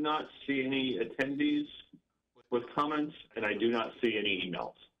 I do not see any attendees with comments, and I do not see any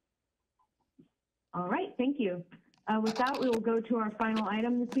emails. All right, thank you. With that, we will go to our final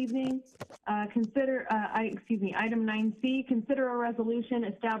item this evening. Item 9C, consider a resolution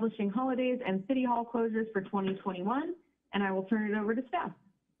establishing holidays and city hall closures for 2021, and I will turn it over to staff.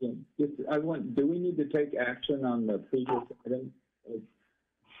 Yeah, do we need to take action on the previous item?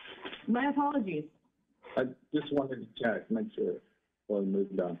 My apologies. I just wanted to check, make sure before we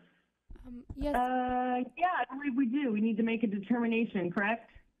moved on. Yes. Yeah, I believe we do. We need to make a determination,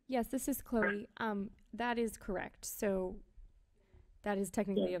 correct? Yes, this is Chloe. That is correct. So that is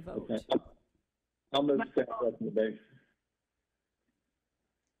technically a vote. Okay. I'll move staff recommendation.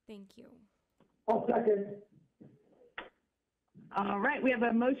 Thank you. I'll second. All right, we have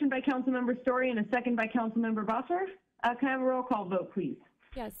a motion by Councilmember Story and a second by Councilmember Bosworth. Can I have a roll call vote, please?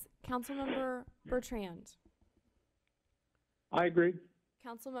 Yes, Councilmember Bertrand. I agree.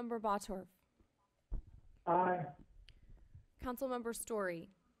 Councilmember Bosworth. Aye. Councilmember Story.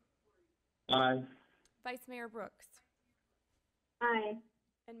 Aye. Vice Mayor Brooks. Aye.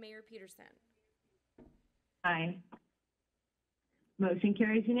 And Mayor Peterson. Aye. Motion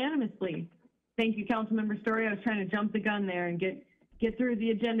carries unanimously. Thank you, Councilmember Story. I was trying to jump the gun there and get through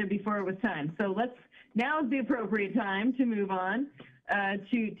the agenda before it was time. So now is the appropriate time to move on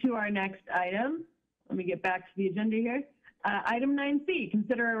to our next item. Let me get back to the agenda here. Item 9C,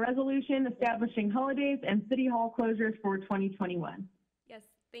 consider a resolution establishing holidays and city hall closures for 2021. Yes,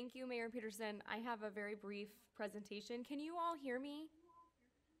 thank you, Mayor Peterson. I have a very brief presentation. Can you all hear me?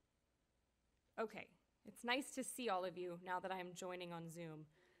 Okay, it's nice to see all of you now that I'm joining on Zoom.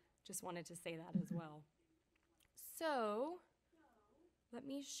 Just wanted to say that as well. So, let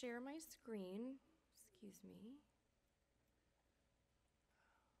me share my screen. Excuse me.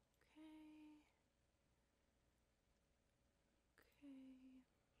 Okay.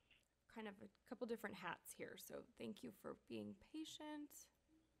 Kind of a couple different hats here, so thank you for being patient.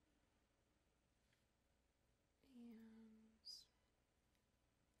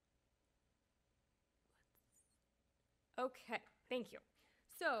 Okay, thank you.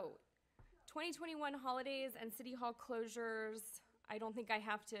 So, 2021 holidays and city hall closures. I don't think I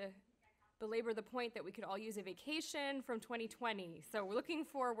have to belabor the point that we could all use a vacation from 2020. So we're looking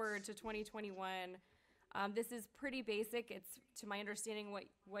forward to 2021. This is pretty basic. It's, to my understanding,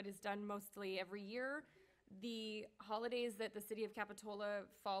 what is done mostly every year. The holidays that the city of Capitola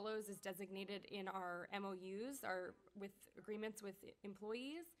follows is designated in our MOUs, our with agreements with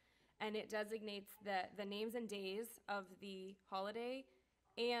employees, and it designates the names and days of the holiday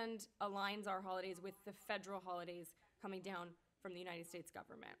and aligns our holidays with the federal holidays coming down from the United States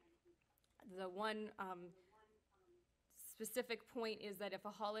government. The one specific point is that if a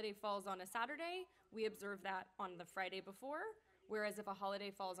holiday falls on a Saturday, we observe that on the Friday before, whereas if a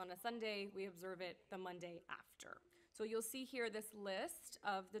holiday falls on a Sunday, we observe it the Monday after. So you'll see here this list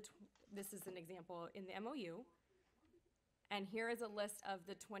of this is an example in the MOU, and here is a list of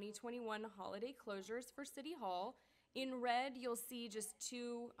the 2021 holiday closures for City Hall. In red, you'll see just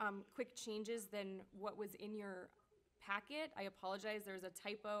two quick changes than what was in your packet. I apologize, there's a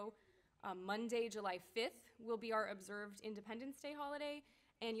typo. Monday, July 5th will be our observed Independence Day holiday.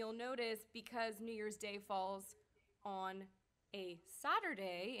 And you'll notice because New Year's Day falls on a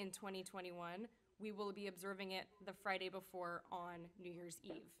Saturday in 2021, we will be observing it the Friday before on New Year's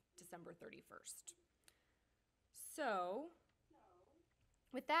Eve, December 31st. So,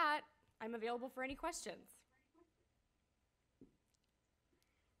 with that, I'm available for any questions.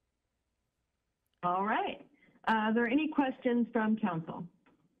 All right. Are there any questions from council?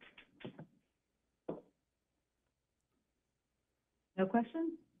 No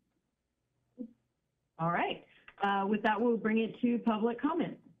questions? All right. With that, we'll bring it to public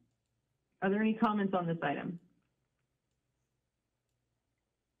comment. Are there any comments on this item?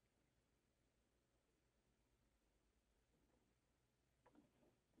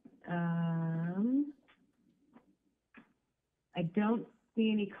 I don't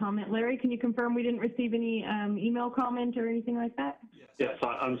see any comment. Larry, can you confirm we didn't receive any email comment or anything like that? Yes,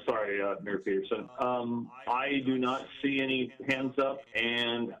 I'm sorry, Mayor Peterson. I do not see any hands up,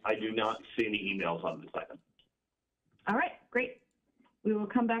 and I do not see any emails on this item. All right, great. We will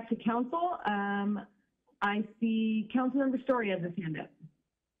come back to council. I see Councilmember Story has his hand up.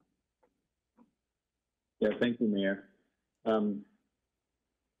 Yeah, thank you, Mayor.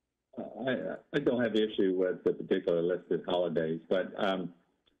 I don't have issue with the particular listed holidays, but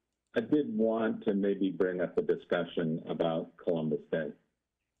I did want to maybe bring up a discussion about Columbus Day.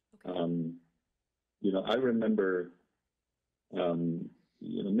 You know, I remember, you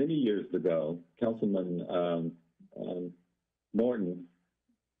know, many years ago, Councilman Norton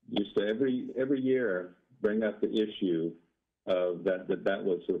used to every year bring up the issue of that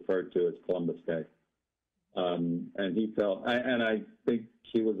was referred to as Columbus Day. And he felt, and I think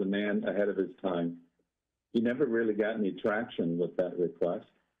he was a man ahead of his time. He never really got any traction with that request.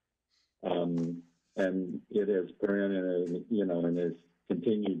 And it has been, you know, and has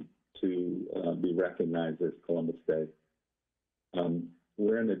continued to be recognized as Columbus Day.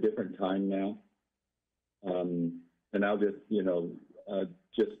 We're in a different time now. And I'll just, you know,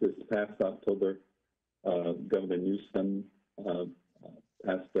 just this past October, Governor Newsom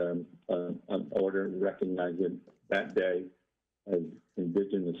passed an order recognizing that day as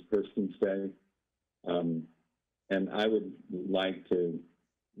Indigenous Persons Day. And I would like to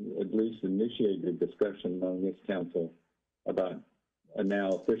at least initiate a discussion among this council about now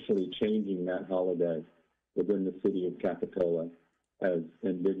officially changing that holiday within the city of Capitola as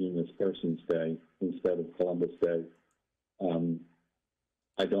Indigenous Persons Day instead of Columbus Day.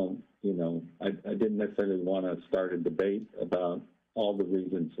 I don't, you know, I didn't necessarily want to start a debate about all the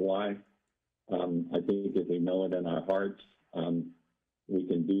reasons why. I think if we know it in our hearts, we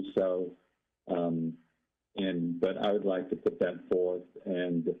can do so. But I would like to put that forth,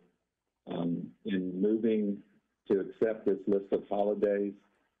 and in moving to accept this list of holidays,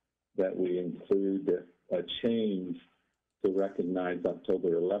 that we include a change to recognize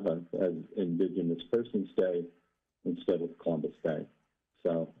October 11th as Indigenous Persons Day instead of Columbus Day.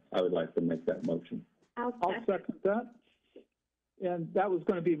 So I would like to make that motion. I'll second that. And that was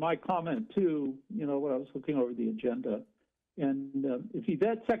going to be my comment too, you know, when I was looking over the agenda. And if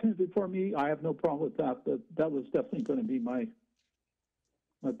Yvette seconded before me, I have no problem with that, but that was definitely going to be my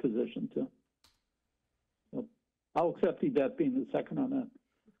position too. So I'll accept Yvette being the second on that.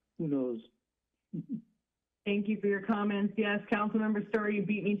 Who knows? Thank you for your comments. Yes, Councilmember Story, you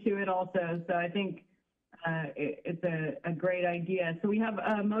beat me to it also. So I think it's a great idea. So we have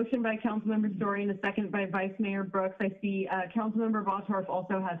a motion by Councilmember Story and a second by Vice Mayor Brooks. I see Councilmember Bosworth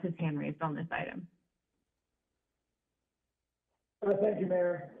also has his hand raised on this item. Thank you,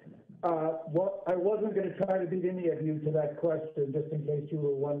 Mayor. Well, I wasn't going to try to beat any of you to that question, just in case you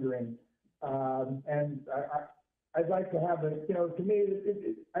were wondering. And I'd like to have it, you know, to me,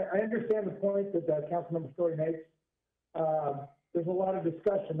 I understand the point that Councilmember Story makes. There's a lot of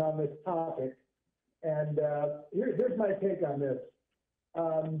discussion on this topic. And here's my take on this.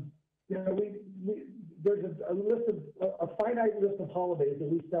 You know, there's a finite list of holidays that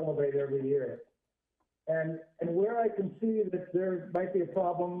we celebrate every year. And where I can see that there might be a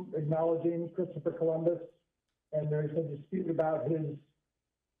problem acknowledging Christopher Columbus, and there's a dispute about his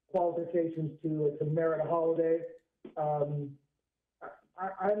qualifications to merit a holiday, I'm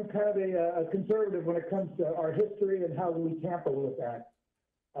kind of a conservative when it comes to our history and how we tamper with that.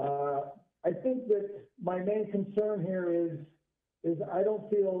 I think that my main concern here is I don't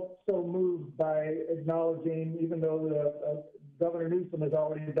feel so moved by acknowledging, even though Governor Newsom has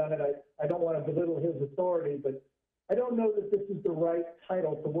already done it, I don't want to belittle his authority, but I don't know that this is the right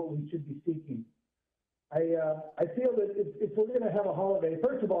title for what we should be seeking. I feel that if we're going to have a holiday,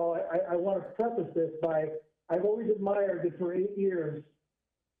 first of all, I want to preface this by, I've always admired that for 8 years,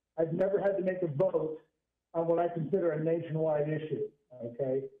 I've never had to make a vote on what I consider a nationwide issue,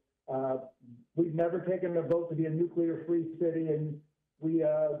 okay? We've never taken a vote to be a nuclear-free city, and we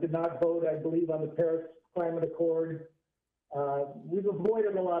did not vote, I believe, on the Paris Climate Accord. We've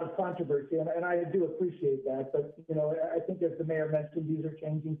avoided a lot of controversy, and I do appreciate that, but, you know, I think as the mayor mentioned, these are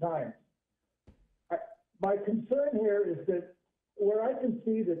changing times. My concern here is that where I can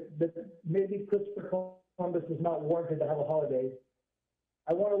see that maybe Christopher Columbus is not warranted to have a holiday,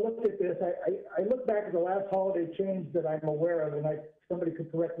 I want to look at this. I look back at the last holiday change that I'm aware of, and somebody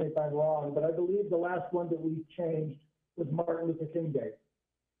could correct me if I'm wrong, but I believe the last one that we changed was Martin Luther King Day.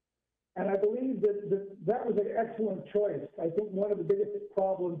 And I believe that was an excellent choice. I think one of the biggest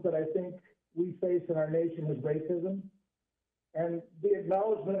problems that I think we face in our nation is racism. And the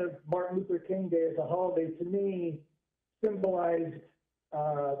acknowledgement of Martin Luther King Day as a holiday, to me, symbolized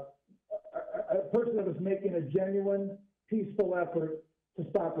a person that was making a genuine, peaceful effort to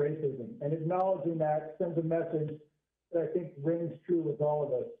stop racism. And acknowledging that sends a message that I think rings true with all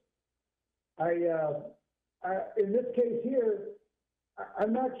of us. In this case here,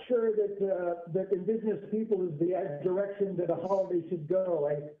 I'm not sure that Indigenous people is the direction that a holiday should go.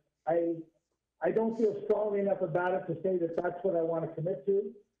 I don't feel strongly enough about it to say that that's what I want to commit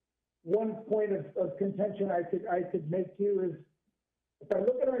to. One point of contention I could make to you is, if I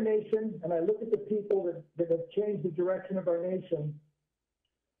look at our nation and I look at the people that have changed the direction of our nation,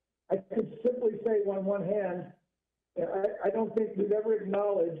 I could simply say on one hand, I don't think we've ever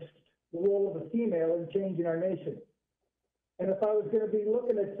acknowledged the role of a female in changing our nation. And if I was going to be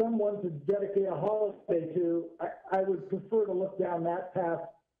looking at someone to dedicate a holiday to, I would prefer to look down that path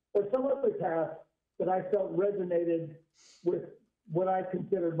or some other path that I felt resonated with what I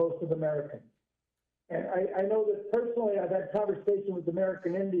consider most of Americans. And I know that personally I've had conversation with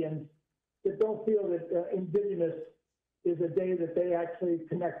American Indians that don't feel that Indigenous is a day that they actually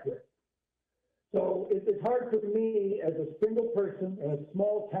connect with. So it's hard for me as a single person in a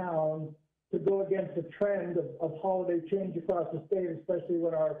small town to go against a trend of holiday change across the state, especially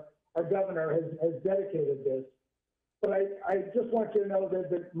when our governor has dedicated this. But I just want you to know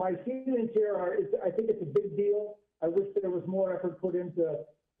that my feelings here are, I think it's a big deal. I wish there was more effort put into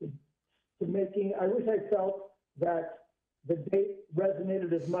making, I wish I felt that the date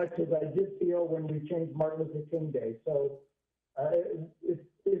resonated as much as I did feel when we changed Martin Luther King Day. So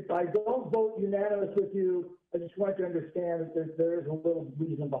if I don't vote unanimous with you, I just want you to understand that there is a little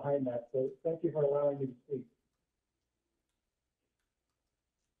reason behind that. So thank you for allowing me to speak.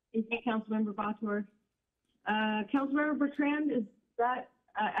 Thank you, Councilmember Bosworth. Councilmember Bertrand, is that,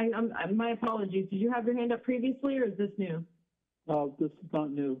 my apologies, did you have your hand up previously or is this new? This is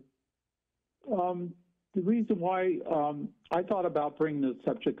not new. The reason why I thought about bringing this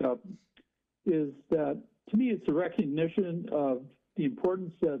subject up is that, to me, it's a recognition of the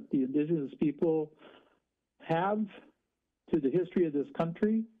importance that the Indigenous people have to the history of this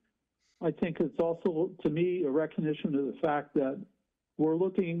country. I think it's also, to me, a recognition of the fact that we're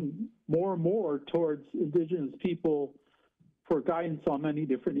looking more and more towards Indigenous people for guidance on many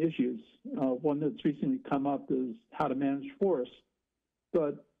different issues. One that's recently come up is how to manage forests.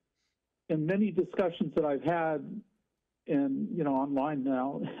 But in many discussions that I've had, and online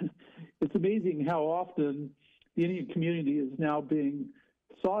now, it's amazing how often the Indian community is now being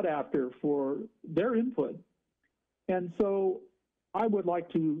sought after for their input. And so I would like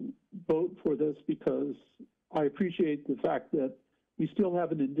to vote for this because I appreciate the fact that we still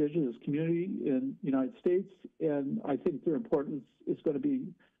have an Indigenous community in the United States, and I think their importance is going to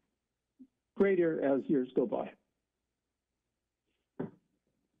be greater as years go by.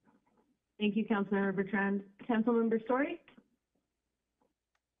 Thank you, Councilmember Bertrand. Councilmember Story?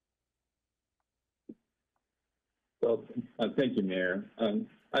 Well, thank you, Mayor.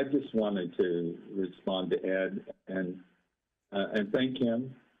 I just wanted to respond to Ed and thank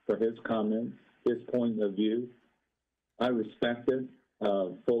him for his comments, his point of view. I respect it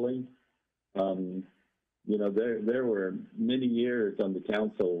fully. you know, there were many years on the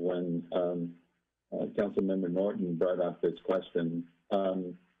council when Councilmember Norton brought up this question,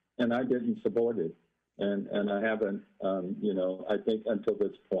 and I didn't support it, and I haven't, you know, I think until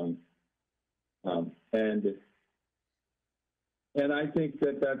this point. And I think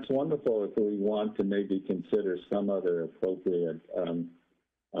that that's wonderful if we want to maybe consider some other appropriate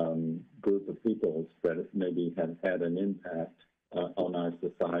group of people that maybe have had an impact on our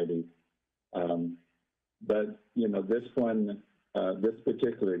society. But, you know, this one, this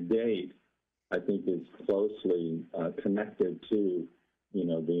particular date, I think is closely connected to, you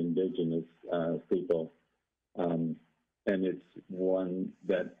know, the indigenous people. And it's one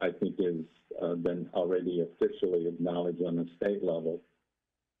that I think is been already officially acknowledged on the state level.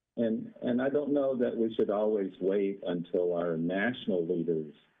 And I don't know that we should always wait until our national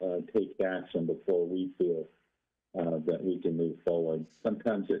leaders take action before we feel that we can move forward.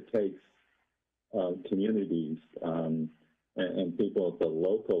 Sometimes it takes communities and people at the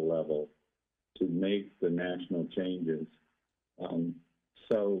local level to make the national changes.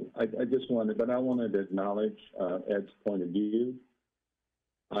 So I just wanted, but I wanted to acknowledge Ed's point of view.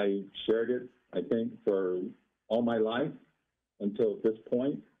 I shared it, I think, for all my life until this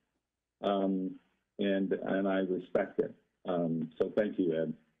point, and I respect it. So thank you,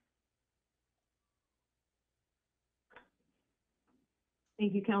 Ed.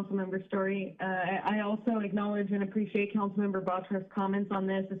 Thank you, Councilmember Story. I also acknowledge and appreciate Councilmember Bottorff's comments on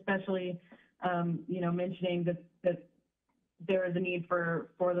this, especially, you know, mentioning that there is a need for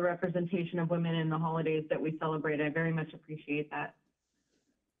the representation of women in the holidays that we celebrate. I very much appreciate that.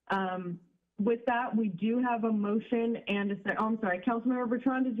 With that, we do have a motion and a second. Oh, I'm sorry, Councilmember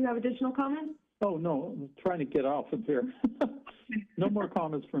Bertrand, did you have additional comments? Oh, no, I'm trying to get off of here. No more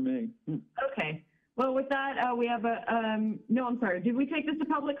comments for me. Okay. Well, with that, we have a, no, I'm sorry. Did we take this to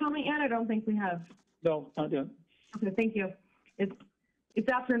public comment yet? I don't think we have. No, not yet. Okay, thank you. It's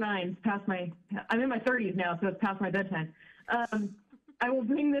after 9, it's past I'm in my 30s now, so it's past my bedtime. I will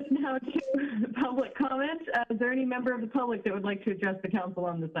bring this now to public comment. Is there any member of the public that would like to address the council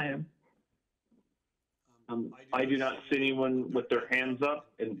on this item? I do not see anyone with their hands up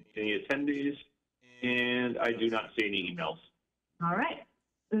in any attendees, and I do not see any emails. All right.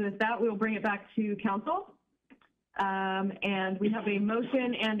 And with that, we'll bring it back to council. And we have a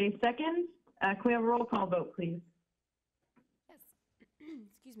motion and a second. Can we have a roll call vote, please? Yes.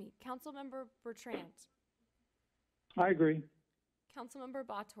 Excuse me. Councilmember Bertrand. I agree. Councilmember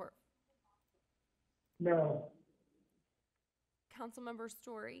Bottorff. No. Councilmember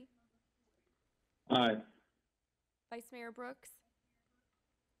Story. Aye. Vice Mayor Brooks.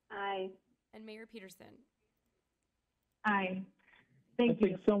 Aye. And Mayor Peterson. Aye. I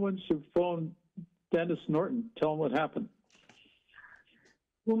think someone should phone Dennis Norton, tell him what happened.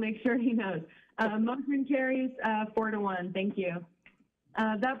 We'll make sure he knows. Motion carries 4-1. Thank you.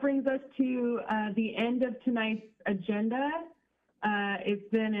 That brings us to the end of tonight's agenda. It's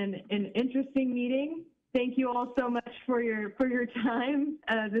been an interesting meeting. Thank you all so much for your time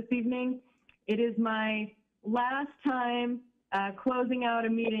this evening. It is my last time closing out a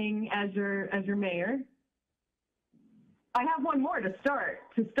meeting as your mayor. I have one more to start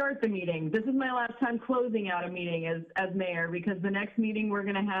the meeting. This is my last time closing out a meeting as mayor, because the next meeting we're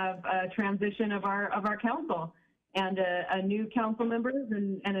going to have a transition of our council and a new council members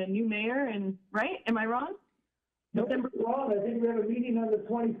and a new mayor. And right? Am I wrong? No, wrong. I think we have a meeting on the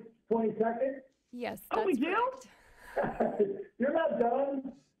 22nd. Yes. Oh, we do? You're not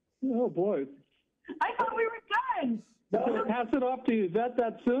done. Oh boy. I thought we were done. No. Pass it off to you.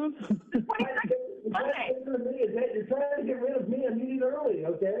 That soon? Okay. You're trying to get rid of me a meeting early,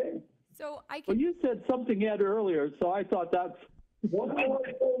 okay? So I can. Well, you said something, Ed, earlier, so I thought that's one more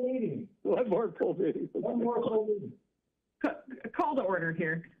full meeting. One more full meeting. One more full meeting. Call to order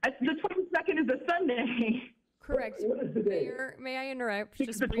here. The 22nd is a Sunday. Correct. What is the date? Mayor, may I interrupt It's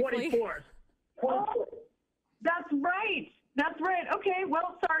just the briefly? 24th. Oh, that's right. That's right. Okay.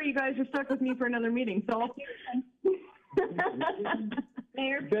 Well, sorry, you guys are stuck with me for another meeting. So I'll see you then.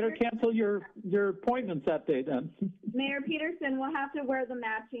 Mayor Better cancel your appointments that day then. Mayor Peterson, we'll have to wear the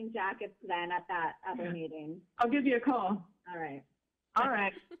matching jackets then at that other meeting. I'll give you a call. All right. All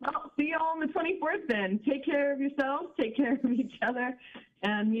right. Well, see you all on the 24th then. Take care of yourselves. Take care of each other.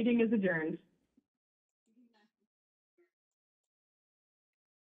 And meeting is adjourned.